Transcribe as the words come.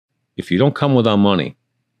if you don't come with our money,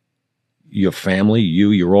 your family,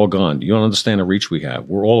 you're all gone. You don't understand the reach we have.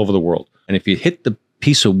 We're all over the world. And if you hit the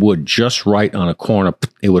piece of wood just right on a corner,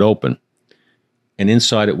 it would open. And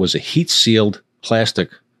inside it was a heat-sealed plastic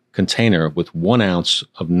container with 1 ounce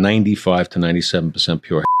of 95 to 97%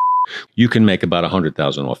 pure. You can make about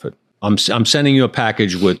 100,000 off it. I'm sending you a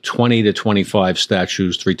package with 20 to 25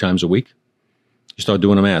 statues 3 times a week. You start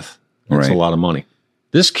doing the math. That's a lot of money.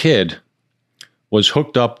 This kid was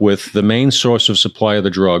hooked up with the main source of supply of the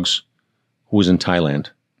drugs, who was in Thailand.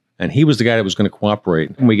 And he was the guy that was going to cooperate.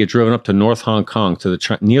 And we get driven up to North Hong Kong, to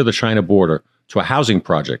near the China border, to a housing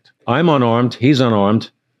project. I'm unarmed. He's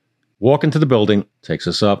unarmed. Walk into the building, takes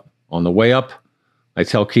us up. On the way up, I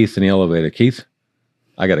tell Keith in the elevator, Keith,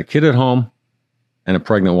 I got a kid at home and a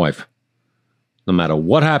pregnant wife. No matter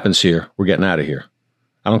what happens here, we're getting out of here.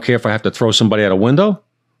 I don't care if I have to throw somebody out a window,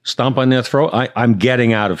 stomp on their throat. I'm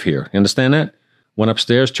getting out of here. You understand that? Went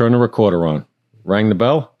upstairs, turned the recorder on, rang the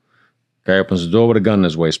bell. Guy opens the door with a gun in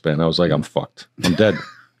his waistband. I was like, I'm fucked. I'm dead.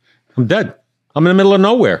 I'm dead. I'm in the middle of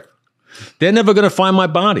nowhere. They're never going to find my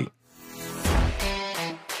body.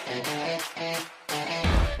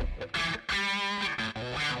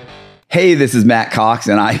 Hey, this is Matt Cox,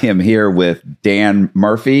 and I am here with Dan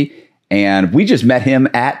Murphy, and we just met him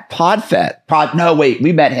at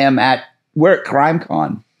we're at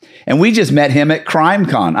CrimeCon, and we just met him at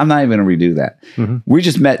CrimeCon. I'm not even going to redo that. Mm-hmm. We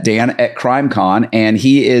just met Dan at CrimeCon, and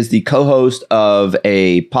he is the co-host of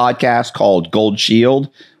a podcast called Gold Shield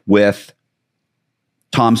with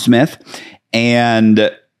Tom Smith,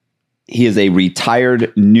 and he is a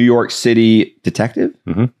retired New York City detective.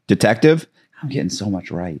 Mm-hmm. I'm getting so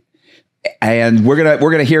much right. And we're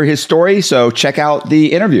gonna hear his story. So check out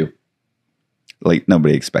the interview. Like,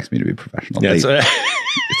 nobody expects me to be professional. Yeah,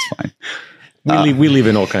 it's fine. We leave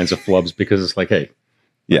in all kinds of flubs because it's like, hey,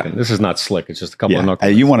 yeah, this is not slick. It's just a couple of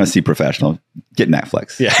knuckles. You want to see professional? Get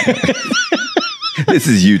Netflix. Yeah. This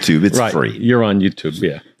is YouTube. It's free. You're on YouTube.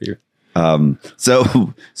 Yeah.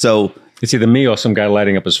 So it's either me or some guy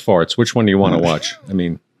lighting up his farts. Which one do you want to watch? I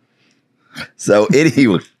mean, so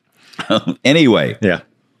anyway, yeah.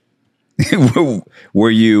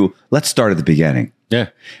 Were you? Let's start at the beginning. Yeah.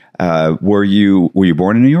 Were you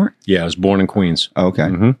born in New York? Yeah, I was born in Queens. Okay.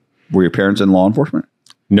 Mm-hmm. Were your parents in law enforcement?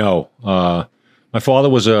 No. My father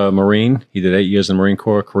was a Marine. He did 8 years in the Marine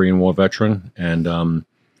Corps, Korean War veteran, and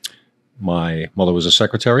my mother was a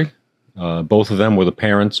secretary. Both of them were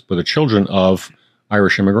the children of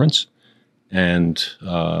Irish immigrants, and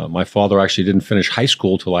my father actually didn't finish high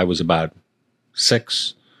school till I was about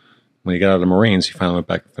 6. When he got out of the Marines, he finally went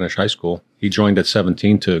back and finished high school. He joined at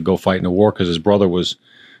 17 to go fight in a war because his brother was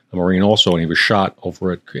a Marine also, and he was shot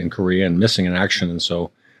over in Korea and missing in action. And so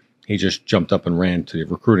he just jumped up and ran to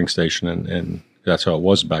the recruiting station, and that's how it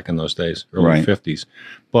was back in those days, early 50s.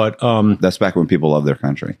 But that's back when people loved their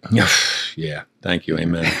country. Yeah, thank you,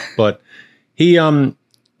 amen. But he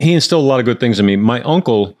instilled a lot of good things in me. My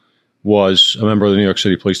uncle was a member of the New York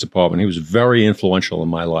City Police Department. He was very influential in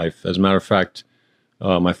my life. As a matter of fact,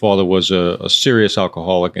 my father was a serious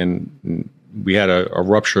alcoholic, and we had a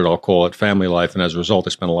ruptured, I'll call it, family life. And as a result, I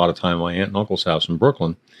spent a lot of time at my aunt and uncle's house in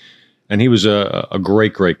Brooklyn. And he was a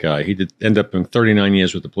great, great guy. He did end up doing 39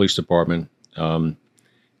 years with the police department, and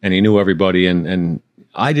he knew everybody. And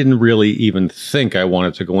I didn't really even think I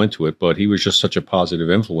wanted to go into it, but he was just such a positive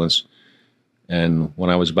influence. And when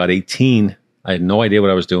I was about 18, I had no idea what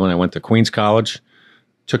I was doing. I went to Queens College,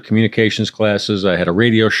 took communications classes. I had a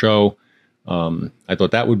radio show. I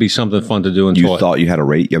thought that would be something fun to do. And you thought you had a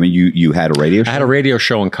radio? I mean, you had a radio show? I had a radio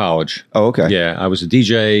show in college. Oh, okay. Yeah, I was a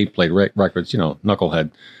DJ, played records,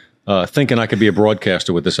 knucklehead, thinking I could be a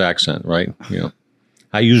broadcaster with this accent, right?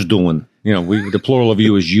 How you's doing? The plural of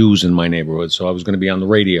you is yous in my neighborhood, so I was going to be on the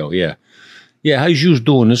radio. Yeah. Yeah, how's yous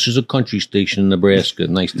doing? This is a country station in Nebraska.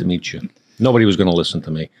 Nice to meet you. Nobody was going to listen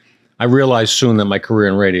to me. I realized soon that my career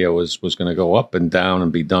in radio was going to go up and down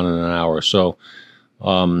and be done in an hour. So,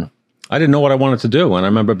 I didn't know what I wanted to do. And I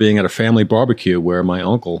remember being at a family barbecue where my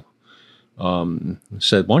uncle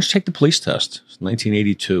said, why don't you take the police test? It's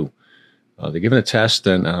 1982. They're giving a test,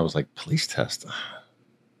 and I was like, police test?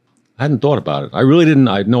 I hadn't thought about it. I really didn't.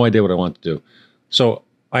 I had no idea what I wanted to do. So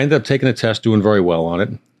I ended up taking a test, doing very well on it,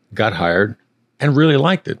 got hired, and really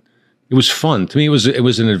liked it. It was fun. To me, it was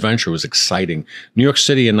an adventure. It was exciting. New York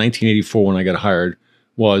City in 1984, when I got hired,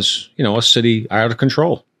 was, a city out of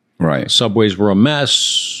control. Right. Subways were a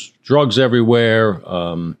mess. Drugs everywhere.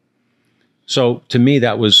 So to me,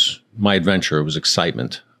 that was my adventure. It was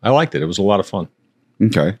excitement. I liked it. It was a lot of fun.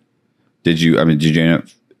 Okay. Did you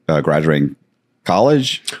end up graduating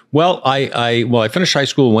college? Well, I finished high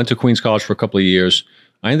school, went to Queens College for a couple of years.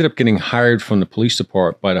 I ended up getting hired from the police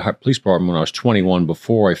department when I was 21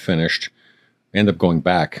 before I finished. I ended up going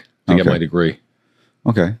back to get my degree.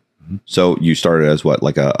 Okay. So you started as what,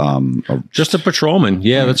 like just a patrolman?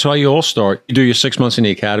 Yeah, that's how you all start. You do your 6 months in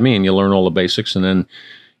the academy and you learn all the basics, and then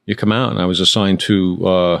you come out. And I was assigned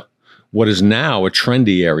to what is now a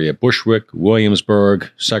trendy area: Bushwick, Williamsburg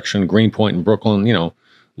section, Greenpoint, and Brooklyn. You know,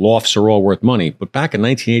 lofts are all worth money. But back in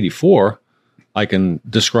 1984, I can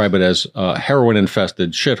describe it as a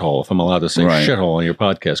heroin-infested shithole, if I'm allowed to say shithole on your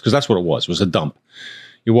podcast, because that's what it was. It was a dump.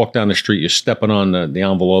 You walk down the street, you're stepping on the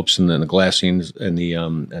envelopes and then the glassines and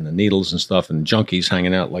the needles and stuff, and junkies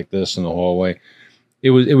hanging out like this in the hallway.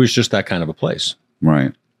 It was just that kind of a place.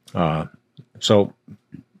 Right. So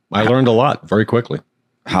I learned a lot very quickly.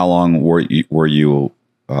 How long were you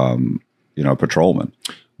a patrolman?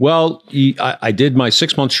 Well, I did my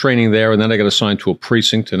 6 months training there, and then I got assigned to a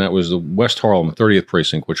precinct, and that was the West Harlem 30th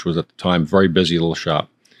Precinct, which was at the time very busy little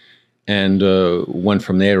shop. And went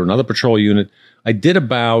from there to another patrol unit. I did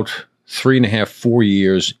about 3.5, 4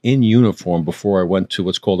 years in uniform before I went to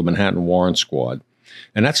what's called the Manhattan Warrant Squad.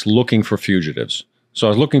 And that's looking for fugitives. So I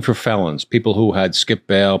was looking for felons, people who had skipped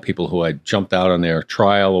bail, people who had jumped out on their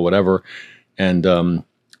trial or whatever. And a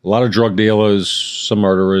lot of drug dealers, some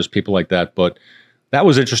murderers, people like that. But that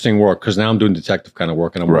was interesting work because now I'm doing detective kind of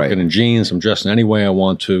work, and I'm working in jeans. I'm dressing any way I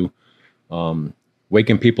want to,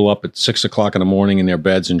 waking people up at 6 o'clock in the morning in their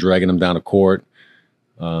beds and dragging them down to court.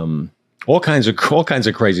 All kinds of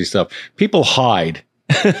crazy stuff. People hide.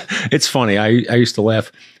 It's funny. I used to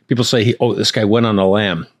laugh. People say, this guy went on the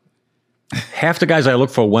lam. Half the guys I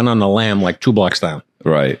look for went on the lam like 2 blocks down.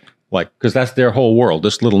 Right. Like, because that's their whole world,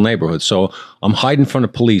 this little neighborhood. So I'm hiding from the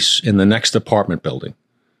police in the next apartment building.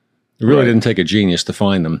 It really didn't take a genius to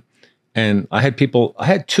find them. And I had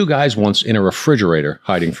 2 guys once in a refrigerator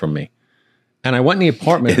hiding from me. And I went in the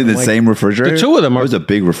apartment. In the same refrigerator? The 2 of them. It was a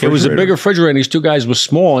big refrigerator. It was a big refrigerator, and these 2 guys were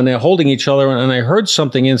small, and they're holding each other, and I heard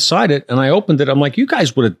something inside it, and I opened it. I'm like, you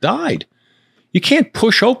guys would have died. You can't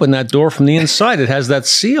push open that door from the inside. It has that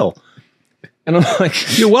seal. And I'm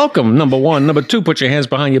like, you're welcome, number 1. Number 2, put your hands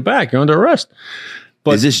behind your back. You're under arrest.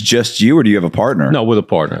 But is this just you, or do you have a partner? No, with a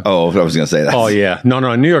partner. Oh, I was going to say that. Oh, yeah. No.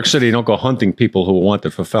 In New York City, you don't go hunting people who are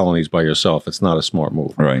wanted for felonies by yourself. It's not a smart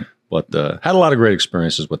move. Right. But had a lot of great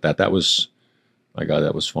experiences with that. That was... My God,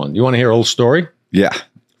 that was fun. You want to hear a little story? Yeah.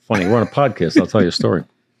 Funny. We're on a podcast. I'll tell you a story.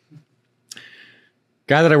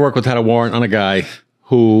 Guy that I work with had a warrant on a guy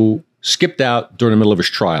who skipped out during the middle of his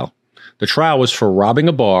trial. The trial was for robbing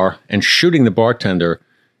a bar and shooting the bartender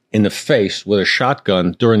in the face with a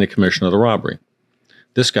shotgun during the commission of the robbery.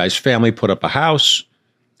 This guy's family put up a house.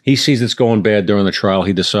 He sees it's going bad during the trial.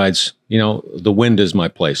 He decides, the wind is my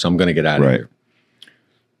place. I'm going to get out of here.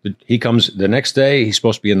 He comes the next day. He's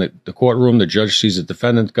supposed to be in the courtroom. The judge sees the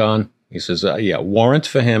defendant gone. He says, warrant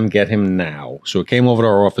for him. Get him now. So he came over to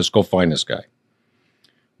our office. Go find this guy.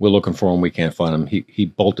 We're looking for him. We can't find him. He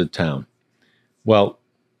bolted town. Well,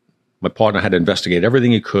 my partner had to investigate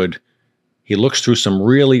everything he could. He looks through some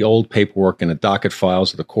really old paperwork in the docket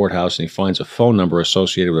files of the courthouse, and he finds a phone number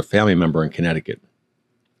associated with a family member in Connecticut.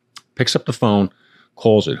 Picks up the phone,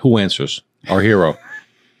 calls it. Who answers? Our hero.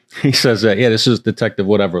 He says, this is detective,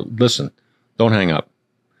 whatever. Listen, don't hang up.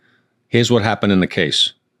 Here's what happened in the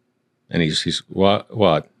case. And he's what?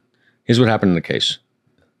 Here's what happened in the case.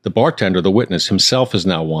 The bartender, the witness, himself is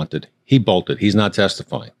now wanted. He bolted. He's not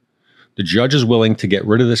testifying. The judge is willing to get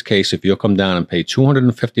rid of this case if you'll come down and pay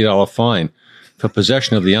 $250 fine for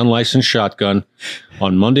possession of the unlicensed shotgun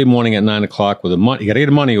on Monday morning at 9 o'clock with a money. You got to get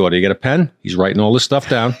a money order. You get a pen? He's writing all this stuff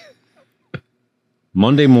down.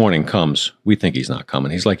 Monday morning comes. We think he's not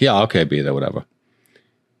coming. He's like, yeah, okay, be there, whatever.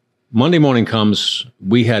 Monday morning comes.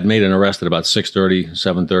 We had made an arrest at about 6:30,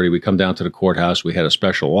 7:30. We come down to the courthouse. We had a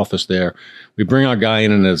special office there. We bring our guy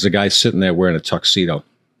in, and there's a guy sitting there wearing a tuxedo.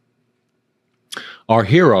 Our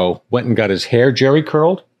hero went and got his hair jerry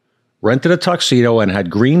curled, rented a tuxedo, and had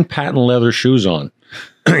green patent leather shoes on.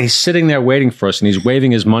 He's sitting there waiting for us, and he's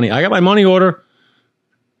waving his money. I got my money order.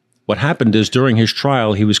 What happened is during his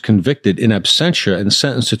trial, he was convicted in absentia and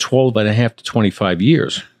sentenced to 12.5 to 25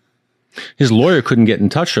 years. His lawyer couldn't get in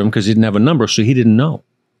touch with him because he didn't have a number, so he didn't know.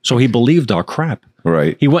 So he believed our crap.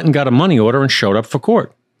 Right. He went and got a money order and showed up for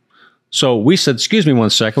court. So we said, excuse me 1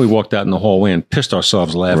 second. We walked out in the hallway and pissed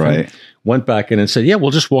ourselves laughing. Right. Went back in and said,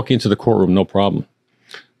 we'll just walk into the courtroom, no problem.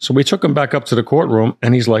 So we took him back up to the courtroom,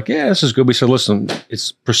 and he's like, this is good. We said, listen,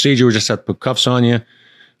 it's procedure. We just have to put cuffs on you.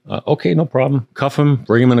 Okay, no problem. Cuff him,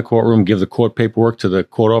 bring him in the courtroom, give the court paperwork to the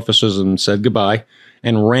court officers, and said goodbye,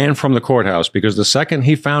 and ran from the courthouse because the second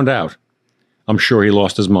he found out, I'm sure he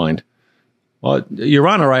lost his mind. Well, Your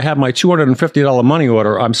Honor, I have my $250 money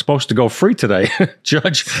order. I'm supposed to go free today.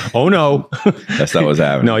 Judge, oh no. That's not what's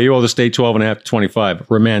happening. No, you owe the state 12 and a half to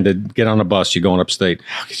 25. Remanded. Get on a bus. You're going upstate.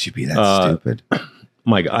 How could you be that stupid?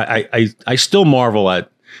 Mike, I still marvel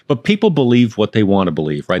at, but people believe what they want to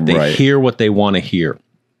believe, right? They hear what they want to hear.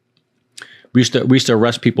 We used to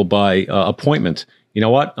arrest people by appointment. You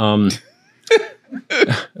know what? Come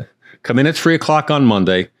in at 3:00 on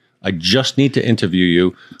Monday. I just need to interview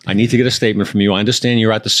you. I need to get a statement from you. I understand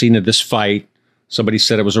you're at the scene of this fight. Somebody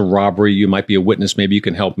said it was a robbery. You might be a witness. Maybe you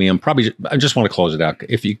can help me. I just want to close it out.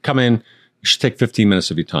 If you come in, you should take 15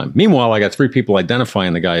 minutes of your time. Meanwhile, I got 3 people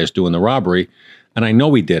identifying the guy as doing the robbery, and I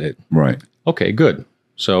know he did it. Right. Okay, good.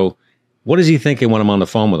 So what is he thinking when I'm on the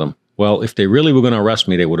phone with him? Well, if they really were going to arrest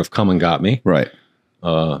me, they would have come and got me. Right.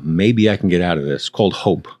 Maybe I can get out of this. It's called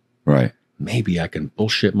hope. Right. Maybe I can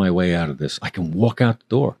bullshit my way out of this. I can walk out the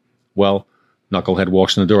door. Well, knucklehead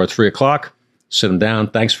walks in the door at 3:00. Sit him down.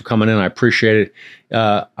 Thanks for coming in. I appreciate it.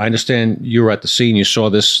 I understand you were at the scene. You saw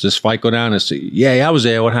this fight go down. Yeah, I was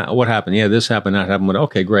there. What happened? Yeah, this happened. That happened.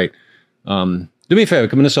 Okay, great. Do me a favor.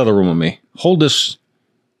 Come in this other room with me. Hold this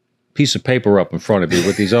piece of paper up in front of you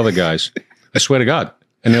with these other guys. I swear to God.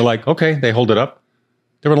 And they're like, okay. They hold it up.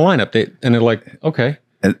 They're in a lineup. And they're like, okay.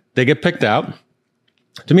 And they get picked out.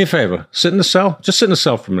 Do me a favor. Sit in the cell. Just sit in the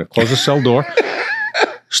cell for a minute. Close the cell door.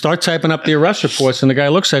 Start typing up the arrest reports, and the guy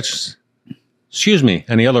looks at you. Excuse me.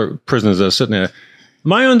 And the other prisoners that are sitting there,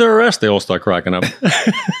 am I under arrest? They all start cracking up.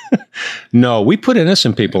 No, we put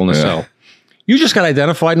innocent people in the cell. You just got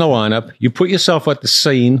identified in the lineup. You put yourself at the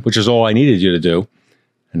scene, which is all I needed you to do.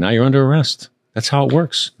 And now you're under arrest. That's how it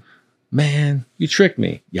works. Man, you tricked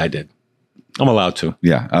me. Yeah, I did. I'm allowed to.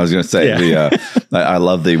 Yeah, I was going to say, I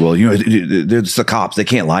love it's the cops. They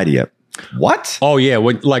can't lie to you. What? Oh, yeah.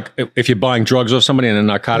 Like if you're buying drugs off somebody in a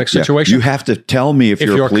narcotic situation. You have to tell me if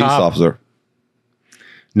you're a police officer.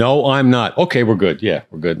 No, I'm not. Okay, we're good. Yeah,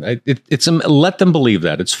 we're good. It's let them believe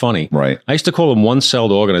that. It's funny. Right. I used to call them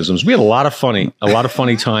one-celled organisms. We had a lot of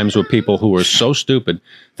funny times with people who were so stupid.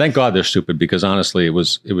 Thank God they're stupid, because honestly, it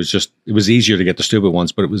was easier to get the stupid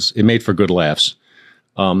ones, but it made for good laughs.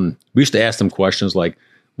 We used to ask them questions like,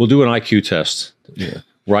 we'll do an IQ test,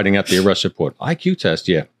 writing out the arrest report. IQ test,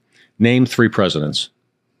 yeah. Name 3 presidents.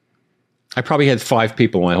 I probably had 5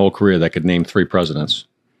 people in my whole career that could name 3 presidents.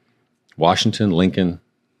 Washington, Lincoln,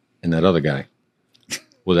 and that other guy.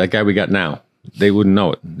 Well, that guy we got now, they wouldn't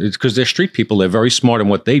know it. It's because they're street people. They're very smart in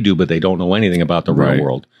what they do, but they don't know anything about the real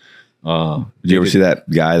world. Did you ever see that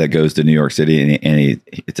guy that goes to New York City and he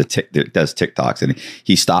does TikToks, and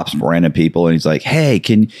he stops random people and he's like, "Hey,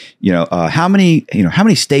 can how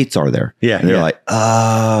many states are there?" Yeah, and they're like,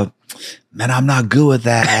 "Man, I'm not good with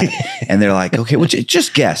that." And they're like, "Okay, well,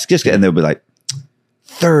 just guess," and they'll be like,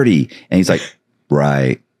 30, and he's like,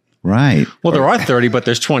 "Right." Well, there are 30, but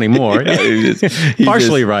there's 20 more.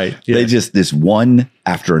 Partially right. Yeah. They just this one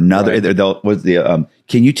after another. Right.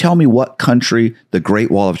 Can you tell me what country the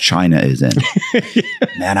Great Wall of China is in?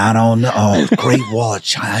 Man, I don't know. Oh, Great Wall of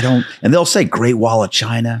China. I don't. And they'll say Great Wall of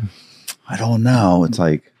China. I don't know. It's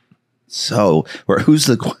like, so, or who's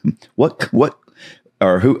the what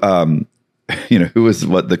or who who is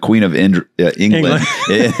the Queen of England?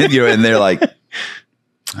 And they're like,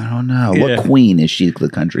 I don't know. Yeah. What queen is she the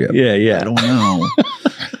country of? Yeah. I don't know.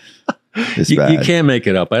 You can't make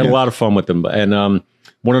it up. I had a lot of fun with them. And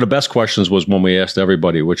one of the best questions was when we asked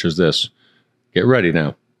everybody, which is this. Get ready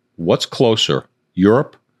now. What's closer,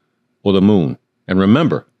 Europe or the moon? And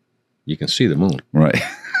remember, you can see the moon. Right.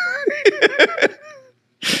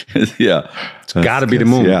 Yeah. It's got to be the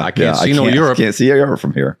moon. Yeah, I can't see Europe. I can't see Europe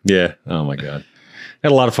from here. Yeah. Oh, my God.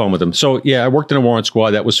 Had a lot of fun with them. So, yeah, I worked in a warrant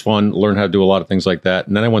squad. That was fun. Learned how to do a lot of things like that.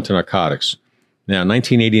 And then I went to narcotics. Now,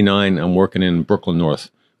 1989, I'm working in Brooklyn North,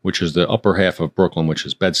 which is the upper half of Brooklyn, which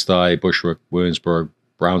is Bed-Stuy, Bushwick, Williamsburg,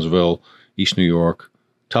 Brownsville, East New York.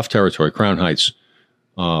 Tough territory, Crown Heights.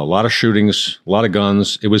 A lot of shootings, a lot of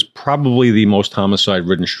guns. It was probably the most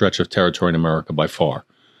homicide-ridden stretch of territory in America by far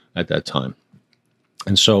at that time.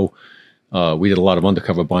 And so we did a lot of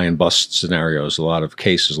undercover buy and bust scenarios, a lot of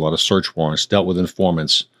cases, a lot of search warrants, dealt with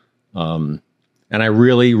informants. And I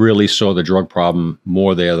really, really saw the drug problem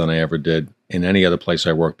more there than I ever did in any other place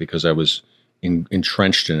I worked, because I was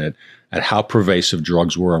entrenched in it, at how pervasive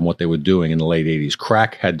drugs were and what they were doing in the late 80s.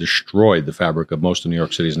 Crack had destroyed the fabric of most of New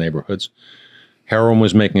York City's neighborhoods. Heroin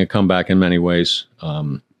was making a comeback in many ways.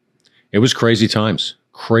 It was crazy times,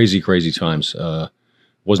 crazy times.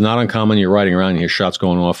 Was not uncommon. You're riding around, you hear shots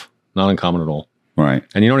going off. Not uncommon at all. Right.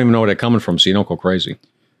 And you don't even know where they're coming from, so you don't go crazy.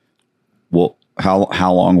 Well, how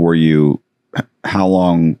long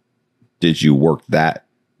did you work that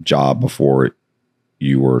job before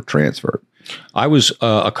you were transferred? I was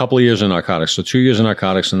a couple of years in narcotics, so 2 years in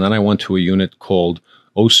narcotics, and then I went to a unit called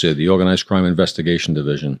OCID, the Organized Crime Investigation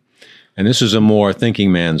Division. And this is a more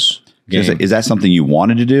thinking man's game. Is that something you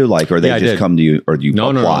wanted to do? Like, or they just come to you, or do you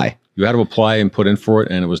apply? No. You had to apply and put in for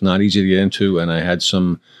it, and it was not easy to get into. And I had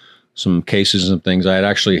some cases and things. I had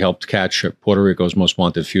actually helped catch Puerto Rico's most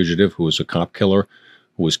wanted fugitive, who was a cop killer,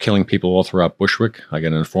 who was killing people all throughout Bushwick. I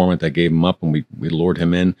got an informant that gave him up, and we lured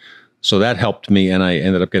him in. So that helped me, and I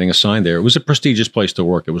ended up getting assigned there. It was a prestigious place to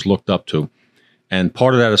work. It was looked up to. And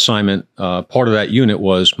part of that assignment, part of that unit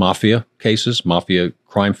was mafia cases, mafia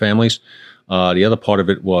crime families. The other part of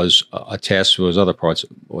it was a task force,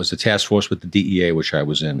 was the task force with the DEA, which I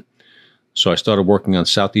was in. So I started working on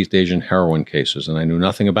Southeast Asian heroin cases, and I knew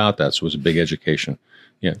nothing about that, so it was a big education.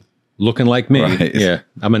 Yeah, looking like me. Right. Yeah,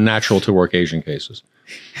 I'm a natural to work Asian cases.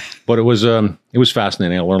 But it was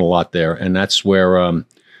fascinating. I learned a lot there, and that's where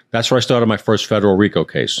I started my first federal RICO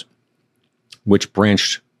case, which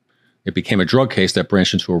branched. It became a drug case that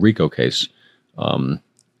branched into a RICO case. And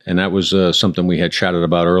that was something we had chatted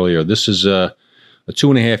about earlier. This is a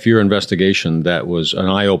 2.5-year investigation that was an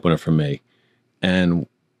eye-opener for me. And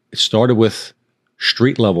it started with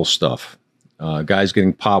street-level stuff, guys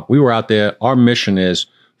getting popped. We were out there. Our mission is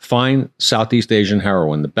find Southeast Asian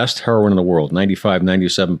heroin, the best heroin in the world, 95,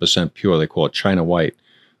 97% pure. They call it China White.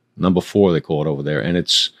 Number 4, they call it over there. And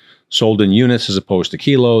it's sold in units as opposed to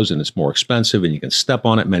kilos, and it's more expensive, and you can step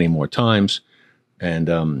on it many more times.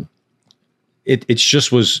 And it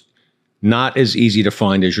just was not as easy to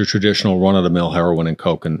find as your traditional run-of-the-mill heroin and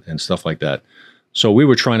coke and stuff like that. So we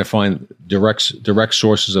were trying to find direct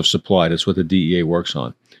sources of supply. That's what the DEA works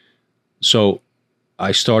on. So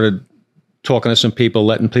I started talking to some people,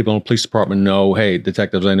 letting people in the police department know, hey,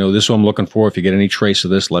 detectives, I know this is what I'm looking for. If you get any trace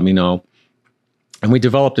of this, let me know. And we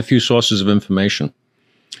developed a few sources of information.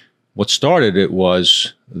 What started it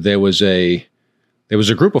was there was a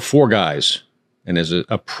group of 4 guys, and there's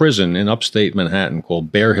a prison in upstate Manhattan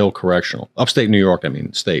called Bear Hill Correctional. Upstate New York,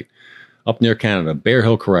 state. Up near Canada, Bear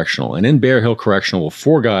Hill Correctional. And in Bear Hill Correctional were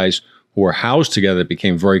 4 guys who were housed together that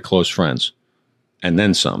became very close friends. And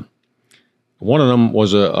then some. One of them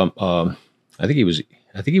was I think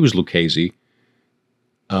he was Lucchese.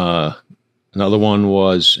 Another one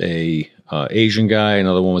was a Asian guy.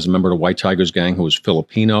 Another one was a member of the White Tigers gang who was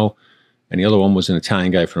Filipino. And the other one was an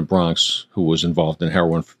Italian guy from the Bronx who was involved in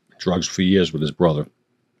heroin drugs for years with his brother.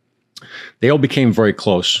 They all became very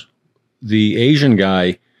close. The Asian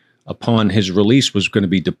guy, upon his release, was going to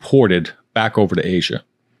be deported back over to Asia.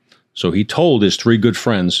 So he told his 3 good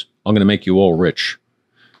friends, I'm going to make you all rich.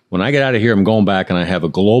 When I get out of here, I'm going back and I have a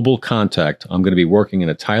global contact. I'm going to be working in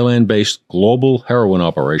a Thailand-based global heroin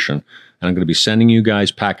operation, and I'm going to be sending you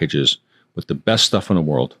guys packages with the best stuff in the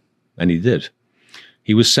world. And he did.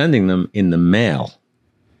 He was sending them in the mail,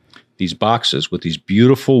 these boxes with these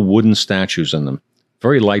beautiful wooden statues in them,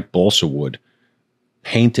 very light balsa wood,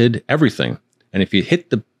 painted, everything. And if you hit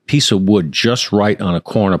the piece of wood just right on a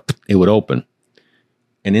corner, it would open.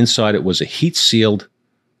 And inside it was a heat-sealed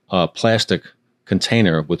plastic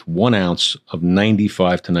container with 1 ounce of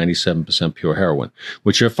 95 to 97% pure heroin,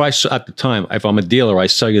 which at the time, if I'm a dealer, I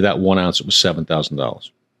sell you that 1 ounce, it was $7,000.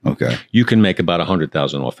 Okay. You can make about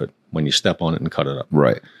 $100,000 off it when you step on it and cut it up.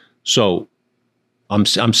 Right. So I'm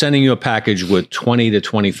sending you a package with 20 to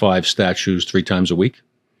 25 statues 3 times a week.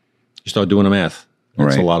 You start doing the math.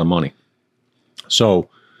 That's a lot of money. So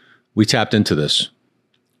we tapped into this,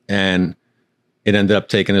 and it ended up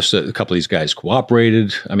taking us. A couple of these guys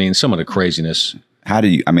cooperated. Some of the craziness. How do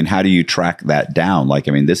you track that down?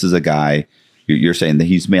 This is a guy. You're saying that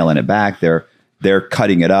he's mailing it back. They're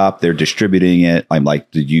cutting it up. They're distributing it. I'm like,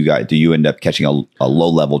 do you end up catching a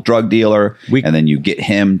low-level drug dealer, and then you get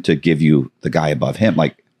him to give you the guy above him?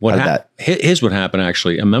 Here's what happened,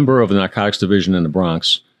 actually. A member of the narcotics division in the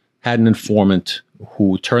Bronx had an informant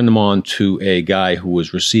who turned them on to a guy who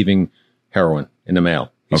was receiving heroin in the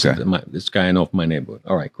mail. He said, this guy I know from my neighborhood.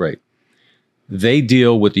 All right, great. They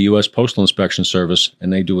deal with the U.S. Postal Inspection Service,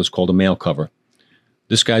 and they do what's called a mail cover.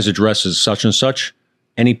 This guy's address is such and such.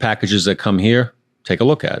 Any packages that come here, take a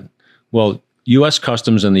look at. Well, U.S.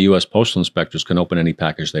 Customs and the U.S. Postal Inspectors can open any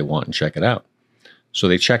package they want and check it out. So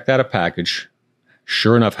they checked out a package.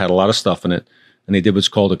 Sure enough, had a lot of stuff in it, and they did what's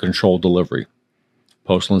called a controlled delivery.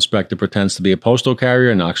 Postal inspector pretends to be a postal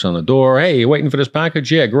carrier, knocks on the door. Hey, you waiting for this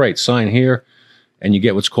package? Yeah, great. Sign here. And you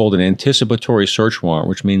get what's called an anticipatory search warrant,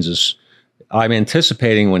 which means I'm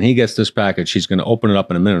anticipating when he gets this package, he's going to open it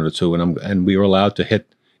up in a minute or two, and we were allowed to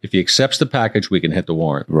hit. If he accepts the package, we can hit the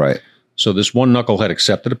warrant. Right. So this one knucklehead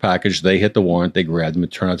accepted the package. They hit the warrant. They grabbed him.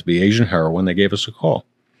 It turned out to be Asian heroin. They gave us a call.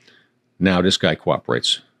 Now this guy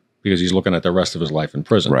cooperates because he's looking at the rest of his life in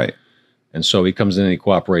prison. Right. And so he comes in and he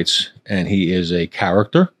cooperates, and he is a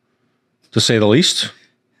character, to say the least.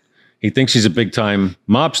 He thinks he's a big-time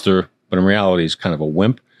mobster, but in reality, he's kind of a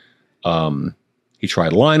wimp. He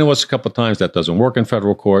tried lying to us a couple of times. That doesn't work in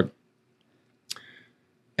federal court.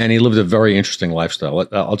 And he lived a very interesting lifestyle.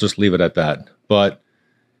 I'll just leave it at that. But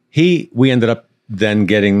we ended up then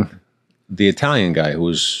getting the Italian guy who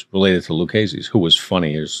was related to Lucchese's, who was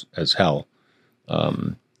funny as hell. A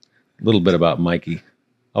little bit about Mikey.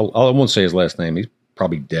 I won't say his last name. He's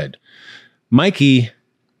probably dead. Mikey,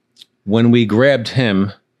 when we grabbed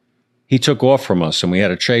him, he took off from us, and we had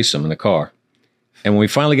to chase him in the car. And when we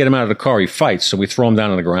finally get him out of the car, he fights. So we throw him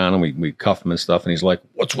down on the ground, and we cuff him and stuff. And he's like,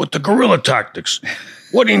 "What's with the guerrilla tactics?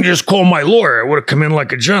 Why didn't you just call my lawyer? I would have come in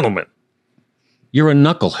like a gentleman." You're a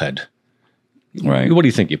knucklehead. Right. What do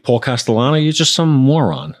you think? You Paul Castellano? You're just some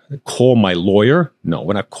moron. Call my lawyer? No,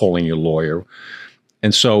 we're not calling your lawyer.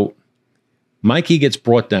 And so Mikey gets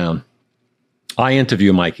brought down. I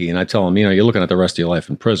interview Mikey, and I tell him, you're looking at the rest of your life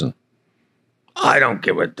in prison. I don't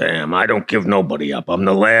give a damn. I don't give nobody up. I'm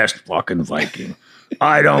the last fucking Viking.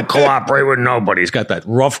 I don't cooperate with nobody. He's got that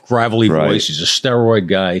rough, gravelly voice. He's a steroid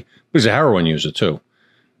guy. But he's a heroin user, too.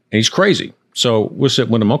 And he's crazy. So we're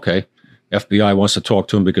sitting with him. Okay. FBI wants to talk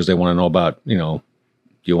to him because they want to know about, do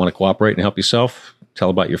you want to cooperate and help yourself? Tell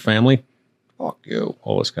about your family? Fuck you.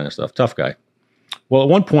 All this kind of stuff. Tough guy. Well, at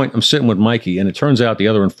one point, I'm sitting with Mikey, and it turns out the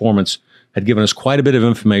other informants had given us quite a bit of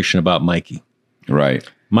information about Mikey. Right.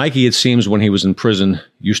 Mikey, it seems, when he was in prison,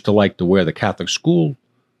 used to like to wear the Catholic school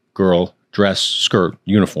girl dress, skirt,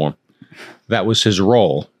 uniform. That was his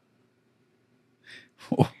role.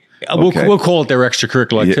 Okay. We'll call it their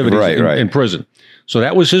extracurricular activities in prison. So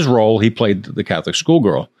that was his role. He played the Catholic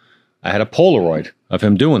schoolgirl. I had a Polaroid of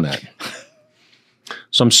him doing that.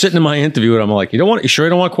 So I'm sitting in my interview, and I'm like, you sure you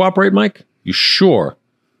don't want to cooperate, Mike? You sure?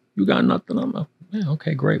 You got nothing on me? Yeah,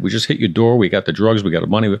 okay, great. We just hit your door. We got the drugs. We got the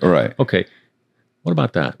money. Right. Okay. What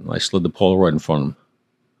about that? And I slid the Polaroid in front of him.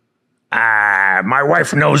 My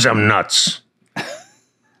wife knows I'm nuts.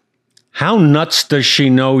 How nuts does she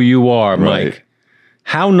know you are, Mike? Right.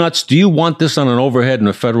 How nuts? Do you want this on an overhead in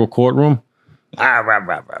a federal courtroom?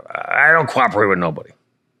 I don't cooperate with nobody.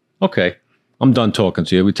 Okay. I'm done talking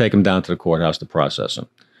to you. We take him down to the courthouse to process him.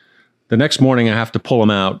 The next morning, I have to pull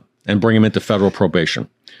him out and bring him into federal probation,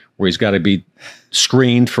 where he's got to be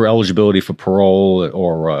screened for eligibility for parole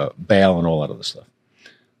or bail and all that other stuff.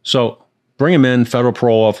 So bring him in. Federal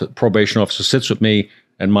probation officer sits with me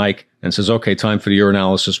and Mike and says, okay, time for the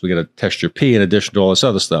urinalysis. We got to test your pee in addition to all this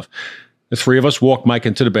other stuff. The three of us walk Mike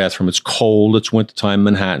into the bathroom. It's cold. It's wintertime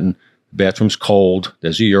in Manhattan. The bathroom's cold.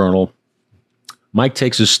 There's a urinal. Mike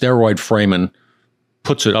takes his steroid frame and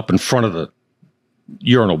puts it up in front of the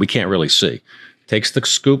urinal. We can't really see. Takes the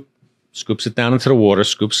scoop, scoops it down into the water,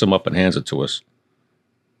 scoops them up and hands it to us.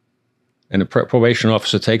 And the probation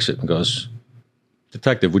officer takes it and goes,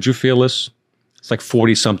 Detective, would you feel this? It's like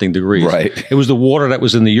 40-something degrees. Right. It was the water that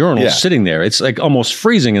was in the urinal sitting there. It's like almost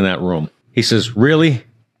freezing in that room. He says, really?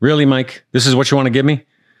 Really, Mike? This is what you want to give me?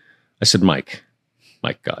 I said, Mike,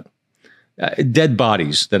 God. Dead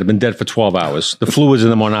bodies that have been dead for 12 hours. The fluids in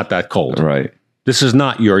them are not that cold. Right. This is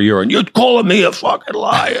not your urine. You're calling me a fucking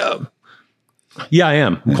liar. Yeah, I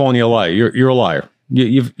am. I'm calling you a liar. You're a liar.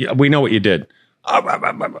 We know what you did.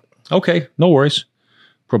 Okay, no worries.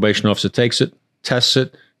 Probation officer takes it, tests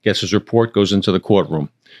it, gets his report, goes into the courtroom.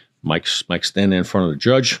 Mike's standing in front of the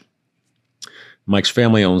judge. Mike's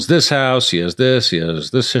family owns this house. He has this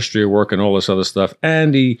history of work and all this other stuff.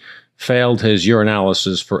 And he failed his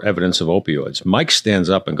urinalysis for evidence of opioids. Mike stands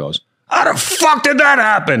up and goes, how the fuck did that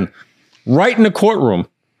happen? Right in the courtroom.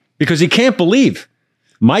 Because he can't believe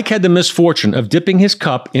Mike had the misfortune of dipping his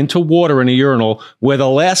cup into water in a urinal where the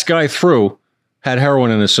last guy threw had heroin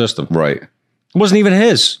in his system. Right. It wasn't even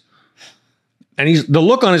his. And the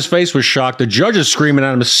look on his face was shocked. The judge is screaming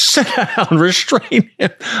at him to sit down, restrain him.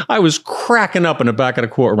 I was cracking up in the back of the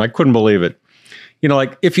courtroom. I couldn't believe it.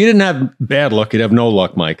 Like if you didn't have bad luck, you'd have no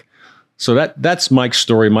luck, Mike. So that's Mike's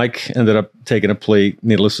story. Mike ended up taking a plea.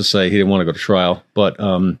 Needless to say, he didn't want to go to trial. But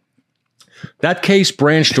that case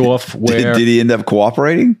branched off where... Did he end up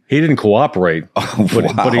cooperating? He didn't cooperate,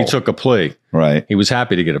 but he took a plea. Right. He was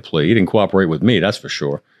happy to get a plea. He didn't cooperate with me, that's for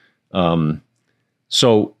sure.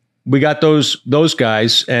 So we got those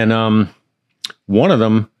guys, and one of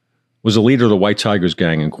them was a leader of the White Tigers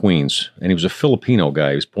gang in Queens, and he was a Filipino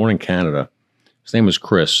guy. He was born in Canada. His name was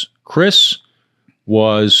Chris. Chris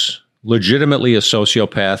was legitimately a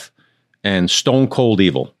sociopath and stone cold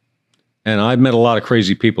evil. And I've met a lot of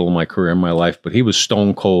crazy people in my career, in my life, but he was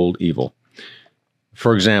stone cold evil.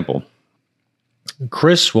 For example,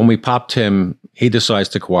 Chris, when we popped him, he decides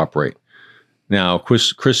to cooperate. Now,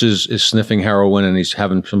 Chris is sniffing heroin and he's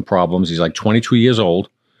having some problems. He's like 22 years old.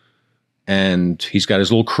 And he's got his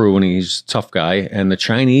little crew and he's a tough guy. And the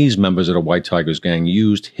Chinese members of the White Tigers gang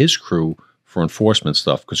used his crew for enforcement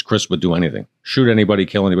stuff because Chris would do anything. Shoot anybody,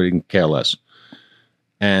 kill anybody, care less.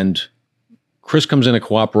 And Chris comes in to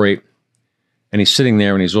cooperate. And he's sitting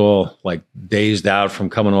there and he's all like dazed out from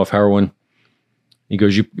coming off heroin. He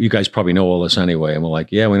goes, you guys probably know all this anyway. And we're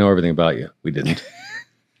like, yeah, we know everything about you. We didn't.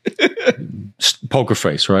 Poker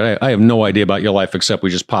face, right? I have no idea about your life except we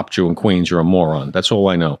just popped you in Queens. You're a moron. That's all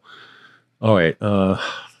I know. All right.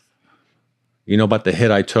 You know about the hit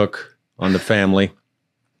I took on the family?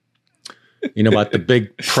 You know about the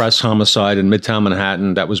big press homicide in Midtown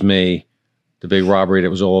Manhattan? That was me. The big robbery that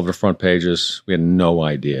was all over the front pages. We had no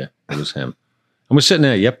idea it was him. And we're sitting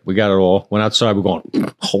there. Yep, we got it all. Went outside. We're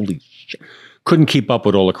going, holy shit. Couldn't keep up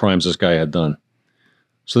with all the crimes this guy had done.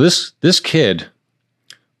 So this kid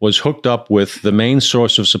was hooked up with the main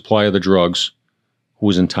source of supply of the drugs, who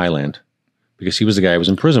was in Thailand, because he was the guy who was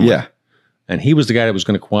in prison with. And he was the guy that was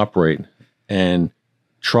going to cooperate and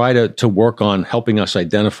try to work on helping us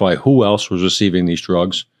identify who else was receiving these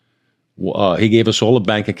drugs. He gave us all the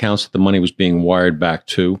bank accounts that the money was being wired back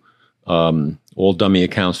to, all dummy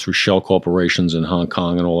accounts through shell corporations in Hong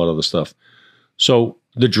Kong and all that other stuff. So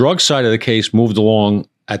the drug side of the case moved along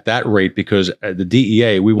at that rate because at the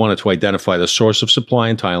DEA, we wanted to identify the source of supply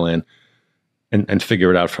in Thailand and figure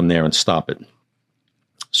it out from there and stop it.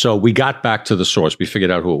 So we got back to the source. We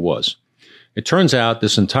figured out who it was. It turns out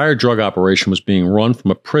this entire drug operation was being run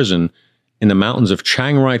from a prison in the mountains of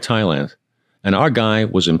Chiang Rai, Thailand. And our guy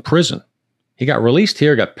was in prison. He got released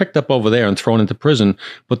here, got picked up over there and thrown into prison.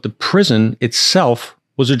 But the prison itself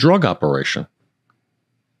was a drug operation.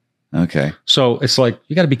 Okay. So it's like,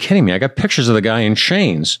 you got to be kidding me. I got pictures of the guy in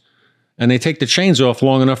chains. And they take the chains off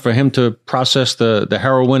long enough for him to process the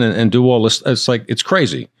heroin and do all this. It's like, it's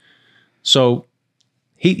crazy. So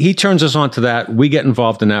he turns us on to that. We get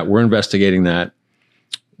involved in that. We're investigating that.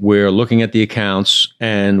 We're looking at the accounts.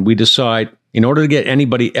 And we decide, in order to get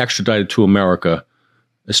anybody extradited to America,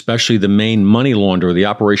 especially the main money launderer, the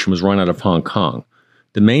operation was run out of Hong Kong.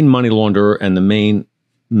 The main money launderer and the main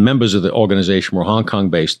members of the organization were Hong Kong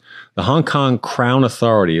based. The Hong Kong Crown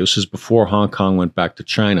Authority, this is before Hong Kong went back to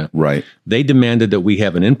China. Right. They demanded that we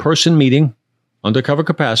have an in-person meeting, undercover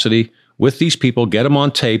capacity, with these people, get them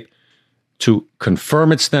on tape to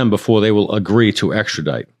confirm it's them before they will agree to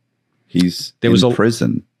extradite. He's in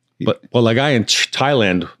prison. But the guy in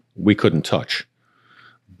Thailand, we couldn't touch.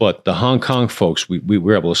 But the Hong Kong folks, we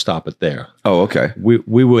were able to stop it there. Oh, okay.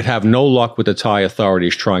 We would have no luck with the Thai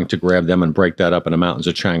authorities trying to grab them and break that up in the mountains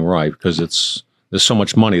of Chiang Rai because there's so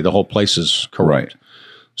much money, the whole place is corrupt. Right.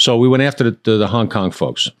 So we went after the Hong Kong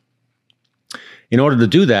folks. In order to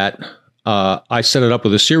do that, I set it up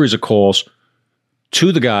with a series of calls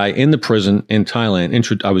to the guy in the prison in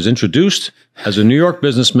Thailand. I was introduced as a New York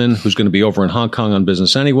businessman who's going to be over in Hong Kong on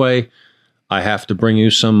business anyway. I have to bring you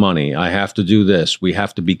some money. I have to do this. We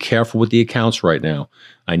have to be careful with the accounts right now.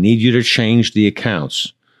 I need you to change the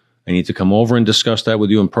accounts. I need to come over and discuss that with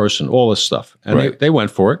you in person, all this stuff. And right. they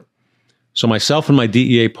went for it. So myself and my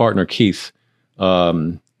DEA partner, Keith,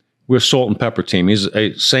 we're salt and pepper team. He's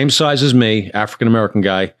same size as me, African-American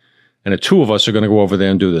guy. And the two of us are going to go over there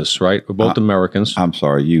and do this, right? We're both Americans. I'm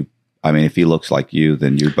sorry. If he looks like you,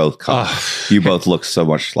 then you're both cops. You both look so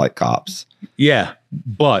much like cops. Yeah,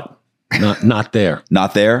 but not there.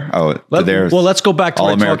 Not there? Oh, let's go back to all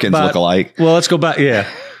Americans look alike. Well, let's go back. Yeah.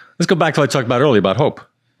 Let's go back to what I talked about earlier about hope,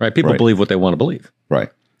 right? People believe what they want to believe. Right.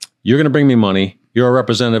 You're going to bring me money. You're a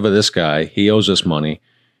representative of this guy. He owes us money.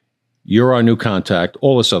 You're our new contact,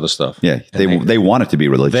 all this other stuff. Yeah. They want it to be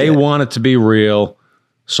religious. They want it to be real.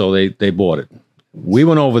 So they bought it. We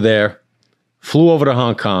went over there, flew over to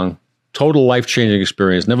Hong Kong, total life-changing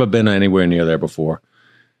experience, never been anywhere near there before.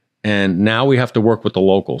 And now we have to work with the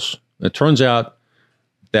locals. It turns out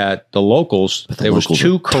that the locals, there was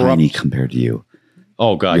too corrupt. Tiny compared to you.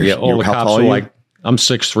 Oh, God, yeah. All the cops were like, I'm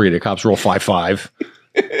 6'3". The cops were all 5'5",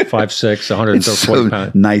 5'6", 140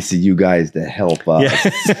 pounds. Nice of you guys to help us.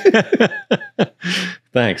 Yeah.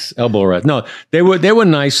 Thanks. Elbow rest. No, they were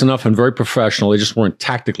nice enough and very professional. They just weren't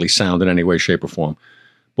tactically sound in any way, shape, or form.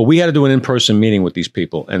 But we had to do an in-person meeting with these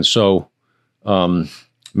people. And so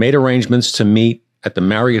made arrangements to meet at the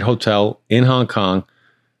Marriott Hotel in Hong Kong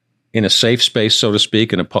in a safe space, so to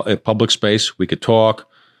speak, in a public space. We could talk.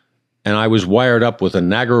 And I was wired up with a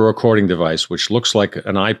Nagra recording device, which looks like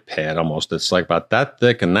an iPad almost. It's like about that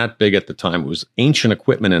thick and that big at the time. It was ancient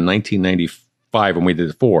equipment in 1995 when we did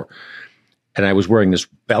it before. And I was wearing this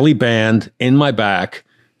belly band in my back,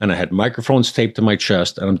 and I had microphones taped to my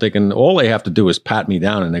chest. And I'm thinking, all they have to do is pat me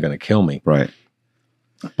down and they're going to kill me. Right.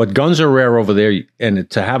 But guns are rare over there, and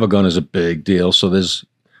to have a gun is a big deal. So there's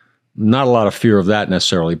not a lot of fear of that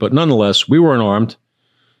necessarily. But nonetheless, we were unarmed,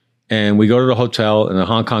 and we go to the hotel, and the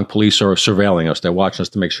Hong Kong police are surveilling us. They're watching us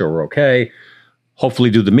to make sure we're okay. Hopefully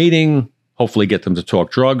do the meeting. Hopefully get them to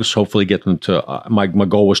talk drugs. Hopefully get them to, my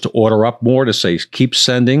goal was to order up more to say, keep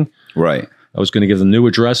sending. Right. I was going to give them new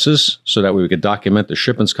addresses so that we could document the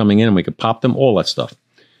shipments coming in and we could pop them, all that stuff.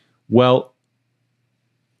 Well,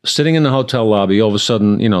 sitting in the hotel lobby, all of a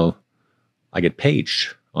sudden, I get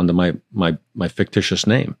paged under my fictitious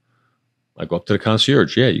name. I go up to the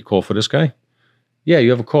concierge. Yeah, you call for this guy? Yeah, you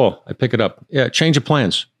have a call. I pick it up. Yeah, change of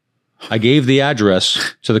plans. I gave the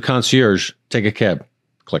address to the concierge. Take a cab.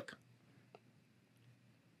 Click.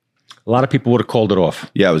 A lot of people would have called it off.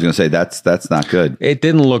 Yeah, I was going to say that's not good. It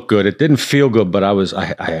didn't look good. It didn't feel good, but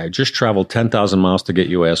I just traveled 10,000 miles to get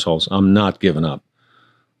you assholes. I'm not giving up.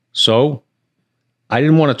 So I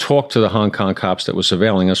didn't want to talk to the Hong Kong cops that were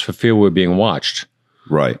surveilling us for fear we were being watched.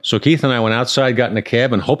 Right. So Keith and I went outside, got in a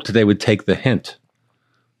cab, and hoped that they would take the hint.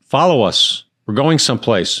 Follow us. We're going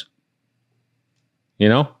someplace. This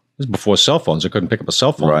is before cell phones. I couldn't pick up a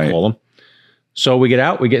cell phone and call them. So we get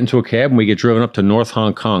out, we get into a cab, and we get driven up to North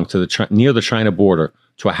Hong Kong, to near the China border,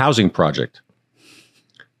 to a housing project.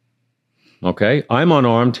 Okay, I'm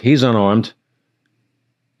unarmed, he's unarmed,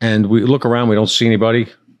 and we look around, we don't see anybody.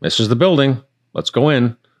 This is the building. Let's go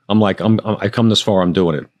in. I'm like, I come this far, I'm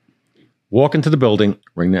doing it. Walk into the building,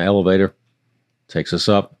 ring the elevator, takes us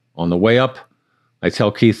up. On the way up, I tell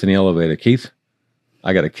Keith in the elevator, Keith,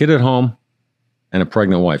 I got a kid at home and a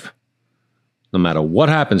pregnant wife. No matter what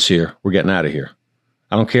happens here, we're getting out of here.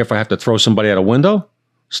 I don't care if I have to throw somebody out a window,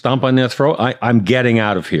 stomp on their throat. I'm getting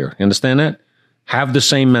out of here. You understand that? Have the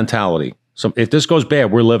same mentality. So if this goes bad,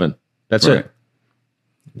 we're living. That's it.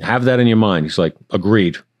 Have that in your mind. He's like,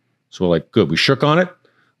 agreed. So we're like, good. We shook on it,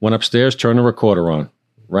 went upstairs, turned the recorder on,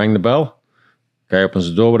 rang the bell. Guy opens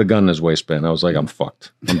the door with a gun in his waistband. I was like, I'm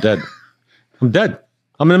fucked. I'm dead. I'm dead.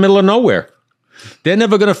 I'm in the middle of nowhere. They're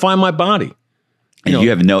never going to find my body. And do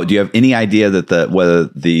you have any idea that whether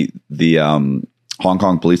the Hong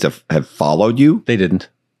Kong police have followed you? They didn't.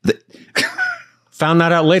 Found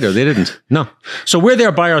that out later. They didn't. No. So we're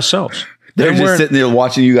there by ourselves. They're just sitting there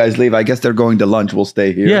watching you guys leave. I guess they're going to lunch. We'll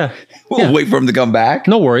stay here. Yeah. We'll wait for them to come back.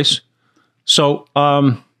 No worries. So,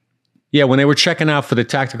 when they were checking out for the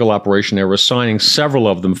tactical operation, they were assigning several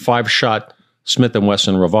of them 5-shot Smith &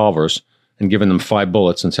 Wesson revolvers and giving them 5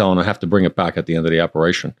 bullets and telling them I have to bring it back at the end of the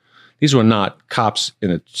operation. These were not cops in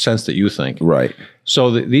a sense that you think. Right. So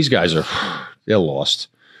these guys they're lost.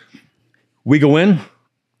 We go in,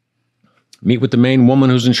 meet with the main woman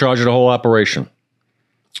who's in charge of the whole operation.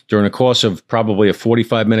 During the course of probably a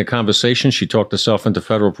 45-minute conversation, she talked herself into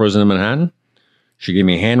federal prison in Manhattan. She gave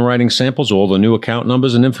me handwriting samples, all the new account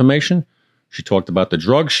numbers and information. She talked about the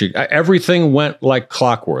drugs. Everything went like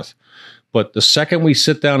clockwork. But the second we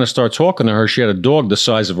sit down and start talking to her, she had a dog the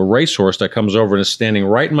size of a racehorse that comes over and is standing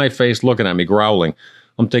right in my face, looking at me, growling.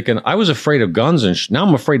 I'm thinking, I was afraid of guns, and now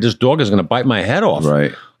I'm afraid this dog is going to bite my head off.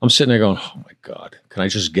 Right. I'm sitting there going, oh, my God, can I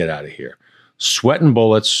just get out of here? Sweating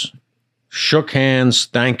bullets, shook hands,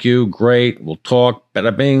 thank you, great, we'll talk,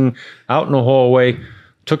 bada bing, out in the hallway,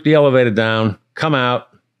 took the elevator down, come out,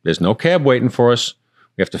 there's no cab waiting for us.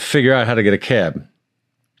 We have to figure out how to get a cab.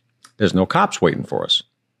 There's no cops waiting for us.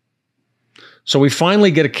 So we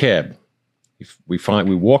finally get a cab. We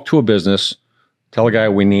walk to a business, tell a guy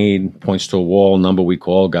we need, points to a wall, number we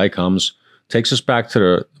call, guy comes, takes us back to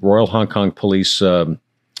the Royal Hong Kong Police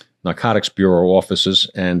Narcotics Bureau offices,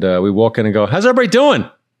 and we walk in and go, how's everybody doing?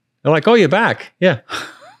 They're like, oh, you're back. Yeah.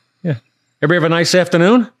 Yeah. Everybody have a nice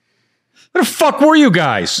afternoon? Where the fuck were you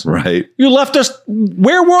guys? Right. You left us.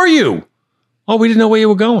 Where were you? Oh, we didn't know where you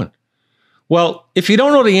were going. Well, if you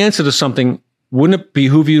don't know the answer to something, wouldn't it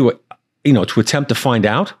behoove you to attempt to find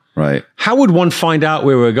out? Right. How would one find out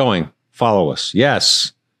where we're going? Follow us.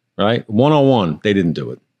 Yes. Right. 101. They didn't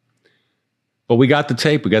do it. But we got the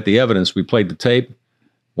tape. We got the evidence. We played the tape.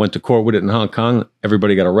 Went to court with it in Hong Kong.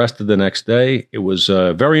 Everybody got arrested the next day. It was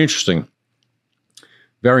very interesting.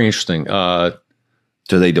 Very interesting.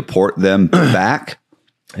 Do they deport them back?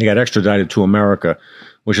 They got extradited to America,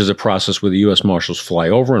 which is a process where the U.S. Marshals fly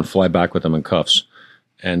over and fly back with them in cuffs.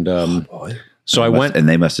 And so I went. And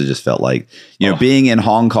they must have just felt like, being in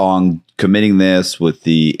Hong Kong, committing this with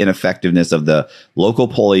the ineffectiveness of the local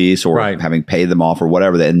police or having paid them off or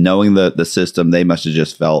whatever, and knowing the system, they must have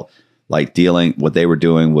just felt like what they were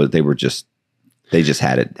doing was they just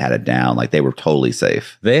had it down. Like they were totally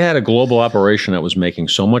safe. They had a global operation that was making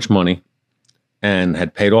so much money and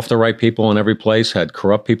had paid off the right people in every place, had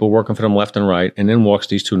corrupt people working for them left and right, and then walks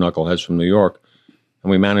these two knuckleheads from New York. And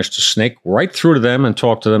we managed to snake right through to them and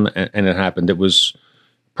talk to them, and it happened. It was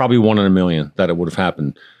probably 1 in a million that it would have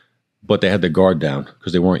happened, but they had their guard down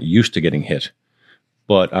because they weren't used to getting hit.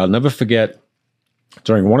 But I'll never forget,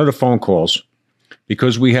 during one of the phone calls,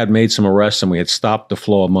 because we had made some arrests and we had stopped the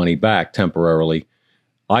flow of money back temporarily,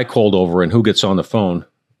 I called over, and who gets on the phone?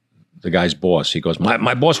 The guy's boss. He goes,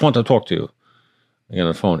 my boss wants to talk to you. I get on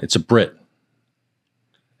the phone. It's a Brit. And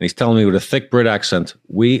he's telling me with a thick Brit accent,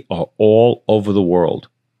 we are all over the world.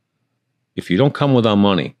 If you don't come with our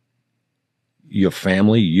money, your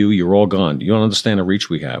family, you're all gone. You don't understand the reach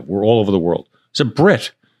we have. We're all over the world. It's a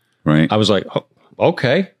Brit. Right. I was like, oh,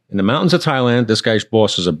 okay. In the mountains of Thailand, this guy's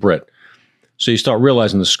boss is a Brit. So you start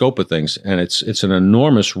realizing the scope of things, and it's an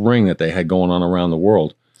enormous ring that they had going on around the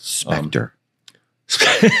world. Spectre.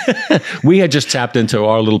 We had just tapped into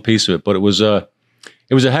our little piece of it, but it was a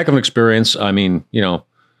heck of an experience. I mean,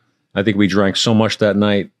 I think we drank so much that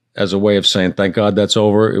night as a way of saying, thank God that's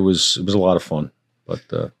over. It was a lot of fun. But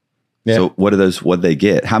yeah. So what they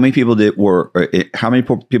get? How many people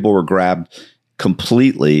were grabbed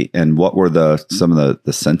completely, and what were some of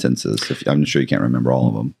the sentences? I'm sure you can't remember all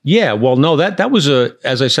of them. Yeah, well, no, that was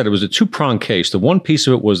as I said, it was a two-pronged case. The one piece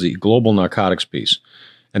of it was the global narcotics piece.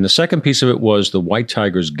 And the second piece of it was the White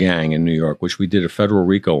Tigers gang in New York, which we did a federal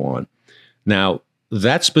RICO on. Now,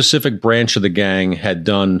 that specific branch of the gang had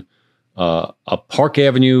done a Park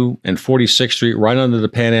Avenue and 46th Street right under the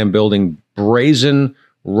Pan Am building, brazen,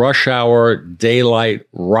 rush hour, daylight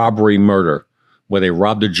robbery murder, where they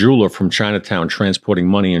robbed a jeweler from Chinatown, transporting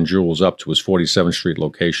money and jewels up to his 47th Street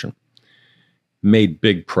location. Made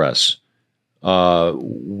big press.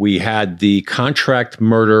 We had the contract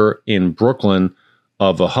murder in Brooklyn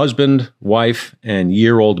of a husband, wife, and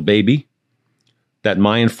year-old baby that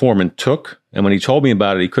my informant took. And when he told me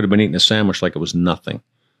about it, he could have been eating a sandwich like it was nothing.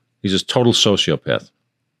 He's a total sociopath.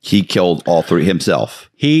 He killed all three himself.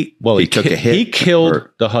 He took a hit. He killed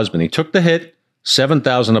the husband. He took the hit,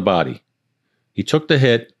 $7,000 a body. He took the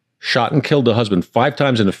hit, shot and killed the husband 5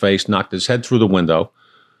 times in the face, knocked his head through the window.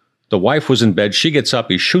 The wife was in bed. She gets up.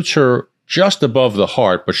 He shoots her just above the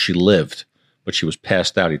heart, but she lived. But she was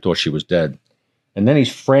passed out. He thought she was dead. And then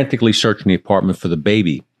he's frantically searching the apartment for the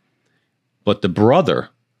baby. But the brother,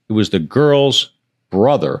 it was the girl's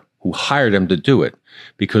brother who hired him to do it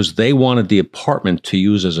because they wanted the apartment to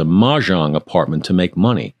use as a mahjong apartment to make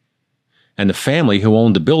money. And the family who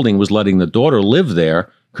owned the building was letting the daughter live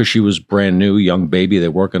there because she was brand new, young baby.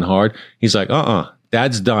 They're working hard. He's like,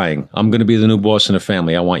 Dad's dying. I'm going to be the new boss in the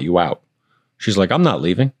family. I want you out. She's like, I'm not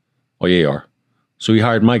leaving. Oh, yeah, you are. So he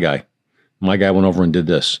hired my guy. My guy went over and did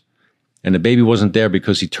this. And the baby wasn't there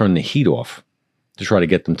because he turned the heat off to try to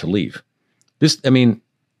get them to leave.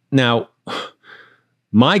 Now,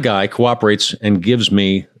 my guy cooperates and gives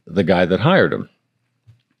me the guy that hired him.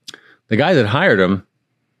 The guy that hired him,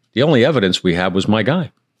 the only evidence we have was my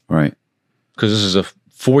guy. Right. Because this is a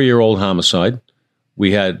 4-year-old homicide.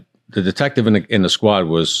 We had the detective in the squad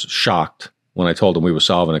was shocked when I told him we were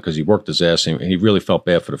solving it because he worked his ass and he really felt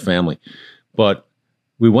bad for the family. But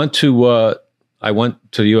we went to... I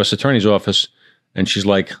went to the U.S. Attorney's office, and she's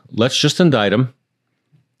like, let's just indict him.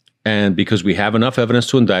 And because we have enough evidence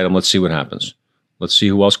to indict him, let's see what happens. Let's see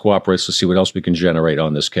who else cooperates. Let's see what else we can generate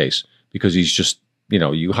on this case. Because he's just,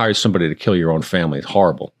 you hired somebody to kill your own family. It's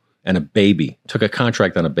horrible. And a baby. Took a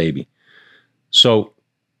contract on a baby. So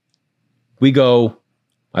we go,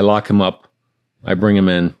 I lock him up. I bring him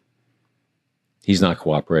in. He's not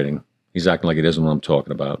cooperating. He's acting like he doesn't know what I'm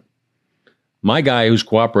talking about. My guy who's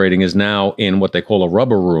cooperating is now in what they call a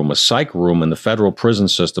rubber room, a psych room in the federal prison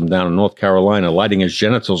system down in North Carolina, lighting his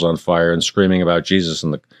genitals on fire and screaming about Jesus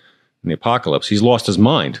and the apocalypse. He's lost his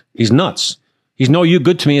mind. He's nuts. He's no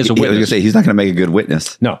good to me as a witness. I was going to say, he's not going to make a good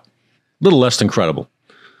witness. No. Little less than credible.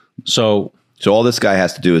 So all this guy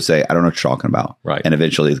has to do is say, I don't know what you're talking about. Right. And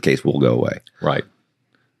eventually the case will go away. Right.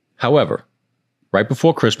 However, right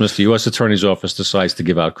before Christmas, the U.S. Attorney's Office decides to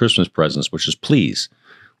give out Christmas presents, which is pleas.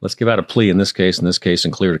 Let's give out a plea in this case,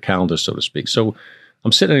 and clear the calendar, so to speak. So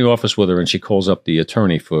I'm sitting in the office with her, and she calls up the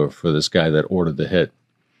attorney for this guy that ordered the hit.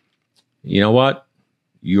 You know what?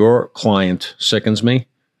 Your client sickens me,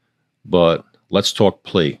 but let's talk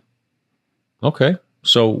plea. Okay.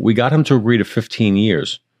 So we got him to agree to 15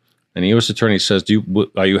 years. And the U.S. attorney says,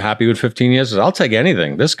 are you happy with 15 years? I said, I'll take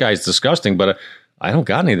anything. This guy's disgusting, but I don't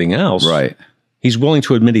got anything else. Right. He's willing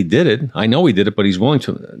to admit he did it. I know he did it, but he's willing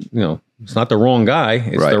to, it's not the wrong guy.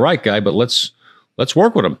 It's the right guy, but let's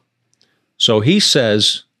work with him. So he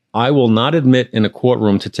says, I will not admit in a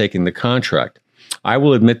courtroom to taking the contract. I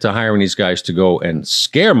will admit to hiring these guys to go and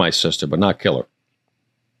scare my sister, but not kill her.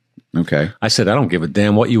 Okay. I said, I don't give a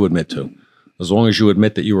damn what you admit to. As long as you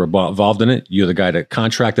admit that you were involved in it, you're the guy that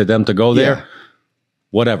contracted them to go there,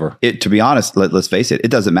 whatever. To be honest, let's face it,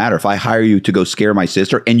 it doesn't matter. If I hire you to go scare my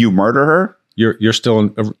sister and you murder her, you're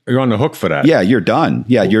still you're on the hook for that. Yeah, you're done.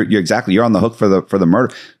 Yeah, you're exactly. You're on the hook for the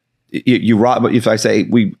murder. You rob. If I say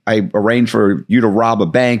I arrange for you to rob a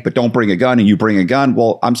bank, but don't bring a gun, and you bring a gun,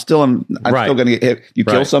 well, I'm still going to get hit. You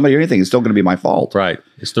kill somebody or anything, it's still going to be my fault. Right.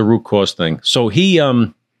 It's the root cause thing. So he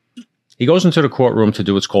goes into the courtroom to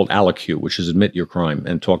do what's called allocute, which is admit your crime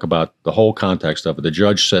and talk about the whole context of it. The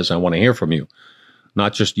judge says, I want to hear from you.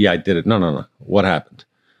 Not just, I did it. No. What happened?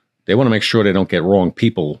 They want to make sure they don't get wrong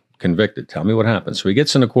people convicted. Tell me what happened. So he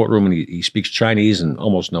gets in the courtroom and he speaks Chinese and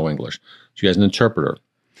almost no English. So he has an interpreter.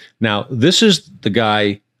 Now, this is the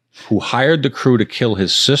guy who hired the crew to kill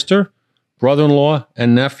his sister, brother-in-law,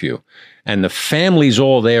 and nephew. And the family's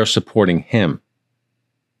all there supporting him.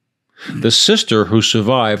 The sister who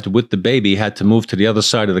survived with the baby had to move to the other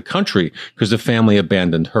side of the country because the family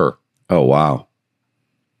abandoned her. Oh, wow.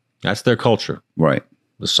 That's their culture. Right.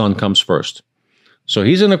 The son comes first. So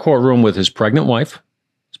he's in the courtroom with his pregnant wife,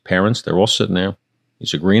 his parents. They're all sitting there.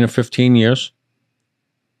 He's agreeing to 15 years.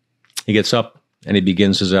 He gets up and he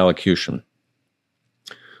begins his allocution.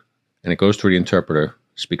 And it goes through the interpreter.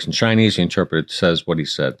 He speaks in Chinese. The interpreter says what he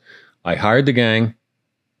said. I hired the gang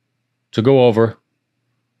to go over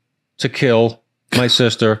to kill my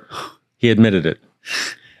sister. He admitted it.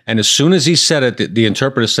 And as soon as he said it, the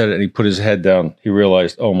interpreter said it, and he put his head down. He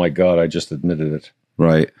realized, oh my God, I just admitted it.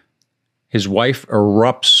 Right. His wife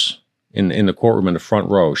erupts in the courtroom in the front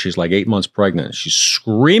row. She's like 8 months pregnant. She's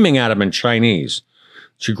screaming at him in Chinese.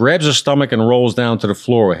 She grabs her stomach and rolls down to the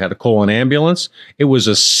floor. We had to call an ambulance. It was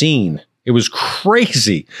a scene. It was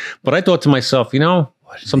crazy. But I thought to myself,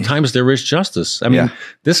 sometimes there is justice. I mean,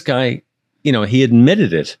 this guy, he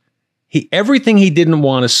admitted it. Everything he didn't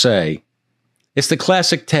want to say. It's the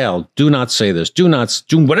classic tale. Do not say this. Do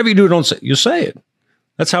whatever you do. Don't say. You say it.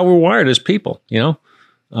 That's how we're wired as people.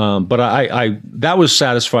 But I that was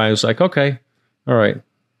satisfying. I was like, okay, all right.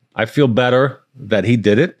 I feel better that he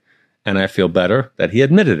did it, and I feel better that he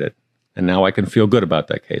admitted it. And now I can feel good about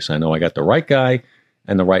that case. I know I got the right guy,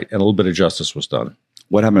 and a little bit of justice was done.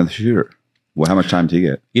 What happened to the shooter? Well, how much time did he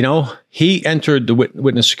get? He entered the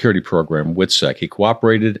witness security program, WITSEC. He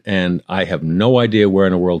cooperated, and I have no idea where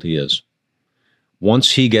in the world he is.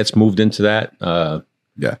 Once he gets moved into that,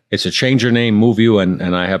 it's a change your name, move you,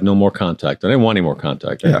 and I have no more contact. I didn't want any more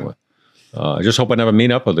contact anyway. I just hope I never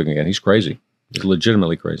meet up with him again. He's crazy. He's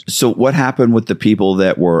legitimately crazy. So what happened with the people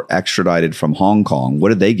that were extradited from Hong Kong? What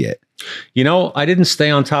did they get? I didn't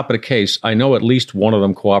stay on top of the case. I know at least one of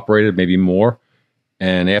them cooperated, maybe more.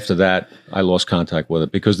 And after that, I lost contact with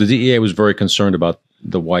it because the DEA was very concerned about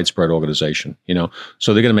the widespread organization,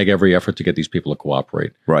 So they're going to make every effort to get these people to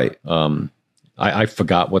cooperate. Right. I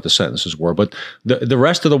forgot what the sentences were, but the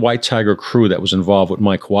rest of the White Tiger crew that was involved with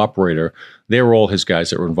my cooperator, they were all his guys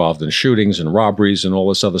that were involved in shootings and robberies and all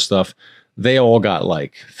this other stuff. They all got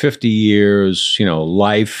like 50 years,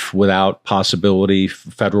 life without possibility,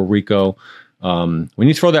 federal RICO. When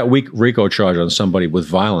you throw that RICO charge on somebody with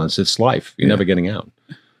violence, it's life. You're never getting out.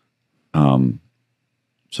 So I'm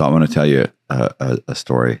going to tell you a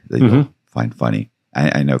story that you'll find funny.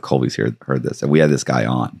 I know Colby's heard this, and we had this guy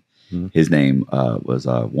on. His name was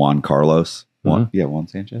Juan Carlos. Juan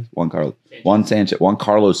Sanchez. Juan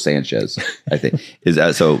Carlos Sanchez. I think is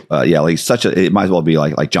like such a. It might as well be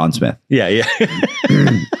like John Smith. Yeah.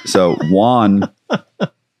 So Juan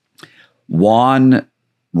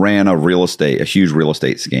ran a huge real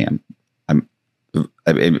estate scam.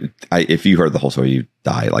 If you heard the whole story, you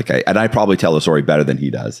die. And I probably tell the story better than he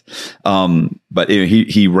does. But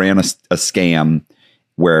he ran a scam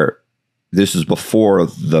where this is before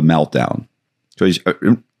the meltdown. So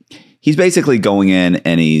he's basically going in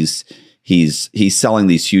and he's selling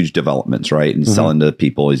these huge developments, right? And selling to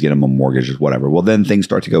people. He's getting them a mortgage or whatever. Well, then things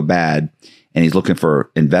start to go bad, and he's looking for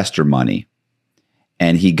investor money.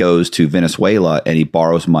 And he goes to Venezuela and he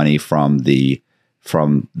borrows money from the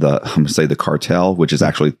I'm going to say the cartel, which is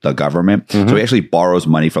actually the government. So he actually borrows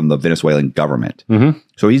money from the Venezuelan government.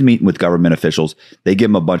 So he's meeting with government officials. They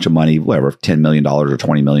give him a bunch of money, whatever, $10 million or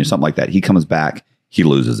 $20 million, something like that. He comes back, he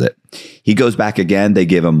loses it. He goes back again. They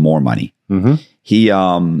give him more money. He,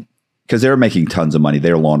 because they're making tons of money.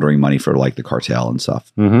 They're laundering money for like the cartel and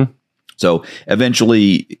stuff. So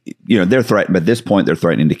eventually, they're threatened. At this point, they're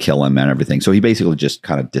threatening to kill him and everything. So he basically just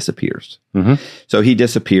kind of disappears. So he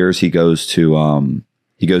disappears. He goes to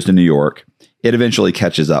New York. It eventually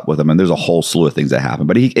catches up with him, and there's a whole slew of things that happen.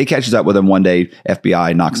 But it catches up with him one day.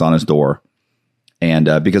 FBI knocks on his door, and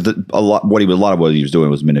because a lot of what he was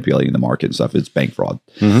doing was manipulating the market and stuff. It's bank fraud.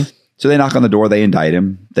 So they knock on the door, they indict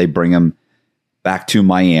him, they bring him back to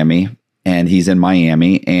Miami, and he's in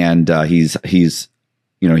Miami, and he's under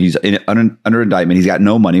indictment. He's got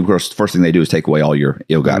no money. Of course, the first thing they do is take away all your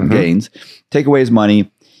ill-gotten gains, take away his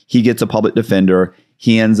money. He gets a public defender.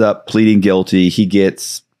 He ends up pleading guilty. He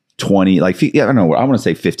gets 20, I don't know. I want to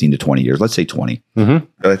say 15 to 20 years. Let's say 20. But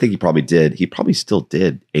I think he probably still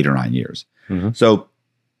did 8 or 9 years. So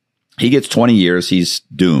he gets 20 years. He's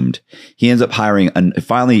doomed. He ends up hiring,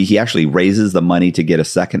 finally, he actually raises the money to get a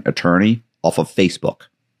second attorney off of Facebook.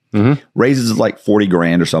 Raises like 40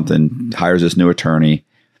 grand or something, hires this new attorney.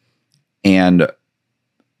 And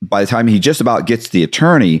by the time he just about gets the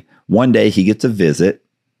attorney, one day he gets a visit,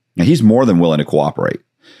 and he's more than willing to cooperate.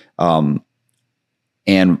 And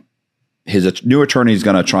his new attorney is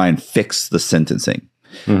going to try and fix the sentencing.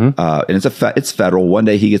 And it's federal. One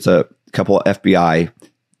day he gets a couple of FBI.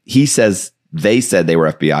 He says they said they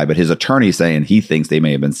were FBI, but his attorney saying he thinks they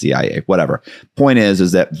may have been CIA. Whatever. Point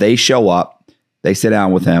is that they show up, they sit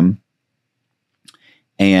down with him,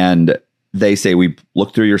 and they say, "We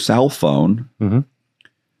looked through your cell phone.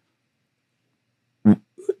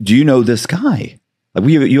 Do you know this guy? Like,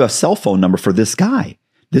 you have a cell phone number for this guy.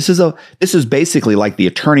 This is basically like the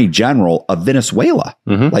attorney general of Venezuela.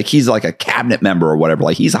 Like, he's like a cabinet member or whatever.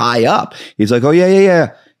 Like, he's high up. He's like, oh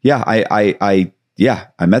yeah. I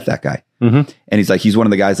met that guy. And he's like, he's one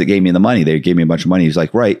of the guys that gave me the money. They gave me a bunch of money. He's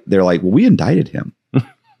like, right. They're like, well, we indicted him.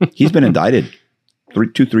 He's been indicted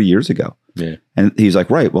 3 years ago. Yeah. And he's like,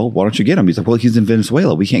 right. Well, why don't you get him? He's like, well, he's in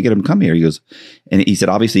Venezuela. We can't get him to come here. He goes, and he said,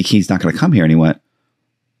 obviously he's not going to come here. And he went,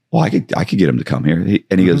 well, I could get him to come here.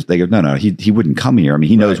 And he goes, they go, no, he wouldn't come here. I mean,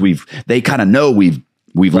 he knows they kind of know we've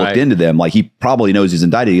looked into them. Like, he probably knows he's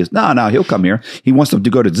indicted. He goes, no, he'll come here. He wants them to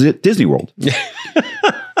go to Disney World.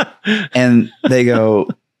 And they go,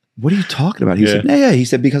 what are you talking about? He said, yeah. He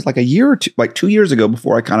said, because like a year or two, like 2 years ago,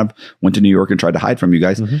 before I kind of went to New York and tried to hide from you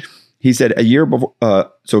guys, he said a year before,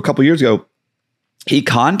 so a couple years ago, he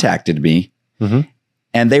contacted me.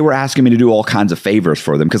 And they were asking me to do all kinds of favors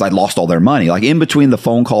for them because I'd lost all their money. Like, in between the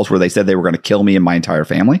phone calls where they said they were going to kill me and my entire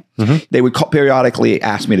family, they would periodically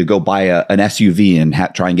ask me to go buy an SUV and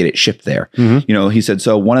try and get it shipped there. You know, he said,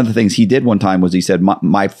 so one of the things he did one time was he said,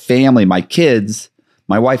 my family, my kids,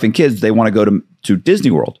 my wife and kids, they want to go to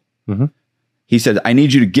Disney World. He said, I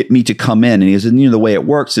need you to get me to come in. And he said, the way it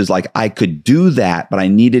works is like, I could do that, but I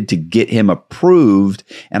needed to get him approved.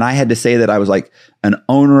 And I had to say that I was like an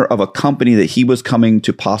owner of a company that he was coming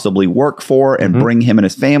to possibly work for and bring him and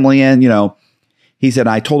his family in. He said,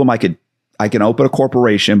 I told him I can open a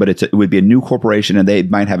corporation, but it would be a new corporation and they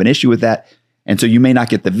might have an issue with that. And so you may not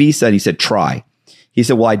get the visa. And he said, try. He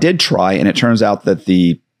said, well, I did try. And it turns out that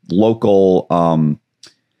the local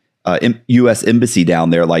U.S. embassy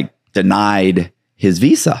down there, like, denied his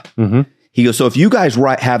visa. He goes, so if you guys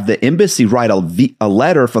have the embassy write a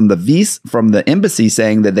letter from the embassy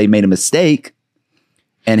saying that they made a mistake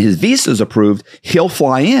and his visa is approved, he'll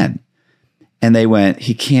fly in. And they went,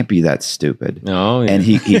 he can't be that stupid. Oh, yeah. And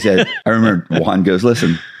he said, I remember Juan goes,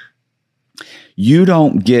 listen, you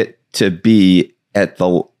don't get to be at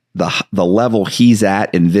the level he's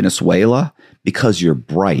at in Venezuela because you're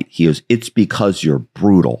bright. He goes, it's because you're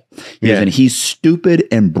brutal. He goes, and he's stupid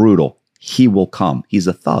and brutal. He will come. He's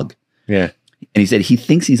a thug. Yeah. And he said he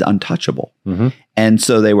thinks he's untouchable. And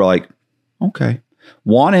so they were like, okay.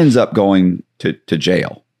 Juan ends up going to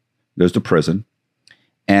jail, goes to prison.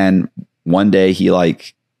 And one day one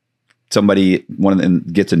of them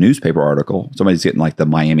gets a newspaper article. Somebody's getting like the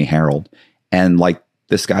Miami Herald. And like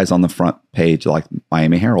this guy's on the front page, like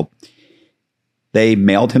Miami Herald. They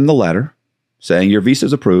mailed him the letter saying your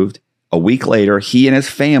visa's approved. A week later, he and his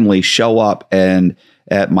family show up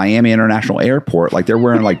at Miami International Airport. Like, they're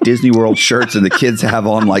wearing like Disney World shirts and the kids have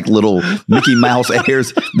on like little Mickey Mouse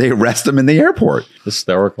ears. They arrest him in the airport.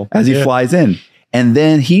 Hysterical. As he flies in. And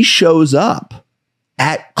then he shows up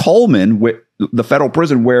at Coleman, the federal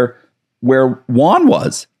prison where Juan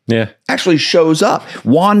was. Yeah. Actually shows up.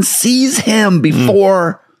 Juan sees him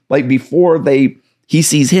before he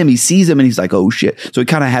sees him and he's like, oh shit. So he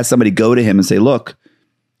kind of has somebody go to him and say, look,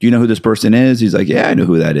 do you know who this person is? He's like, yeah, I know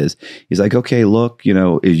who that is. He's like, okay, look,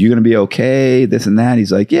 is you going to be okay? This and that.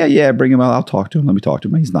 He's like, yeah, bring him out. I'll talk to him. Let me talk to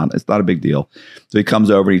him. It's not a big deal. So he comes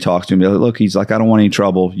over and he talks to him. Look, he's like, I don't want any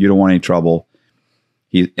trouble. You don't want any trouble.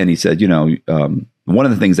 He said, one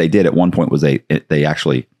of the things they did at one point was they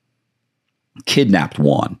actually kidnapped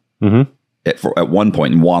Juan. At one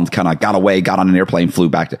point, and Juan kind of got away, got on an airplane, flew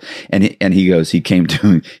back to, and he goes, he came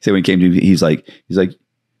to me, he's like,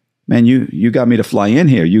 man, you got me to fly in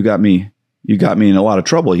here. You got me you got me in a lot of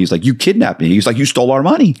trouble. He's like, you kidnapped me. He's like, you stole our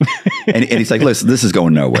money. and he's like, listen, this is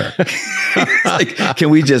going nowhere. Like, can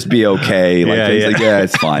we just be okay? Like, he's like, yeah,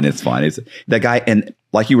 it's fine. It's fine. It's that guy. And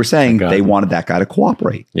like you were saying, they wanted that guy to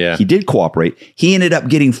cooperate. Yeah. He did cooperate. He ended up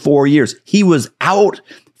getting 4 years. He was out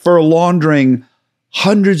for laundering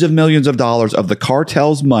hundreds of millions of dollars of the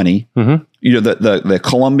cartel's money. Mm-hmm. You know, the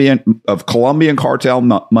Colombian cartel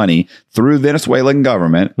money through Venezuelan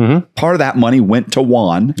government. Mm-hmm. Part of that money went to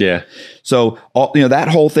Juan. Yeah. So, that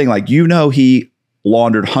whole thing, like, he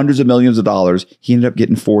laundered hundreds of millions of dollars. He ended up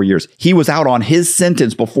getting 4 years. He was out on his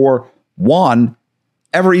sentence before Juan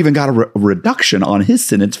ever even got a reduction on his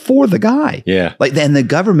sentence for the guy. Yeah. Like, then the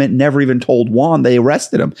government never even told Juan they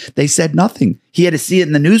arrested him. They said nothing. He had to see it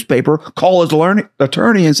in the newspaper, call his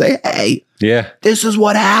attorney and say, hey, this is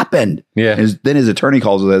what happened. Yeah. Then his attorney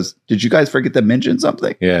calls and says, did you guys forget to mention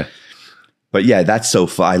something? Yeah. But yeah, that's so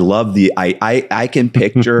fun. I love I can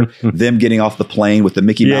picture them getting off the plane with the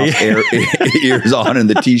Mickey Mouse ears on and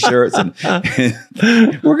the T-shirts and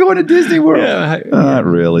we're going to Disney World. Yeah, not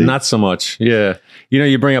really. Not so much. Yeah. You know,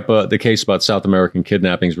 you bring up the case about South American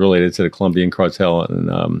kidnappings related to the Colombian cartel.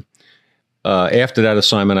 And after that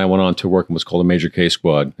assignment, I went on to work in what's called a major case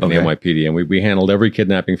squad in the NYPD. And we handled every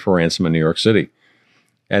kidnapping for ransom in New York City.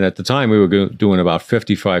 And at the time, we were doing about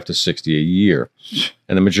 55 to 60 a year.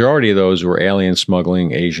 And the majority of those were alien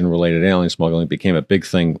smuggling, Asian-related alien smuggling. It became a big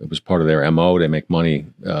thing. It was part of their MO. They make money.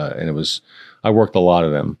 I worked a lot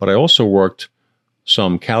of them. But I also worked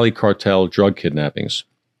some Cali cartel drug kidnappings.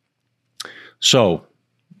 So,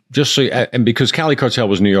 and because Cali cartel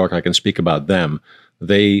was New York, I can speak about them.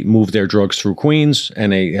 They move their drugs through Queens,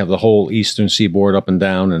 and they have the whole eastern seaboard up and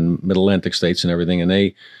down and mid-Atlantic states and everything. And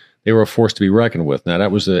they were a force to be reckoned with. Now,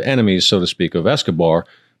 that was the enemies, so to speak, of Escobar,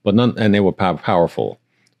 and they were powerful.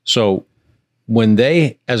 So when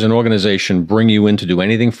they, as an organization, bring you in to do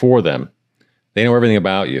anything for them, they know everything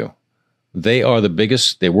about you. They were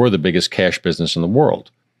the biggest cash business in the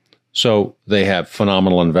world. So they have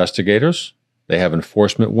phenomenal investigators. They have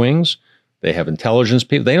enforcement wings. They have intelligence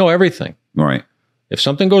people. They know everything. Right. If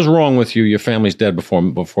something goes wrong with you, your family's dead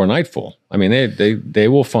before nightfall. I mean, they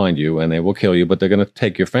will find you and they will kill you, but they're going to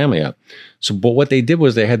take your family out. So, but what they did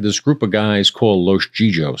was they had this group of guys called Los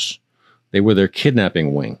Gijos. They were their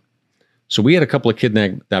kidnapping wing. So we had a couple of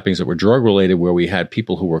kidnappings that were drug related where we had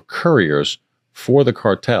people who were couriers for the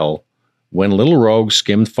cartel. When little rogues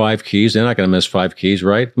skimmed 5 keys, they're not going to miss 5 keys,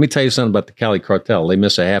 right? Let me tell you something about the Cali cartel. They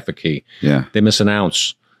miss a half a key. Yeah. They miss an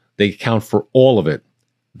ounce. They account for all of it.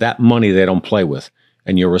 That money they don't play with.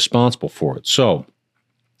 And you're responsible for it. So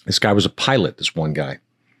this guy was a pilot, this one guy.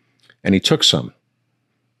 And he took some.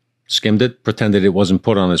 Skimmed it, pretended it wasn't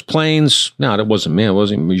put on his planes. No, that wasn't me. It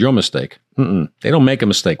was your mistake. They don't make a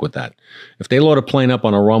mistake with that. If they load a plane up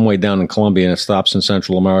on a runway down in Colombia and it stops in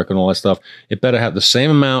Central America and all that stuff, it better have the same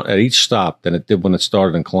amount at each stop than it did when it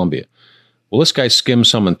started in Colombia. Well, this guy skimmed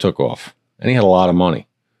some and took off. And he had a lot of money.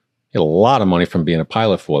 He had a lot of money from being a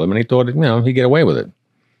pilot for them. And he thought, he'd get away with it.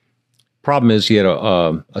 Problem is, he had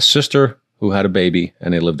a sister who had a baby,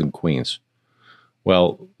 and they lived in Queens.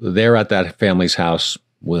 Well, they're at that family's house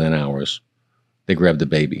within hours. They grabbed the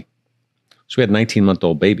baby. So we had a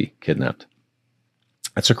 19-month-old baby kidnapped.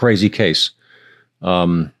 That's a crazy case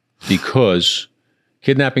because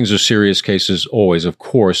kidnappings are serious cases always, of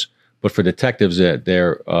course, but for detectives,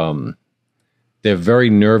 they're very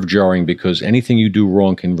nerve-jarring because anything you do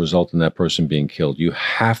wrong can result in that person being killed. You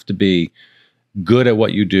have to be good at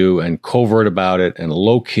what you do and covert about it and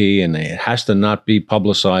low key, and it has to not be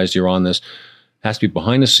publicized. You're on this. It has to be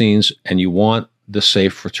behind the scenes, and you want the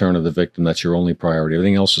safe return of the victim. That's your only priority.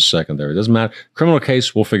 Everything else is secondary. It doesn't matter. Criminal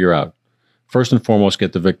case, we'll figure out. First and foremost,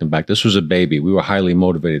 get the victim back. This was a baby. We were highly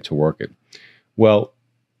motivated to work it. Well,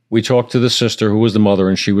 we talked to the sister who was the mother,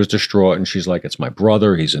 and she was distraught, and she's like, it's my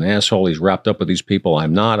brother. He's an asshole. He's wrapped up with these people.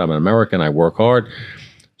 I'm not. I'm an American. I work hard.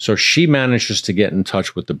 So she manages to get in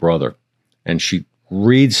touch with the brother. And she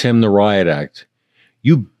reads him the riot act.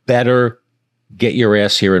 You better get your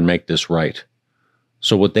ass here and make this right.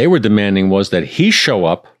 So what they were demanding was that he show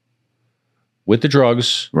up with the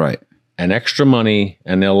drugs, right, and extra money,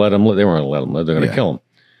 and they'll let him live. They weren't going to let him live. They're going to kill him.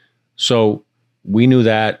 So we knew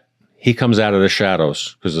that. He comes out of the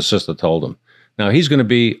shadows because the sister told him. Now he's going to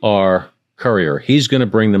be our courier. He's going to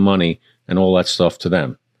bring the money and all that stuff to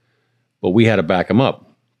them. But we had to back him up.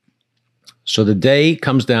 So the day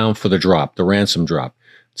comes down for the drop, the ransom drop.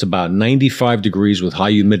 It's about 95 degrees with high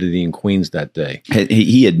humidity in Queens that day.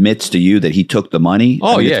 He admits to you that he took the money.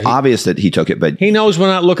 Oh, yeah. It's obvious that he took it, but he knows we're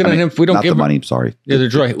not looking at him. If we don't not give the money. Sorry. Yeah, the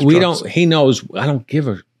drug. We don't. He knows. I don't give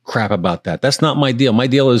a crap about that. That's not my deal. My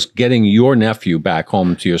deal is getting your nephew back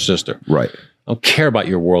home to your sister. Right. I don't care about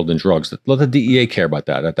your world and drugs. Let the DEA care about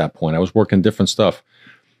that at that point. I was working different stuff.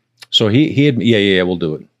 So he had, yeah, we'll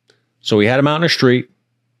do it. So we had him out in the street,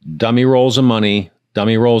 dummy rolls of money,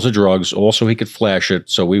 dummy rolls of drugs. Also, he could flash it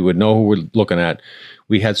so we would know who we're looking at.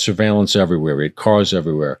 We had surveillance everywhere. We had cars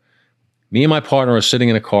everywhere. Me and my partner are sitting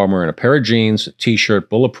in a car. We're in a pair of jeans, a T-shirt,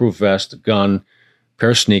 bulletproof vest, a gun,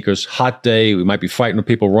 pair of sneakers. Hot day. We might be fighting with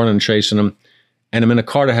people, running and chasing them. And I'm in a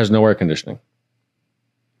car that has no air conditioning.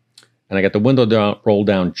 And I got the window down, rolled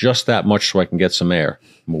down just that much so I can get some air.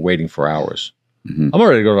 And we're waiting for hours. Mm-hmm. I'm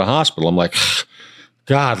ready to go to the hospital. I'm like,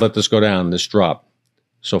 God, let this go down, this drop.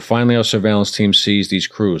 So finally our surveillance team sees these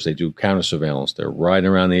crews. They do counter surveillance. They're riding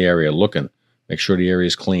around the area looking, make sure the area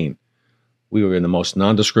is clean. We were in the most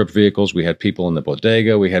nondescript vehicles. We had people in the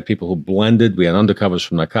bodega. We had people who blended. We had undercovers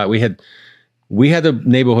from narcotics. We had the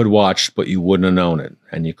neighborhood watched, but you wouldn't have known it.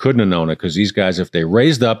 And you couldn't have known it because these guys, if they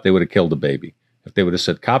raised up, they would have killed the baby. If they would have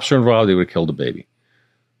said cops are involved, they would have killed the baby.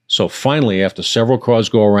 So finally, after several cars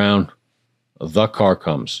go around, the car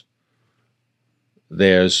comes.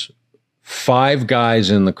 There's 5 guys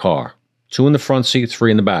in the car, 2 in the front seat,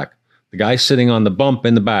 3 in the back. The guy sitting on the bump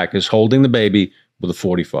in the back is holding the baby with a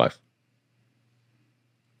 .45.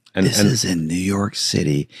 And this is in New York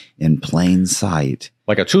City in plain sight.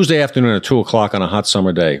 Like a Tuesday afternoon at 2 o'clock on a hot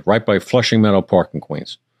summer day, right by Flushing Meadow Park in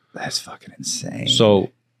Queens. That's fucking insane.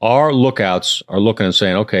 So our lookouts are looking and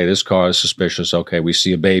saying, okay, this car is suspicious. Okay, we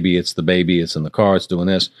see a baby. It's the baby. It's in the car. It's doing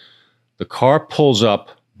this. The car pulls up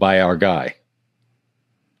by our guy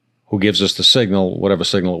who gives us the signal, whatever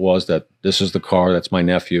signal it was, that this is the car. That's my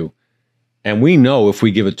nephew. And we know if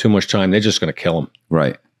we give it too much time, they're just going to kill him.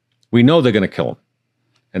 Right. We know they're going to kill him.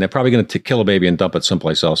 And they're probably going to kill a baby and dump it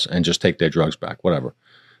someplace else and just take their drugs back, whatever.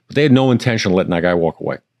 But they had no intention of letting that guy walk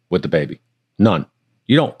away with the baby. None.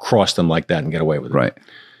 You don't cross them like that and get away with it. Right.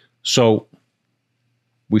 So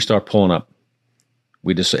we start pulling up.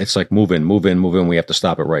 It's like move in. We have to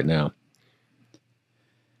stop it right now.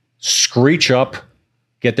 Screech up,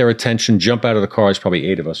 get their attention, jump out of the car. There's probably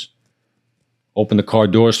 8 of us. Open the car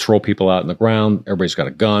doors, throw people out on the ground. Everybody's got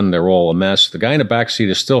a gun. They're all a mess. The guy in the back seat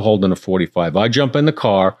is still holding a .45. I jump in the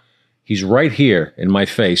car. He's right here in my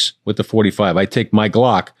face with the .45. I take my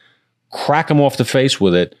Glock, crack him off the face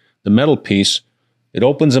with it, the metal piece. It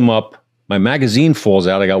opens him up. My magazine falls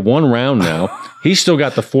out. I got 1 round now. He's still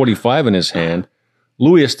got the .45 in his hand.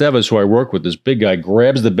 Louis Estevez, who I work with, this big guy,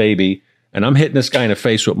 grabs the baby, and I'm hitting this guy in the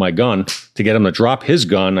face with my gun to get him to drop his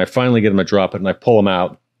gun. I finally get him to drop it, and I pull him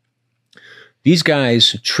out. These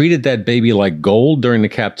guys treated that baby like gold during the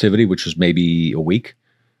captivity, which was maybe a week.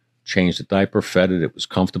 Changed the diaper, fed it. It was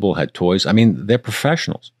comfortable, had toys. I mean, they're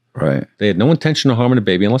professionals. Right. They had no intention of harming the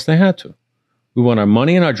baby unless they had to. We want our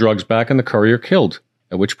money and our drugs back and the courier killed,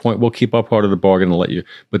 at which point we'll keep our part of the bargain and let you.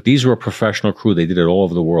 But these were a professional crew. They did it all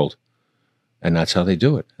over the world. And that's how they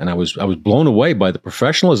do it. And I was blown away by the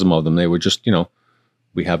professionalism of them. They were just,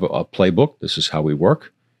 we have a playbook. This is how we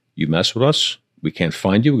work. You mess with us, we can't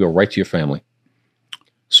find you. We go right to your family.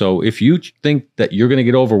 So if you think that you're going to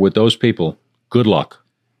get over with those people, good luck.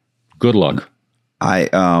 Good luck. I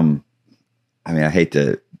mean, I hate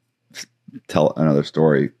to tell another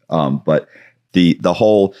story, but the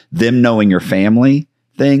whole them knowing your family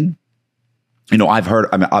thing, I've heard,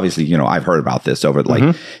 obviously, I've heard about this over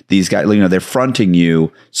these guys, they're fronting you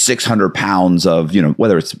 600 pounds of,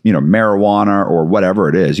 whether it's, marijuana or whatever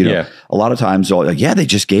it is, a lot of times they're like, yeah, they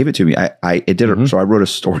just gave it to me. So I wrote a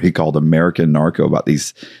story called American Narco about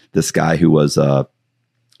this guy who was,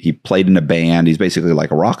 he played in a band. He's basically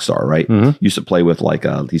like a rock star, right? Mm-hmm. Used to play with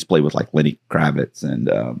he's played with like Lenny Kravitz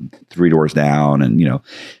and Three Doors Down, and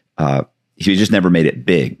he just never made it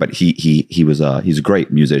big. But he's a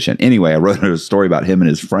great musician. Anyway, I wrote a story about him and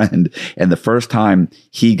his friend, and the first time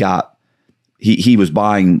he was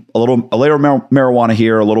buying a little marijuana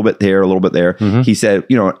here, a little bit there, a little bit there. Mm-hmm. He said,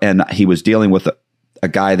 and he was dealing with a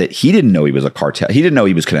guy that he didn't know he was a cartel. He didn't know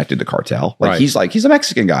he was connected to cartel. Right. He's a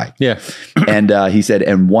Mexican guy. Yeah. And he said,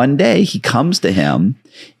 and one day he comes to him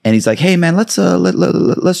and he's like, hey man, let's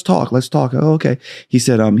talk. Oh, okay. He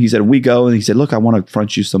said, we go, and he said, look, I want to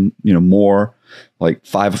front you some, more, like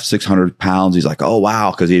 500-600 pounds. He's like, oh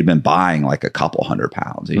wow. Cause he had been buying like a couple hundred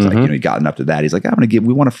pounds. He's like, he gotten up to that. He's like, we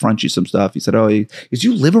want to front you some stuff. He said, oh, did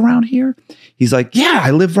you live around here? He's like, yeah,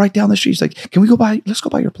 I live right down the street. He's like, let's go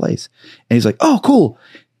by your place. And he's like, oh, cool.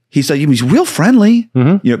 He said, he's real friendly.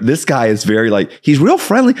 Mm-hmm. This guy is very he's real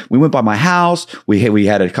friendly. We went by my house. We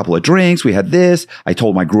had a couple of drinks. We had this. I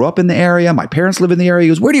told him I grew up in the area. My parents live in the area. He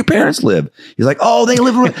goes, where do your parents live? He's like, oh, they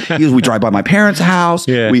live around. He goes, we drive by my parents' house.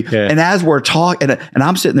 And as we're talking, and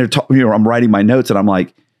I'm sitting there, I'm writing my notes, and I'm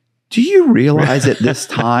like, do you realize at this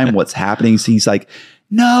time what's happening? So he's like,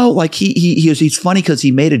 no, like he's funny because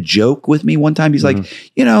he made a joke with me one time. He's like,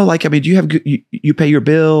 like, I mean, do you have good, you pay your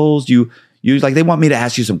bills? You like, they want me to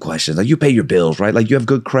ask you some questions. Like, you pay your bills, right? Like, you have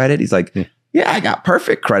good credit. He's like, yeah, I got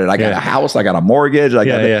perfect credit. I got a house. I got a mortgage.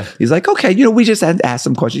 He's like, okay, we just had to ask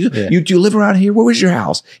some questions. Do you live around here? Where was your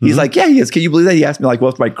house? He's like, yeah, he is. Can you believe that? He asked me, like,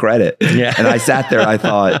 what's my credit? Yeah. And I sat there and I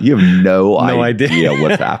thought, you have no idea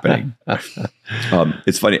what's happening.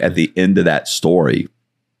 It's funny. At the end of that story,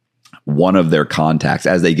 one of their contacts,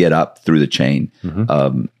 as they get up through the chain,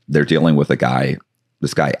 they're dealing with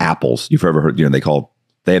this guy, Apples. You've ever heard,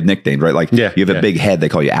 they have nicknames, right? Like, you have a big head, they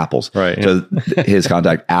call you Apples. Right. So his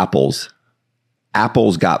contact, Apples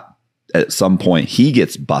got, at some point, he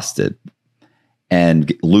gets busted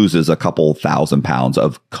and loses a couple $1,000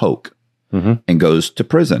 of coke and goes to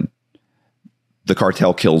prison. The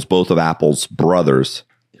cartel kills both of Apple's brothers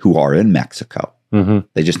who are in Mexico.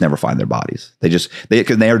 They just never find their bodies. Because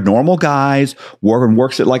they are normal guys. One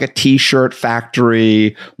works at like a t-shirt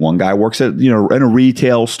factory. One guy works at, in a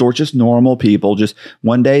retail store, just normal people. Just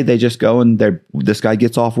one day they just go and this guy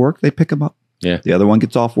gets off work. They pick him up. Yeah. The other one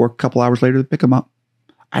gets off work a couple hours later. They pick him up.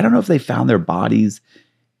 I don't know if they found their bodies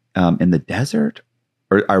in the desert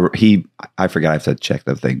or I forget. I have to check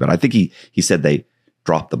the thing, but I think he said they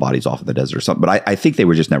dropped the bodies off in the desert or something. But I think they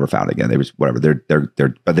were just never found again. They was whatever.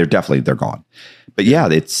 They're gone. But yeah,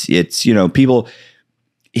 it's people.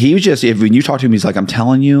 He was just, when you talk to him, he's like, I'm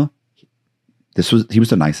telling you, he was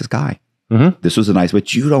the nicest guy. This was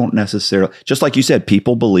but you don't necessarily, just like you said,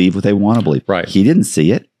 people believe what they want to believe. Right. He didn't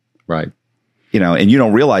see it. Right. And you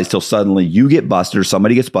don't realize till suddenly you get busted or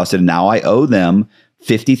somebody gets busted. And now I owe them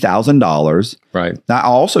 $50,000. Right. Now, I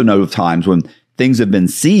also know of times when things have been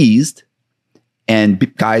seized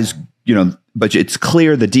and guys, but it's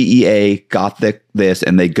clear the DEA got this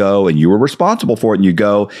and they go and you were responsible for it. And you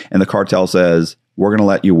go and the cartel says, we're going to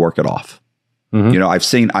let you work it off.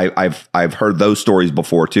 I've heard those stories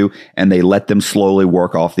before too. And they let them slowly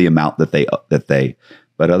work off the amount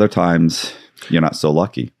but other times you're not so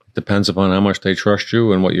lucky. Depends upon how much they trust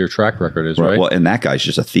you and what your track record is, right? Well, and that guy's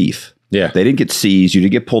just a thief. Yeah. They didn't get seized. You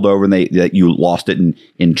didn't get pulled over and you lost it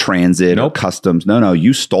in transit or customs. No,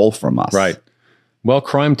 you stole from us. Right. Well,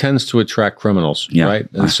 crime tends to attract criminals, right?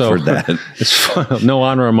 And I've heard that. It's fun. No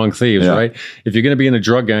honor among thieves, right? If you're going to be in a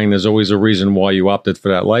drug gang, there's always a reason why you opted for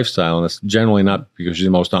that lifestyle. And it's generally not because you're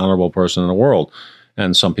the most honorable person in the world.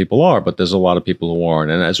 And some people are, but there's a lot of people who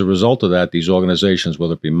aren't. And as a result of that, these organizations,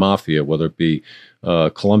 whether it be mafia, whether it be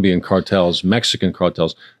Colombian cartels, Mexican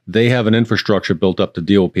cartels, they have an infrastructure built up to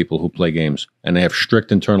deal with people who play games, and they have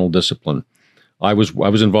strict internal discipline. I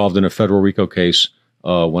was involved in a federal RICO case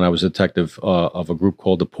when I was a detective of a group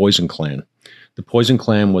called the Poison Clan. The Poison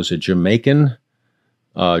Clan was a Jamaica,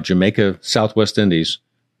 Southwest Indies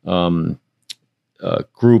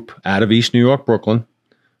group out of East New York, Brooklyn,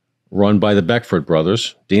 run by the Beckford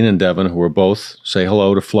brothers, Dean and Devin, who are both, say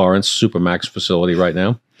hello to Florence Supermax facility right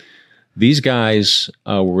now. These guys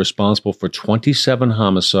were responsible for 27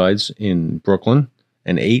 homicides in Brooklyn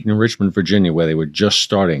and 8 in Richmond, Virginia, where they were just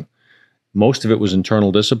starting. Most of it was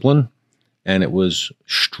internal discipline, and it was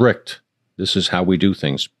strict. This is how we do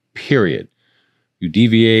things, period. You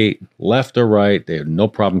deviate left or right, they have no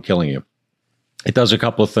problem killing you. It does a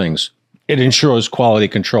couple of things. It ensures quality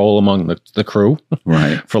control among the crew,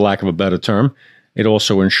 right? For lack of a better term. It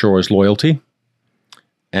also ensures loyalty.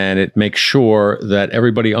 And it makes sure that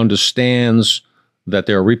everybody understands that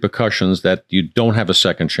there are repercussions, that you don't have a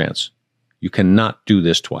second chance. You cannot do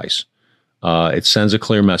this twice. It sends a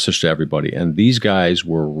clear message to everybody. And these guys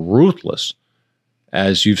were ruthless.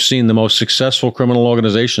 As you've seen the most successful criminal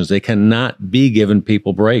organizations, they cannot be giving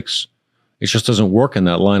people breaks. It just doesn't work in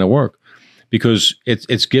that line of work. Because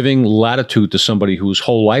it's giving latitude to somebody whose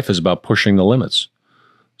whole life is about pushing the limits.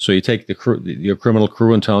 So you take your criminal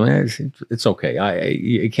crew and tell them, hey, it's okay.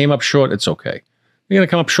 It came up short. It's okay. You're going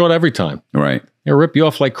to come up short every time. Right. They'll rip you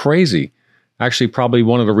off like crazy. Actually, probably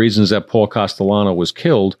one of the reasons that Paul Castellano was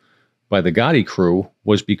killed by the Gotti crew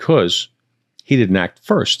was because he didn't act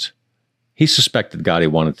first. He suspected Gotti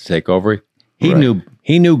wanted to take over. He knew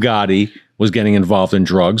Gotti was getting involved in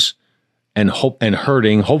drugs and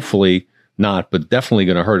hurting, hopefully, not, but definitely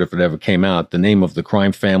going to hurt if it ever came out, the name of the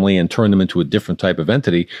crime family and turn them into a different type of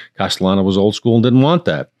entity. Castellano was old school and didn't want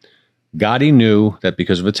that. Gotti knew that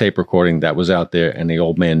because of a tape recording that was out there, and the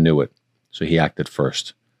old man knew it. So he acted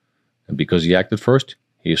first. And because he acted first,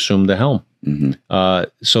 he assumed the helm. Mm-hmm.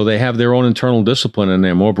 So they have their own internal discipline, and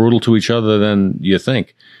they're more brutal to each other than you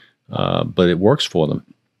think. But it works for them.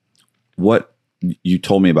 What you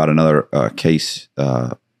told me about another case,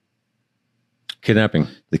 kidnapping.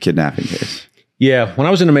 The kidnapping case. Yeah. When I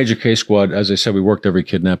was in a major case squad, as I said, we worked every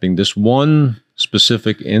kidnapping. This one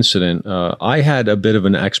specific incident. I had a bit of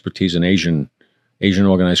an expertise in Asian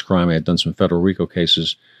organized crime. I had done some federal RICO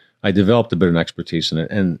cases. I developed a bit of an expertise in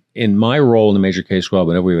it. And in my role in the major case squad,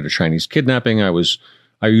 whenever we had a Chinese kidnapping,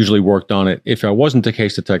 I usually worked on it. If I wasn't a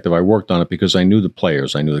case detective, I worked on it because I knew the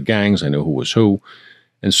players. I knew the gangs. I knew who was who.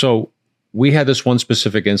 And so we had this one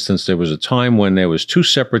specific instance. There was a time when there was 2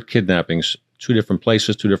 separate kidnappings, 2 different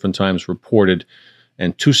places, 2 different times reported,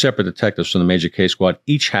 and 2 separate detectives from the major case squad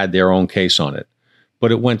each had their own case on it.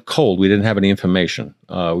 But it went cold. We didn't have any information.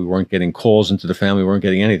 We weren't getting calls into the family. We weren't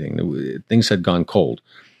getting anything. Things had gone cold.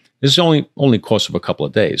 This is only course of a couple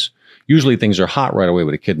of days. Usually things are hot right away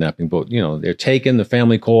with a kidnapping, but they're taken. The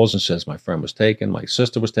family calls and says, my friend was taken. My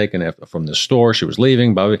sister was taken from the store. She was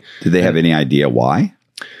leaving. Did they have any idea why?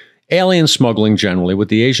 Alien smuggling generally. With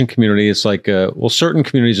the Asian community, it's like, certain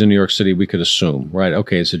communities in New York City, we could assume, right?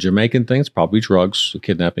 Okay, it's a Jamaican thing. It's probably drugs,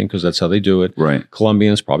 kidnapping, because that's how they do it. Right.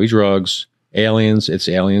 Colombians, probably drugs. Aliens, it's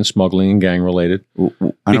alien smuggling and gang related.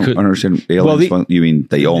 I don't understand. Smuggling. You mean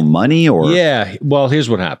they owe money or? Yeah. Well, here's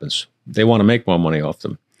what happens. They want to make more money off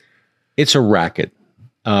them. It's a racket.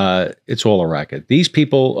 It's all a racket. These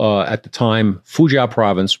people at the time, Fujian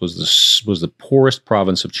province was the poorest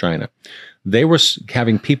province of China. They were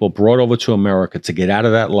having people brought over to America to get out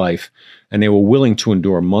of that life, and they were willing to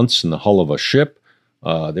endure months in the hull of a ship.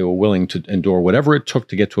 They were willing to endure whatever it took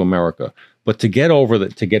to get to America. But to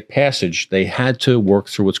get passage, they had to work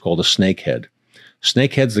through what's called a snakehead.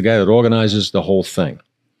 Snakehead's the guy that organizes the whole thing.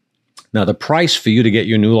 Now, the price for you to get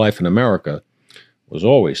your new life in America was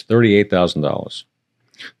always $38,000.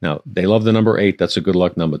 Now, they love the number 8. That's a good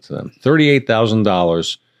luck number to them.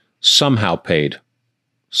 $38,000 somehow paid.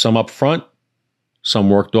 Some up front, some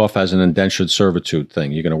worked off as an indentured servitude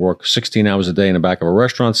thing. You're going to work 16 hours a day in the back of a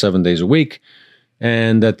restaurant, 7 days a week.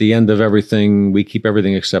 And at the end of everything, we keep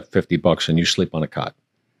everything except $50 and you sleep on a cot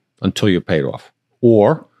until you're paid off.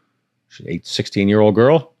 Or, 16-year-old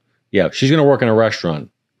girl, yeah, she's going to work in a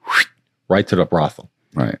restaurant, right to the brothel.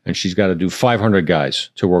 Right. And she's got to do 500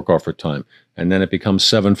 guys to work off her time. And then it becomes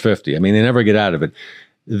 $750. I mean, they never get out of it.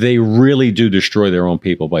 They really do destroy their own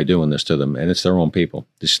people by doing this to them. And it's their own people,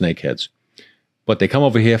 the snakeheads. But they come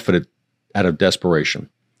over here out of desperation.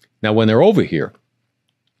 Now, when they're over here,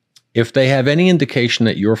 if they have any indication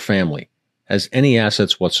that your family has any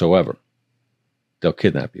assets whatsoever, they'll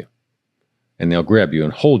kidnap you. And they'll grab you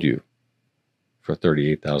and hold you for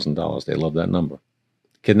 $38,000. They love that number.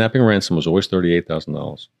 Kidnapping ransom was always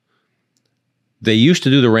 $38,000. They used to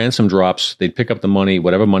do the ransom drops. They'd pick up the money,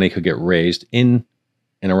 whatever money could get raised in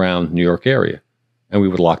and around New York area. And we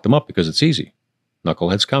would lock them up because it's easy.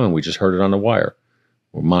 Knuckleheads coming. We just heard it on the wire.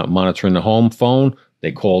 We're monitoring the home phone.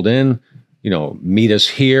 They called in. Meet us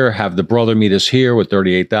here, have the brother meet us here with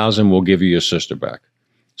 $38,000. We'll give you your sister back.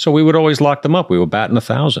 So we would always lock them up. We were batting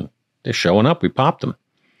 1,000. They're showing up. We popped them.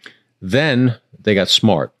 Then they got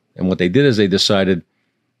smart. And what they did is they decided,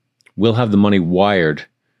 we'll have the money wired.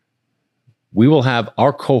 We will have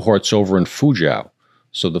our cohorts over in Fuzhou.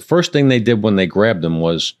 So the first thing they did when they grabbed them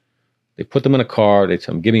was they put them in a car. They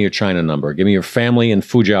tell them, give me your China number. Give me your family in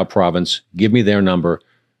Fuzhou province. Give me their number.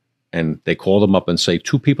 And they call them up and say,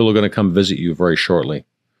 2 people are going to come visit you very shortly.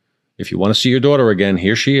 If you want to see your daughter again,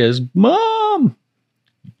 here she is. Mom!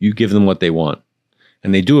 You give them what they want.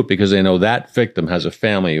 And they do it because they know that victim has a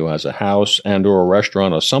family who has a house and or a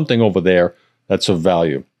restaurant or something over there that's of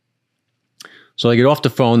value. So they get off the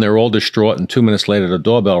phone. They're all distraught. And 2 minutes later, the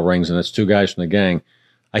doorbell rings and it's 2 guys from the gang.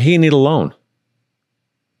 I hear you need a loan.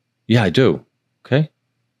 Yeah, I do. Okay.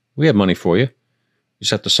 We have money for you. You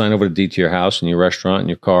just have to sign over the deed to your house and your restaurant and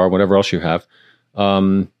your car, whatever else you have.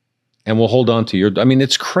 And we'll hold on to your,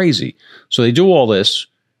 it's crazy. So they do all this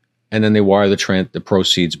and then they wire the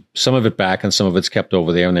proceeds, some of it back and some of it's kept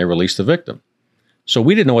over there and they release the victim. So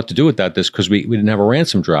we didn't know what to do with that because we didn't have a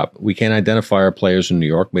ransom drop. We can't identify our players in New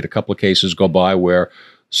York. We had a couple of cases go by where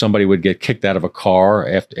somebody would get kicked out of a car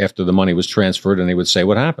after the money was transferred and they would say,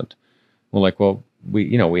 what happened? We're like, well,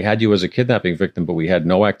 we had you as a kidnapping victim, but we had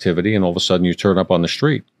no activity, and all of a sudden you turn up on the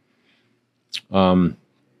street.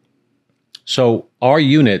 So our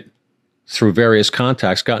unit, through various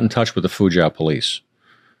contacts, got in touch with the Fuzhou police.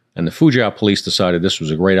 And the Fuzhou police decided this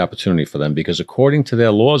was a great opportunity for them because according to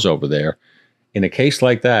their laws over there, in a case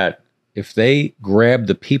like that, if they grab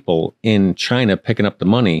the people in China picking up the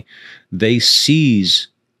money, they seize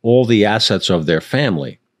all the assets of their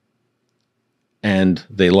family. And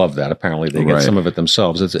they love that. Apparently, they get some of it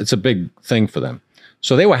themselves. It's a big thing for them.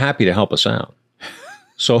 So they were happy to help us out.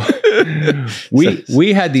 So we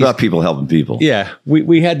had these... It's about people helping people. Yeah.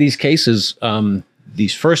 We had these cases,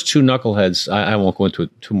 these first 2 knuckleheads. I won't go into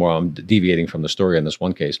it too more. I'm deviating from the story on this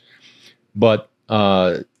one case. But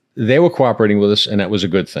they were cooperating with us, and that was a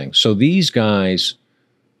good thing. So these guys,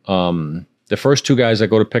 the first two guys that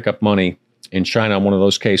go to pick up money in China on one of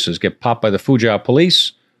those cases get popped by the Fuzhou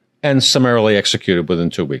police and summarily executed within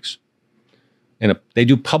 2 weeks. And they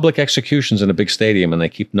do public executions in a big stadium, and they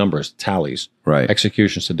keep numbers, tallies, right?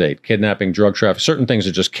 Executions to date, kidnapping, drug trafficking, certain things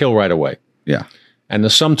that just kill right away. Yeah. And the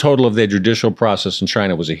sum total of their judicial process in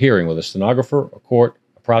China was a hearing with a stenographer, a court,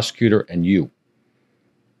 a prosecutor, and you.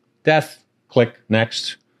 Death, click,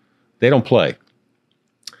 next. They don't play.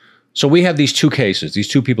 So we have these two cases. These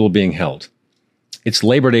two people are being held. It's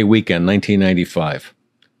Labor Day weekend, 1995.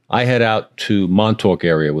 I head out to Montauk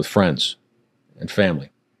area with friends and family.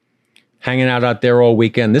 Hanging out there all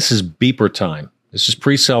weekend. This is beeper time. This is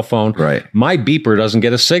pre-cell phone. Right. My beeper doesn't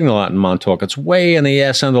get a signal out in Montauk. It's way in the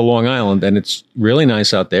ass end of Long Island, and it's really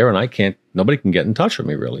nice out there, and nobody can get in touch with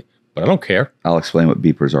me, really. But I don't care. I'll explain what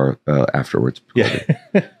beepers are afterwards. Yeah.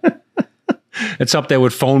 It's up there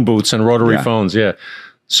with phone booths and rotary phones, yeah.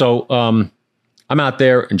 So I'm out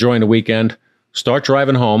there enjoying the weekend, start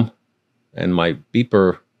driving home, and my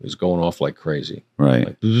beeper is going off like crazy. Right.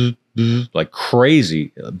 Like, bzz, bzz, like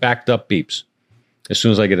crazy, backed up beeps. As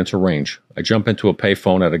soon as I get into range, I jump into a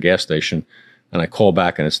payphone at a gas station, and I call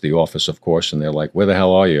back, and it's the office, of course, and they're like, where the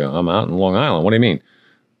hell are you? I'm out in Long Island. What do you mean?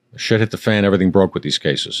 Shit hit the fan. Everything broke with these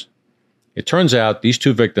cases. It turns out these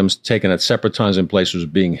two victims, taken at separate times and places,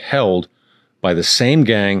 were being held by the same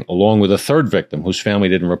gang, along with a third victim whose family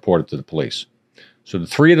didn't report it to the police. So the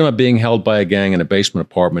three of them are being held by a gang in a basement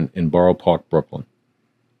apartment in Borough Park, Brooklyn.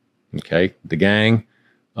 Okay, the gang,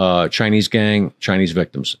 Chinese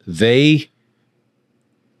victims. They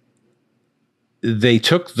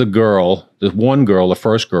took the one girl, the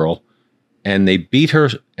first girl, and they beat her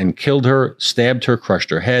and killed her, stabbed her,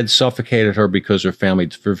 crushed her head, suffocated her because her family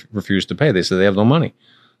refused to pay. They said they have no money.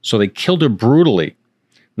 So they killed her brutally.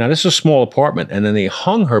 Now, this is a small apartment, and then they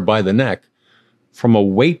hung her by the neck from a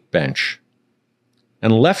weight bench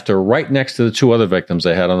and left her right next to the two other victims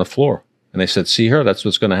they had on the floor. And they said, see her? That's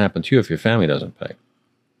what's going to happen to you if your family doesn't pay.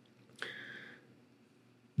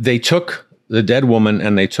 They took the dead woman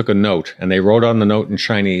and they took a note, and they wrote on the note in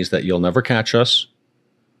Chinese that you'll never catch us.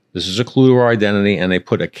 This is a clue to our identity. And they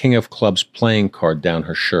put a King of Clubs playing card down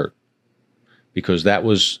her shirt because that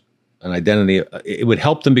was an identity. It would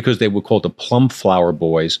help them because they would call it the Plum Flower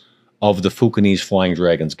Boys of the Fukinese Flying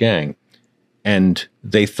Dragons gang. And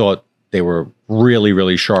they thought they were really,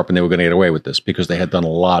 really sharp and they were going to get away with this because they had done a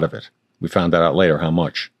lot of it. We found that out later how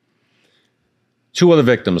much. Two other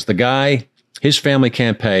victims. The guy, his family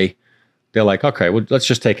can't pay. They're like, okay, well, let's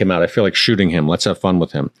just take him out. I feel like shooting him. Let's have fun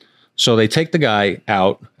with him. So they take the guy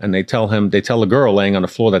out and they tell the girl laying on the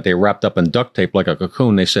floor that they wrapped up in duct tape like a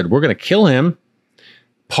cocoon. They said, we're going to kill him,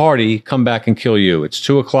 party, come back and kill you. It's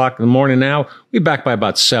 2:00 in the morning now. We'll be back by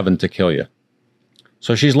about 7 to kill you.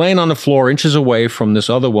 So she's laying on the floor inches away from this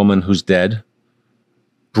other woman who's dead,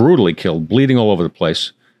 brutally killed, bleeding all over the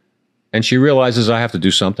place. And she realizes I have to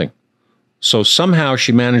do something. So somehow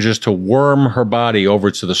she manages to worm her body over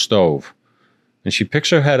to the stove. And she picks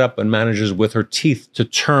her head up and manages with her teeth to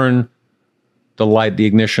turn the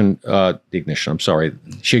ignition.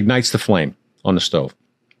 She ignites the flame on the stove.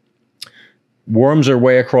 Worms her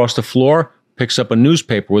way across the floor, picks up a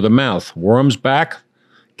newspaper with a mouth, worms back,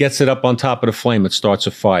 gets it up on top of the flame. It starts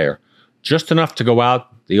a fire. Just enough to go out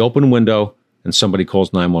the open window, and somebody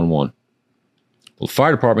calls 911. Well, the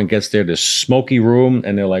fire department gets there, this smoky room,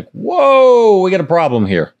 and they're like, whoa, we got a problem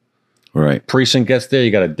here. Right. Precinct gets there,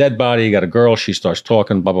 you got a dead body, you got a girl, she starts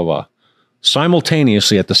talking, blah, blah, blah.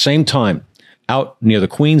 Simultaneously, at the same time, out near the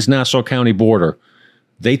Queens-Nassau County border,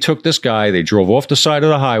 they took this guy, they drove off the side of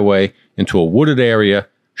the highway into a wooded area,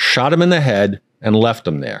 shot him in the head, and left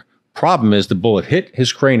him there. Problem is, the bullet hit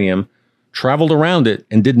his cranium, traveled around it,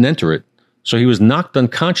 and didn't enter it. So he was knocked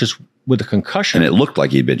unconscious with a concussion. And it looked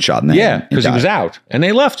like he'd been shot in the head. Yeah, because he was out. And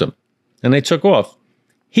they left him. And they took off.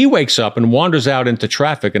 He wakes up and wanders out into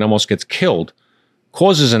traffic and almost gets killed.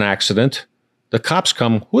 Causes an accident. The cops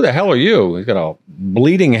come. Who the hell are you? He's got a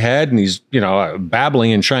bleeding head and he's,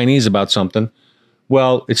 babbling in Chinese about something.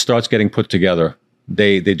 Well, it starts getting put together.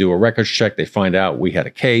 They do a records check. They find out we had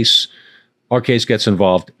a case. Our case gets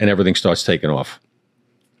involved and everything starts taking off.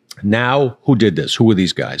 Now, who did this? Who are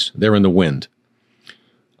these guys? They're in the wind.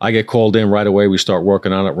 I get called in right away. We start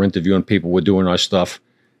working on it. We're interviewing people. We're doing our stuff.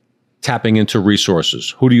 Tapping into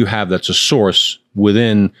resources. Who do you have that's a source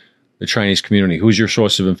within the Chinese community? Who's your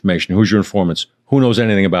source of information? Who's your informants? Who knows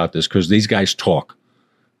anything about this? Because these guys talk.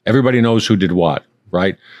 Everybody knows who did what,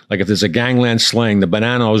 right? Like if there's a gangland slang, the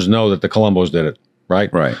Bananos know that the Colombos did it,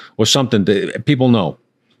 right? Right. Or something. People know.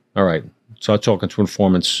 All right. Start talking to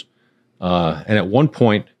informants. And at one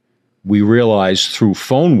point, we realized through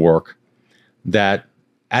phone work that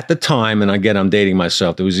at the time, and again, I'm dating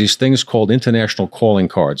myself, there was these things called international calling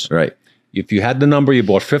cards. Right. If you had the number, you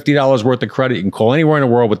bought $50 worth of credit, you can call anywhere in the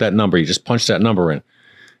world with that number. You just punch that number in.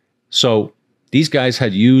 So these guys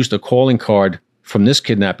had used a calling card from this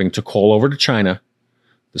kidnapping to call over to China.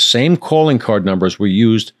 The same calling card numbers were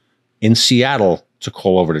used in Seattle to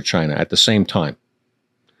call over to China at the same time.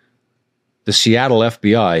 The Seattle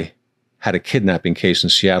FBI had a kidnapping case in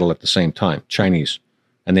Seattle at the same time, Chinese,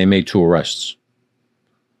 and they made 2 arrests.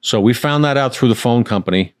 So we found that out through the phone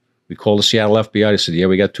company. We called the Seattle FBI. They said, yeah,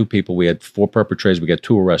 we got 2 people. We had 4 perpetrators. We got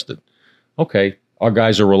 2 arrested. Okay, our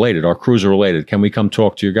guys are related. Our crews are related. Can we come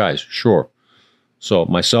talk to your guys? Sure. So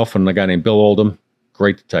myself and a guy named Bill Oldham,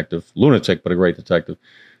 great detective, lunatic, but a great detective.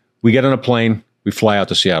 We get on a plane. We fly out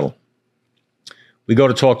to Seattle. We go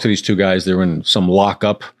to talk to these 2 guys. They're in some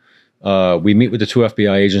lockup. We meet with the 2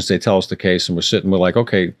 FBI agents. They tell us the case, and we're sitting. We're like,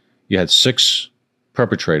 okay, you had 6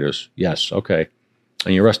 perpetrators. Yes, okay.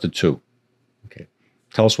 And you arrested 2. Okay.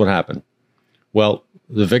 Tell us what happened. Well,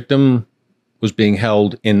 the victim was being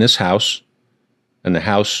held in this house, and the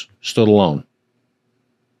house stood alone,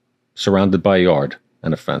 surrounded by a yard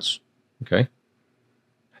and a fence. Okay.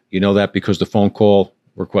 You know that because the phone call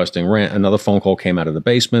requesting rent, another phone call came out of the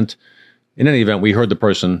basement. In any event, we heard the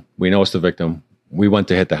person. We know it's the victim. We went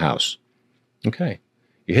to hit the house. Okay.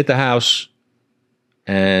 You hit the house,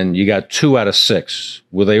 and you got 2 out of 6.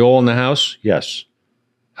 Were they all in the house? Yes.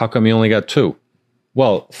 How come you only got 2?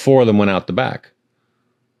 Well, 4 of them went out the back.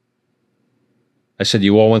 I said,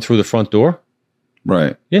 you all went through the front door?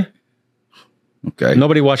 Right. Yeah. Okay.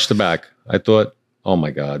 Nobody watched the back. I thought, oh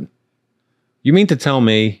my God. You mean to tell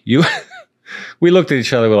me you... We looked at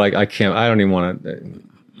each other, we're like, I don't even want to...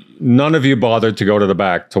 None of you bothered to go to the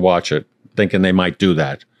back to watch it, thinking they might do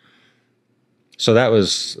that. So that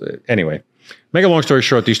was... Anyway, make a long story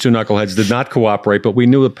short, these 2 knuckleheads did not cooperate, but we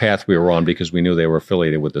knew the path we were on because we knew they were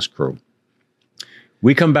affiliated with this crew.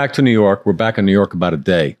 We come back to New York. We're back in New York about a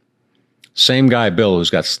day. Same guy, Bill, who's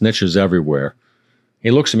got snitches everywhere.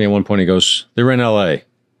 He looks at me at one point. He goes, they're in L.A.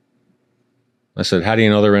 I said, how do you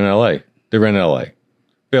know they're in L.A.? They're in L.A.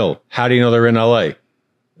 Bill, how do you know they're in L.A.?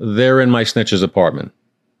 They're in my snitch's apartment.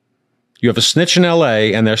 You have a snitch in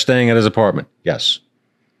L.A. and they're staying at his apartment? Yes.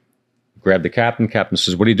 Grab the captain. Captain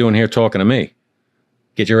says, what are you doing here talking to me?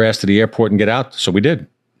 Get your ass to the airport and get out. So we did.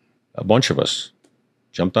 A bunch of us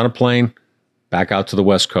jumped on a plane, back out to the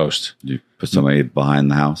West Coast. You put somebody behind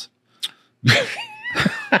the house?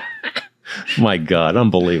 My God,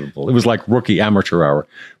 unbelievable. It was like rookie amateur hour.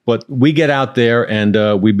 But we get out there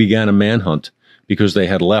and we began a manhunt because they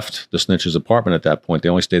had left the snitch's apartment at that point. They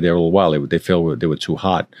only stayed there a little while. They felt they were too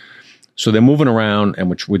hot. So they're moving around and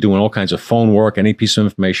we're doing all kinds of phone work, any piece of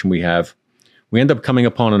information we have. We end up coming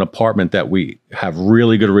upon an apartment that we have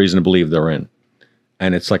really good reason to believe they're in.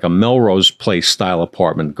 And it's like a Melrose Place style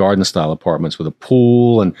apartment, garden style apartments with a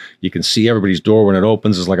pool, and you can see everybody's door when it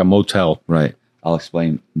opens. It's like a motel. Right. I'll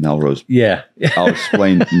explain Melrose. Yeah. I'll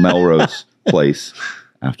explain Melrose Place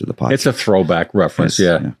after the podcast. It's a throwback reference.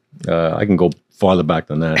 Yes, yeah. I can go farther back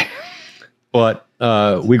than that. But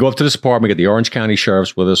we go up to this apartment, get the Orange County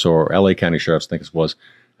Sheriffs with us, or LA County Sheriffs, I think it was,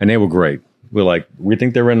 and they were great. We're like, we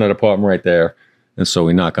think they're in that apartment right there. And so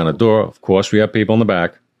we knock on the door. Of course, we have people in the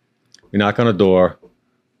back. We knock on the door,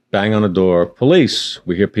 bang on the door. Police.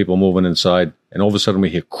 We hear people moving inside. And all of a sudden we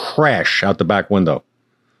hear crash out the back window.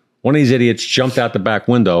 One of these idiots jumped out the back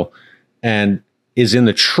window and is in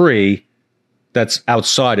the tree that's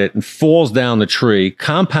outside it and falls down the tree.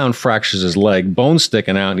 Compound fractures his leg, bone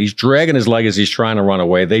sticking out. And he's dragging his leg as he's trying to run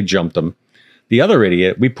away. They jumped him. The other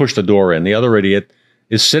idiot, we pushed the door in. The other idiot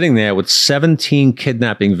is sitting there with 17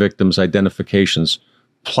 kidnapping victims' identifications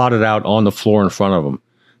plotted out on the floor in front of him.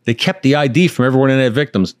 They kept the ID from everyone in their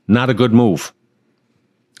victims. Not a good move.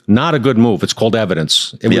 Not a good move. It's called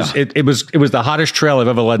evidence. It was the hottest trail I've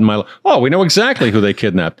ever led in my life. Oh, we know exactly who they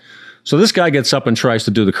kidnapped. So this guy gets up and tries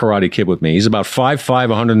to do the Karate Kid with me. He's about 5'5",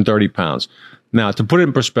 130 pounds. Now, to put it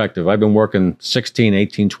in perspective, I've been working 16,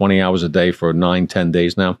 18, 20 hours a day for 9, 10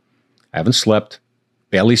 days now. I haven't slept,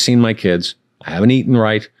 barely seen my kids. I haven't eaten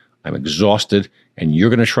right. I'm exhausted. And you're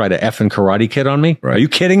going to try to effing Karate Kid on me? Right. Are you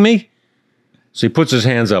kidding me? So he puts his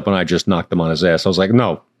hands up and I just knocked him on his ass. I was like,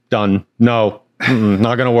 no, done. No,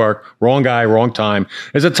 not going to work. Wrong guy, wrong time.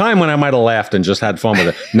 There's a time when I might have laughed and just had fun with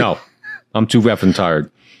it. No, I'm too effing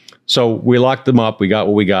tired. So we locked them up. We got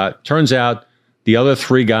what we got. Turns out the other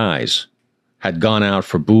 3 guys had gone out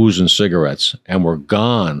for booze and cigarettes and were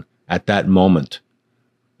gone at that moment.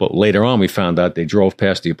 But later on, we found out they drove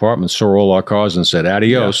past the apartment, saw all our cars and said,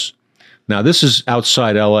 adios. Yeah. Now, this is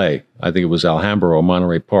outside L.A. I think it was Alhambra or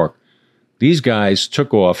Monterey Park. These guys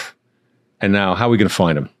took off And now, how are we going to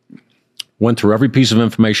find him? Went through every piece of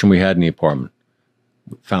information we had in the apartment.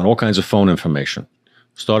 Found all kinds of phone information.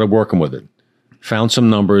 Started working with it. Found some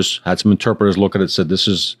numbers. Had some interpreters look at it. Said, this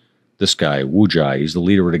is this guy, Wu Jai. He's the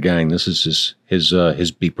leader of the gang. This is his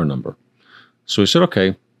beeper number. So we said,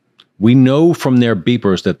 okay. We know from their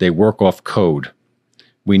beepers that they work off code.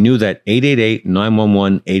 We knew that 888,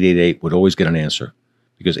 911, 888 would always get an answer.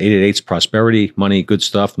 Because 888's prosperity, money, good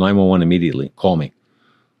stuff. 911 immediately. Call me.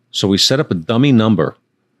 So we set up a dummy number,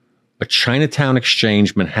 a Chinatown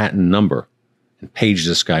Exchange Manhattan number, and paged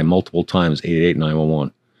this guy multiple times, 888,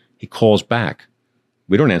 911. He calls back.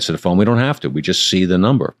 We don't answer the phone. We don't have to. We just see the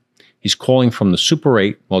number. He's calling from the Super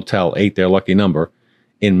 8 Motel 8, their lucky number,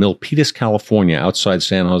 in Milpitas, California, outside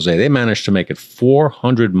San Jose. They managed to make it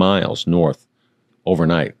 400 miles north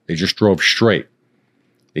overnight. They just drove straight.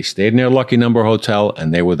 They stayed in their lucky number hotel,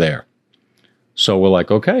 and they were there. So we're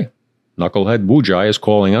like, okay, Knucklehead Wu Jai is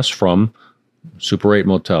calling us from Super 8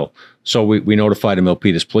 Motel. So we notified the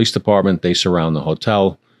Milpitas Police Department. They surround the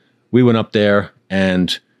hotel. We went up there,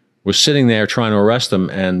 and we're sitting there trying to arrest him,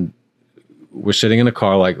 and we're sitting in the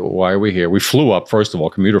car like, why are we here? We flew up, first of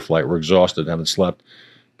all, commuter flight. We're exhausted, haven't slept.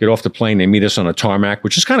 Get off the plane. They meet us on a tarmac,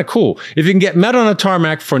 which is kind of cool. If you can get met on a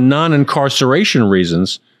tarmac for non-incarceration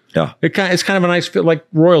reasons, yeah, it's kind of a nice feel, like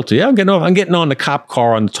royalty. Yeah, I'm getting on the cop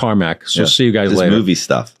car on the tarmac. So see you guys later. Movie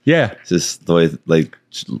stuff. Yeah, it's just the way,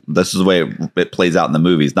 this is the way it plays out in the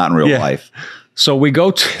movies, not in real life. So we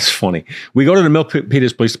go to, it's funny. We go to the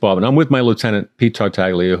Milpitas Police Department. I'm with my lieutenant, Pete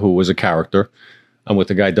Tartaglia, who was a character. I'm with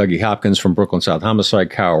the guy, Dougie Hopkins from Brooklyn South Homicide,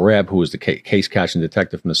 Carol Rabb, who was the case catching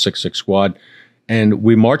detective from the 6-6 squad. And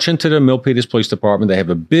we march into the Milpitas Police Department. They have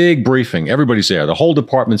a big briefing. Everybody's there. The whole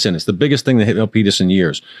department's in. It's the biggest thing that hit Milpitas in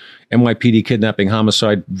years. NYPD kidnapping,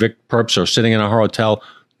 homicide, Vic perps are sitting in our hotel.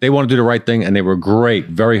 They want to do the right thing, and they were great,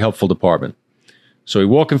 very helpful department. So we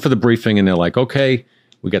walk in for the briefing, and they're like, okay,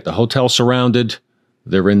 we got the hotel surrounded.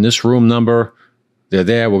 They're in this room number. They're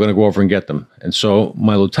there. We're going to go over and get them. And so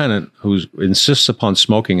my lieutenant, who insists upon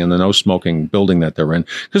smoking in the no-smoking building that they're in,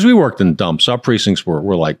 because we worked in dumps. Our precincts were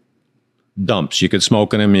like dumps. You could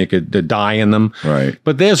smoke in them. You could die in them. Right.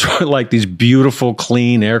 But there's like these beautiful,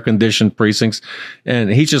 clean, air-conditioned precincts. And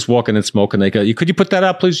he's just walking and smoking. They go, could you put that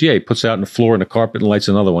out, please? Yeah, he puts it out on the floor and the carpet and lights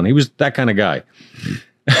another one. He was that kind of guy.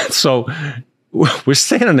 So we're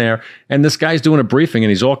standing there, and this guy's doing a briefing, and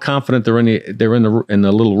he's all confident they're in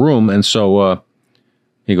the little room. And so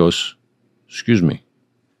he goes, excuse me,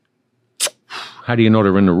 how do you know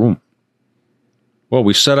they're in the room? Well,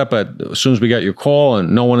 we set up as soon as we got your call,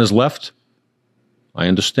 and no one has left. I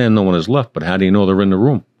understand no one has left, but how do you know they're in the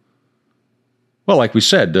room? Well, like we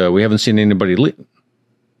said, we haven't seen anybody leave.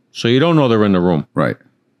 So you don't know they're in the room. Right.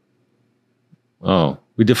 Oh,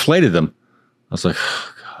 we deflated them. I was like,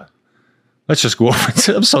 oh, God, let's just go over.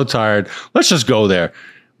 I'm so tired. Let's just go there.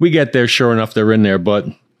 We get there. Sure enough, they're in there, but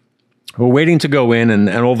we're waiting to go in, and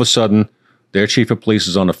all of a sudden, their chief of police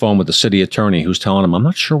is on the phone with the city attorney, who's telling him, I'm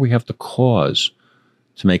not sure we have the cause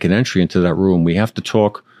to make an entry into that room. We have to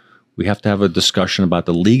talk. We have to have a discussion about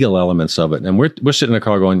the legal elements of it. And we're sitting in the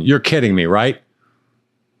car going, you're kidding me, right?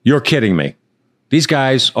 You're kidding me. These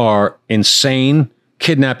guys are insane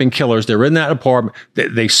kidnapping killers. They're in that apartment.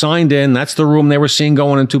 They signed in. That's the room they were seen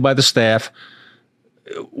going into by the staff.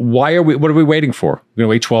 What are we waiting for? We're going to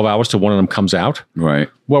wait 12 hours till one of them comes out? Right.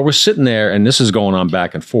 Well, we're sitting there, and this is going on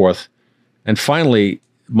back and forth. And finally,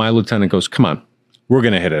 my lieutenant goes, come on, we're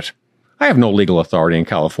going to hit it. I have no legal authority in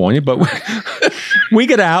California, but we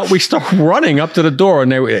get out, we start running up to the door,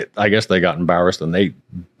 and I guess they got embarrassed, and they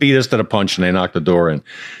beat us to the punch, and they knocked the door in.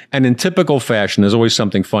 And in typical fashion, there's always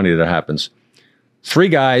something funny that happens. 3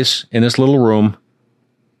 guys in this little room,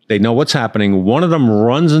 they know what's happening. One of them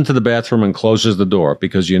runs into the bathroom and closes the door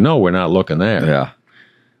because we're not looking there. Yeah.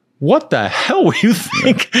 What the hell were you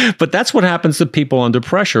think? Yeah. But that's what happens to people under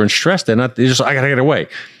pressure and stress. They're just, I got to get away.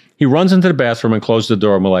 He runs into the bathroom and closes the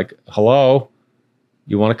door, and we're like, hello,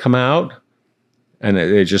 you want to come out? And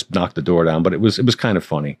they just knocked the door down, but it was kind of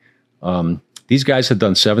funny. These guys had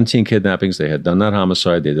done 17 kidnappings. They had done that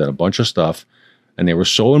homicide. They had done a bunch of stuff, and they were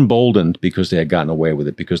so emboldened because they had gotten away with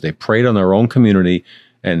it, because they preyed on their own community,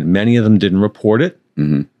 and many of them didn't report it.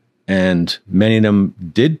 Mm-hmm. And many of them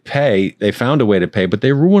did pay. They found a way to pay, but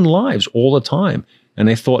they ruined lives all the time, and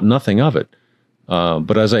they thought nothing of it.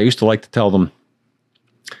 But as I used to like to tell them,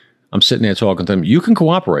 I'm sitting there talking to them, you can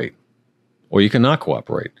cooperate or you cannot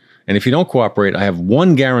cooperate. And if you don't cooperate, I have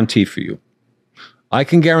one guarantee for you. I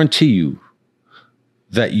can guarantee you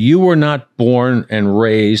that you were not born and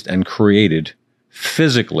raised and created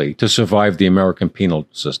physically to survive the American penal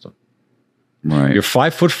system. Right. You're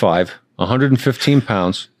 5'5", 115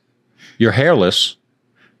 pounds. You're hairless.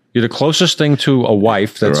 You're the closest thing to a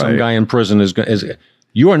wife that some guy in prison is.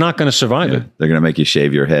 You are not going to survive it. They're going to make you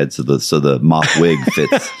shave your head so the moth wig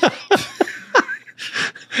fits.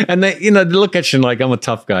 And they look at you like I'm a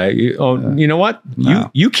tough guy. You know what?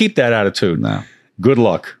 No. You keep that attitude. No. Good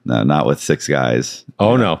luck. No, not with 6 guys.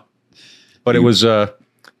 Oh no. But it was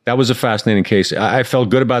that was a fascinating case. I felt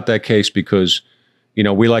good about that case because,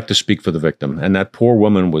 we like to speak for the victim, and that poor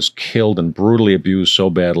woman was killed and brutally abused so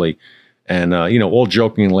badly. And all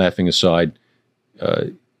joking and laughing aside,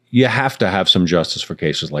 you have to have some justice for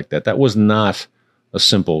cases like that. That was not a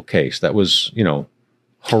simple case. That was,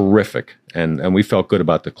 horrific. And we felt good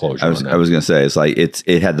about the closure. I was going to say, it's like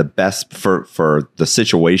it had the best for the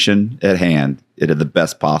situation at hand. It had the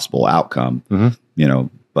best possible outcome,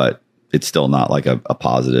 but it's still not like a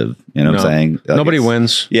positive, what I'm saying? Like nobody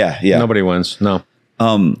wins. Yeah. Nobody wins. No.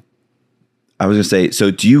 I was going to say,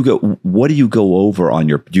 so what do you go over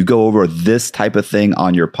do you go over this type of thing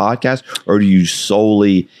on your podcast, or do you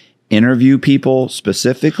solely interview people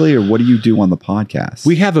specifically, or what do you do on the podcast?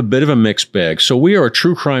 We have a bit of a mixed bag. So we are a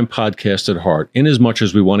true crime podcast at heart, in as much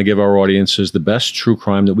as we want to give our audiences the best true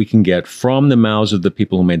crime that we can get from the mouths of the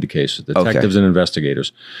people who made the cases, detectives and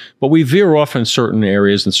investigators. But we veer off in certain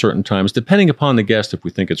areas and certain times, depending upon the guest, if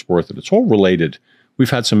we think it's worth it. It's all related. We've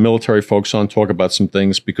had some military folks on talk about some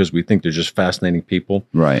things because we think they're just fascinating people.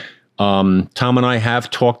 Right. Tom and I have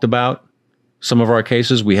talked about some of our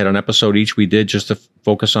cases. We had an episode each we did just to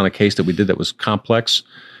focus on a case that we did that was complex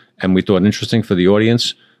and we thought interesting for the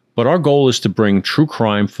audience. But our goal is to bring true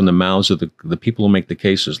crime from the mouths of the people who make the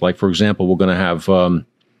cases. Like, for example, we're going to have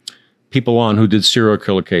people on who did serial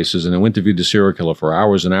killer cases and who interviewed the serial killer for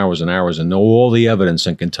hours and hours and hours and know all the evidence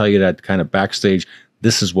and can tell you that kind of backstage.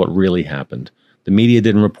 This is what really happened. The media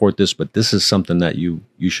didn't report this, but this is something that you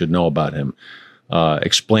should know about him.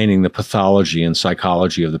 Explaining the pathology and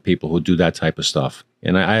psychology of the people who do that type of stuff.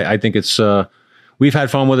 And I think it's, we've had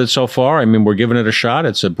fun with it so far. I mean, we're giving it a shot.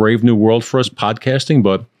 It's a brave new world for us, podcasting,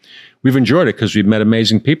 but we've enjoyed it because we've met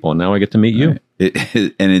amazing people. And now I get to meet you.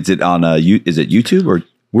 And is it on, is it YouTube or?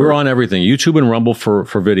 We're on everything, YouTube and Rumble for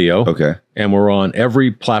video. Okay. And we're on every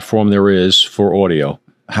platform there is for audio.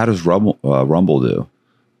 How does Rumble do?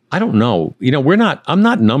 I don't know. I'm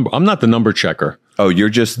not the number checker. Oh, you're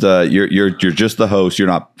just you're just the host. You're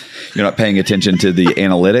not paying attention to the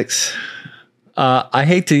analytics.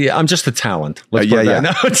 I'm just a talent. Let's put that.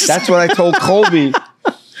 No, that's what I told Colby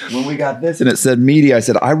when we got this, and it said media. I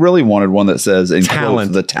said I really wanted one that says in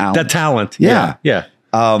talent. The talent. The talent. Yeah.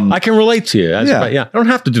 I can relate to you. I don't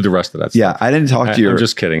have to do the rest of that stuff. Yeah, I didn't talk to your. I'm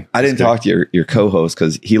just kidding. I didn't talk to your co-host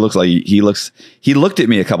because he looked at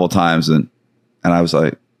me a couple times and I was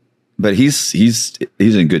like. But he's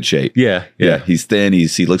in good shape. Yeah. He's thin.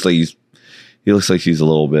 He looks like he's a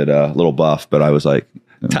little bit little buff. But I was like,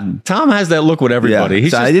 Tom has that look with everybody.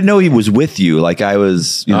 Yeah. I didn't know he was with you. Like I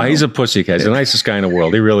was. He's a pussycat. He's the nicest guy in the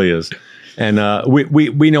world. He really is. And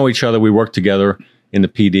we know each other. We worked together in the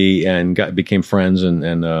PD and became friends.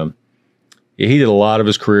 And he did a lot of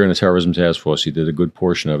his career in the terrorism task force. He did a good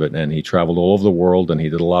portion of it, and he traveled all over the world. And he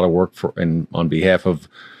did a lot of work on behalf of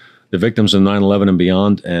the victims of 9/11 and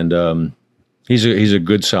beyond, and he's a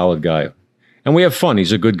good, solid guy, and we have fun.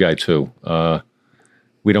 He's a good guy too.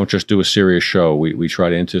 We don't just do a serious show. We try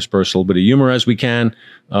to intersperse a little bit of humor as we can,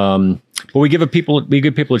 but we give people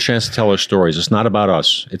a chance to tell their stories. It's not about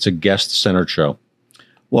us. It's a guest-centered show.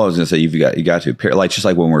 Well, I was going to say you got to like just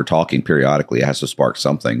like when we're talking periodically, it has to spark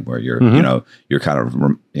something where you're you're kind of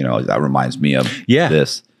that reminds me of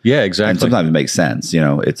this. Yeah, exactly. And sometimes it makes sense.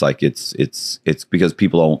 It's like it's because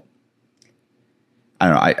people don't. I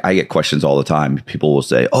don't know. I get questions all the time. People will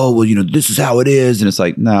say, "Oh, well, this is how it is," and it's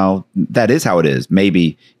like, no, that is how it is.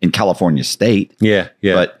 Maybe in California state, yeah.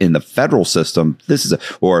 But in the federal system, this is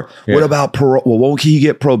what about parole? Well, won't he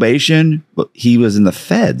get probation? But he was in the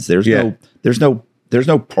feds. There's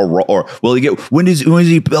no parole. Or will he get when is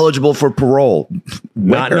he eligible for parole?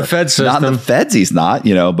 Not in the fed system. Not in the feds. He's not.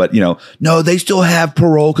 But no, they still have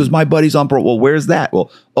parole because my buddy's on parole. Well, where's that? Well,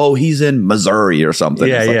 he's in Missouri or something.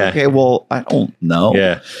 Yeah, Okay, well, I don't know.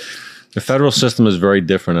 Yeah, the federal system is very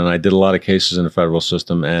different, and I did a lot of cases in the federal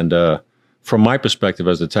system. And from my perspective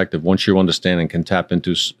as a detective, once you understand and can tap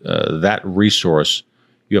into that resource,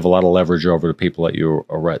 you have a lot of leverage over the people that you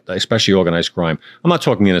arrest, especially organized crime. I'm not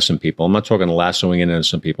talking innocent people. I'm not talking lassoing in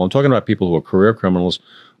innocent people. I'm talking about people who are career criminals,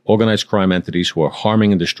 organized crime entities who are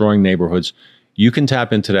harming and destroying neighborhoods. You can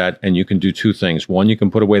tap into that and you can do two things. One, you can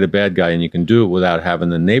put away the bad guy, and you can do it without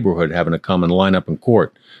having the neighborhood having to come and line up in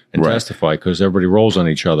court and testify because everybody rolls on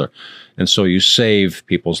each other. And so you save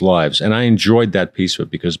people's lives. And I enjoyed that piece of it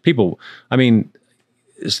because these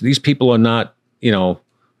people are not,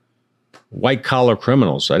 white collar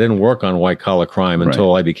criminals. I didn't work on white collar crime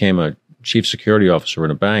until I became a chief security officer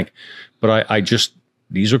in a bank. But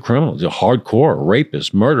these are criminals. They're hardcore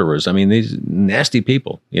rapists, murderers. I mean, these nasty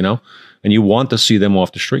people, you know, and you want to see them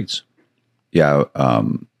off the streets. Yeah.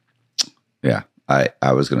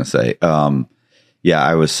 I was going to say,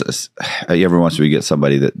 every once we get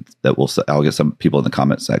somebody that will, I'll get some people in the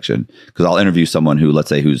comment section because I'll interview someone who, let's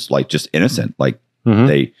say, who's like just innocent. Like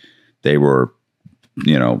they were,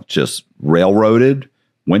 you know, just railroaded,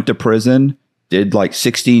 went to prison, did like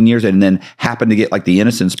 16 years and then happened to get like the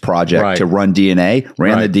Innocence Project to run DNA,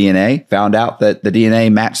 ran the DNA, found out that the DNA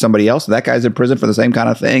matched somebody else. That guy's in prison for the same kind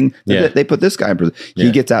of thing. They put this guy in prison. He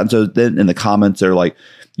gets out. And so then in the comments, they're like,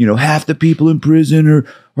 you know, half the people in prison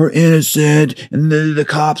are innocent and the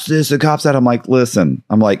cops this, the cops that. I'm like, listen,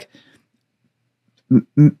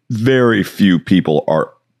 very few people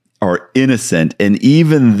are innocent. And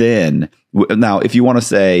even then, now, if you want to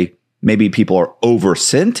say maybe people are over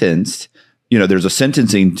sentenced, you know, there's a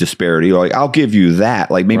sentencing disparity. Like, I'll give you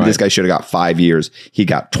that. Like maybe this guy should have got 5 years. He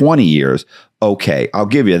got 20 years. Okay, I'll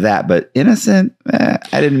give you that. But innocent, I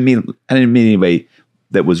didn't mean anybody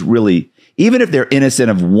that was really, even if they're innocent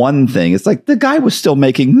of one thing, it's like the guy was still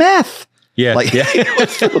making meth. Yeah. Like,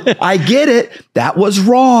 I get it. That was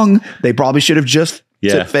wrong. They probably should have just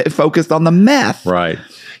focused on the meth. Right.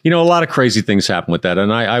 You know, a lot of crazy things happen with that.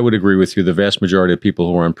 And I would agree with you. The vast majority of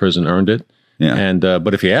people who are in prison earned it. Yeah. And,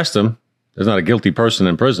 but if you ask them, there's not a guilty person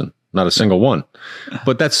in prison, not a single one.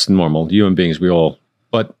 But that's normal. Human beings, we all.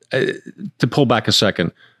 But to pull back a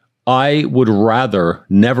second, I would rather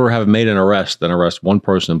never have made an arrest than arrest one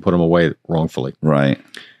person and put them away wrongfully. Right.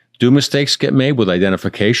 Do mistakes get made with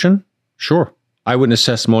identification? Sure. Eyewitness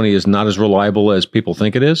testimony is not as reliable as people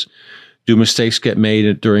think it is. Do mistakes get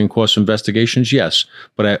made during course investigations? Yes.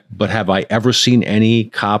 But have I ever seen any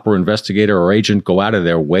cop or investigator or agent go out of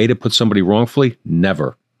their way to put somebody wrongfully?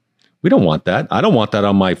 Never. We don't want that. I don't want that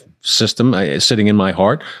on my system sitting in my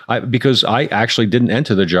heart because I actually didn't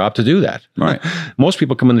enter the job to do that. Right. Most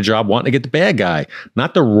people come in the job wanting to get the bad guy,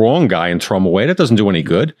 not the wrong guy and throw him away. That doesn't do any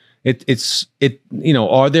good. You know,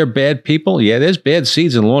 are there bad people? Yeah, there's bad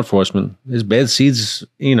seeds in law enforcement. There's bad seeds,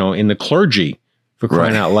 you know, in the clergy, for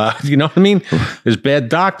crying out loud. You know what I mean? There's bad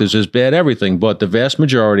doctors, there's bad everything, but the vast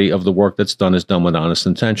majority of the work that's done is done with honest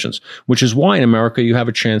intentions, which is why in America you have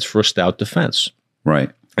a chance for a stout defense. Right.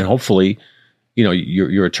 And hopefully, you know,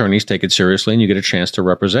 your attorneys take it seriously and you get a chance to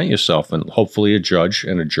represent yourself. And hopefully a judge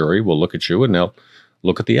and a jury will look at you and they'll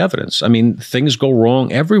look at the evidence. I mean, things go wrong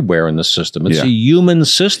everywhere in the system. It's a human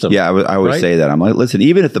system. Yeah, I would say that. I'm like, listen,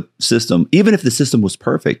 even if the system was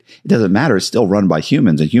perfect, it doesn't matter. It's still run by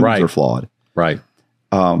humans and humans are flawed. Right.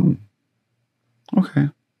 Okay.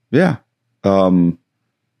 Yeah. Saying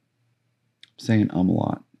a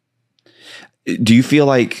lot. Do you feel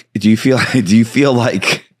like there's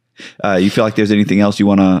anything else you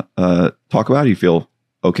want to talk about? Do you feel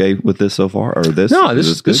okay with this so far, or this? No,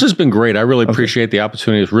 this has been great. I really appreciate the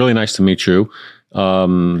opportunity. It's really nice to meet you.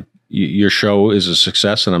 Your show is a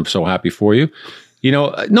success, and I'm so happy for you. You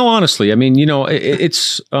know, no, honestly, I mean, you know,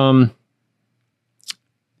 there's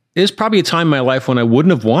probably a time in my life when I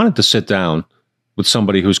wouldn't have wanted to sit down with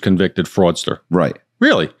somebody who's convicted fraudster. Right.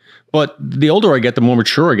 Really. But the older I get, the more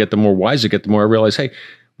mature I get, the more wise I get, the more I realize, hey,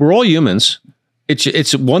 we're all humans.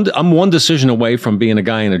 I'm one decision away from being a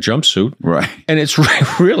guy in a jumpsuit. Right. And it's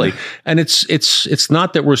really, and it's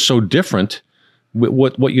not that we're so different.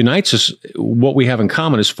 What unites us, what we have in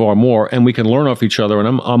common is far more, and we can learn off each other. And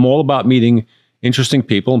I'm all about meeting interesting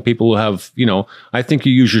people and people who have, you know, I think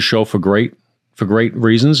you use your show for great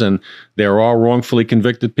reasons, and there are wrongfully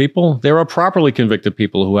convicted people. There are properly convicted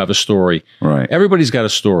people who have a story. Right. Everybody's got a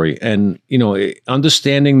story, and you know,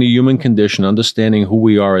 understanding the human condition, understanding who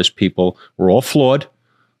we are as people. We're all flawed,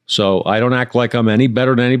 so I don't act like I'm any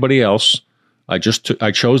better than anybody else. I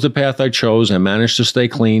chose the path I chose and managed to stay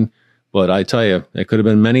clean. But I tell you, it could have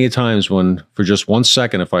been many times when, for just 1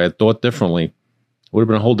 second, if I had thought differently, it would have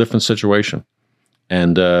been a whole different situation.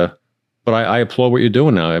 And but I applaud what you're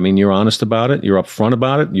doing now. I mean, you're honest about it. You're upfront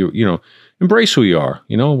about it. You know, embrace who you are.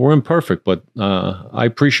 You know, we're imperfect, but I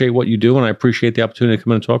appreciate what you do, and I appreciate the opportunity to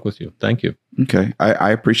come in and talk with you. Thank you. Okay,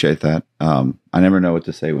 I appreciate that. I never know what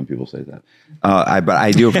to say when people say that, but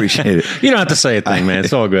I do appreciate it. You don't have to say a thing, man.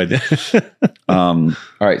 It's all good. All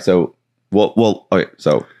right, so okay,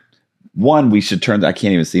 so. One, we should turn. I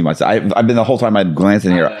can't even see myself. I've been the whole time I'm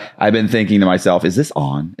glancing here. I've been thinking to myself, "Is this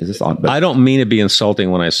on? Is this on?" But I don't mean to be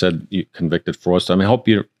insulting when I said you convicted fraudster. I mean, I hope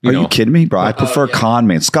you. Are you kidding me, bro? I prefer con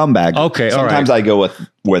man, scumbag. Okay, sometimes I go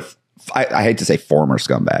with I hate to say former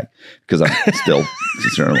scumbag because I'm still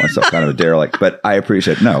considering myself kind of a derelict, but I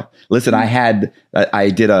appreciate it. No, listen, I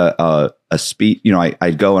did a speech,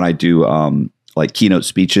 I go and I do like keynote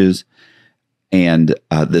speeches. And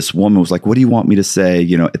this woman was like, what do you want me to say,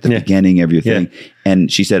 at the beginning of your thing? Yeah.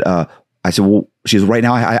 And she said, I said, well, she's right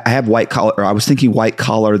now I have white collar, or I was thinking white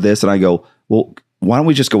collar this. And I go, well, why don't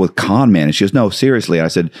we just go with con man? And she goes, no, seriously. And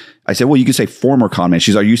I said, well, you could say former con man.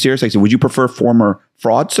 She's, are you serious? I said, would you prefer former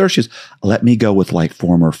fraudster? She's, let me go with like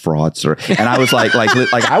former fraudster. And I was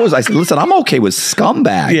I said, listen, I'm okay with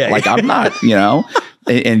scumbag. Yeah. Like I'm not,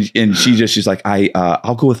 and she's like,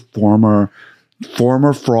 I'll go with former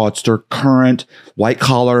fraudster, current white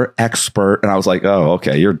collar expert. And I was like, oh,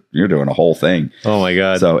 okay. You're doing a whole thing. Oh my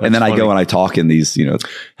God. So, and then funny. I go and I talk in these,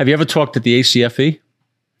 Have you ever talked at the ACFE?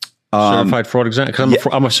 Certified fraud examiner? Because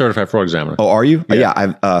I'm a certified fraud examiner. Oh, are you?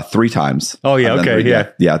 Yeah, I've 3 times. Oh yeah. Okay.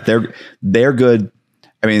 Yeah. They're good.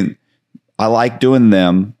 I mean, I like doing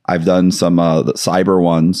them. I've done some the cyber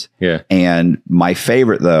ones. Yeah. And my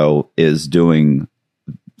favorite though is doing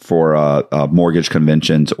for mortgage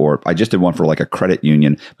conventions, or I just did one for like a credit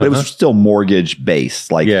union, but it was still mortgage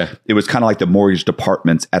based. Like it was kind of like the mortgage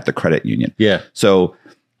departments at the credit union. Yeah. So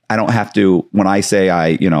I don't have to, when I say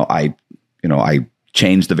I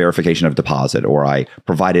changed the verification of deposit, or I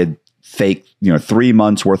provided fake, 3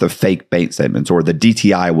 months worth of fake bank statements, or the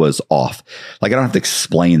DTI was off. Like I don't have to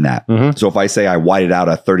explain that. Mm-hmm. So if I say I whited out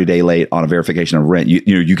a 30-day late on a verification of rent,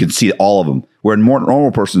 you can see all of them. Where in more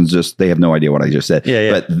normal persons they have no idea what I just said.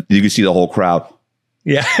 Yeah. But you can see the whole crowd.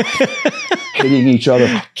 Yeah. Hitting each other.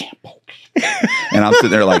 I can't believe it. And I'm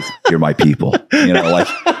sitting there like, you're my people. Like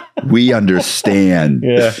we understand.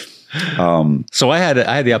 Yeah. So I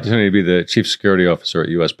had the opportunity to be the chief security officer at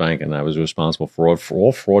U.S. Bank, and I was responsible for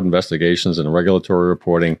all fraud investigations and regulatory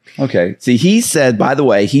reporting. Okay. See, he said, by the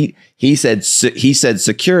way, he said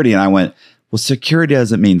security, and I went, well, security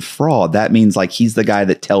doesn't mean fraud. That means like he's the guy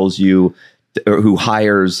that tells you, or who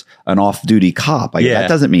hires an off-duty cop. That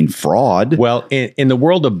doesn't mean fraud. Well, in the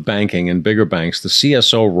world of banking and bigger banks, the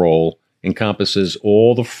CSO role encompasses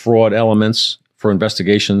all the fraud elements for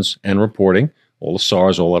investigations and reporting. All the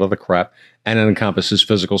SARS, all that other crap, and it encompasses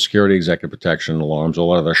physical security, executive protection, alarms,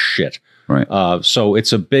 all that other shit. Right. So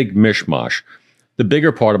it's a big mishmash. The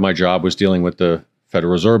bigger part of my job was dealing with the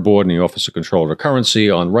Federal Reserve Board and the Office of Controller of Currency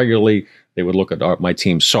on regularly. They would look at my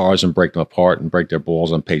team's SARS and break them apart and break their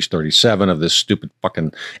balls on page 37 of this stupid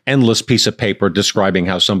fucking endless piece of paper describing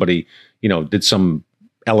how somebody, did some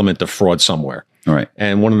element of fraud somewhere. All right.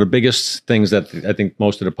 And one of the biggest things that I think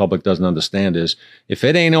most of the public doesn't understand is if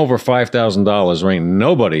it ain't over $5,000, there ain't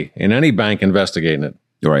nobody in any bank investigating it.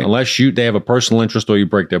 Right. Unless they have a personal interest or you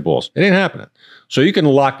break their balls. It ain't happening. So you can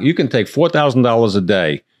take $4,000 a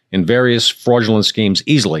day in various fraudulent schemes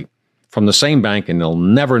easily from the same bank, and they'll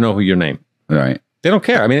never know who your name. All right. They don't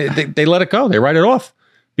care. I mean, they let it go. They write it off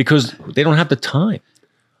because they don't have the time.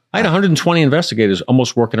 I had 120 investigators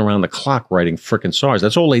almost working around the clock writing frickin' SARS.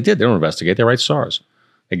 That's all they did. They don't investigate. They write SARS.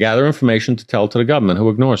 They gather information to tell to the government, who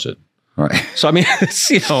ignores it. All right. So, I mean,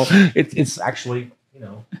 it's actually,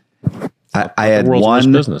 I had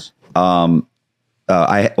one business. The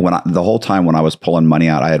whole time when I was pulling money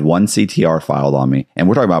out, I had one CTR filed on me, and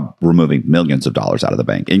we're talking about removing millions of dollars out of the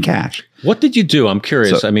bank in cash. What did you do? I'm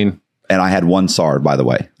curious. And I had one SAR, by the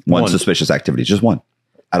way, one suspicious activity, just one.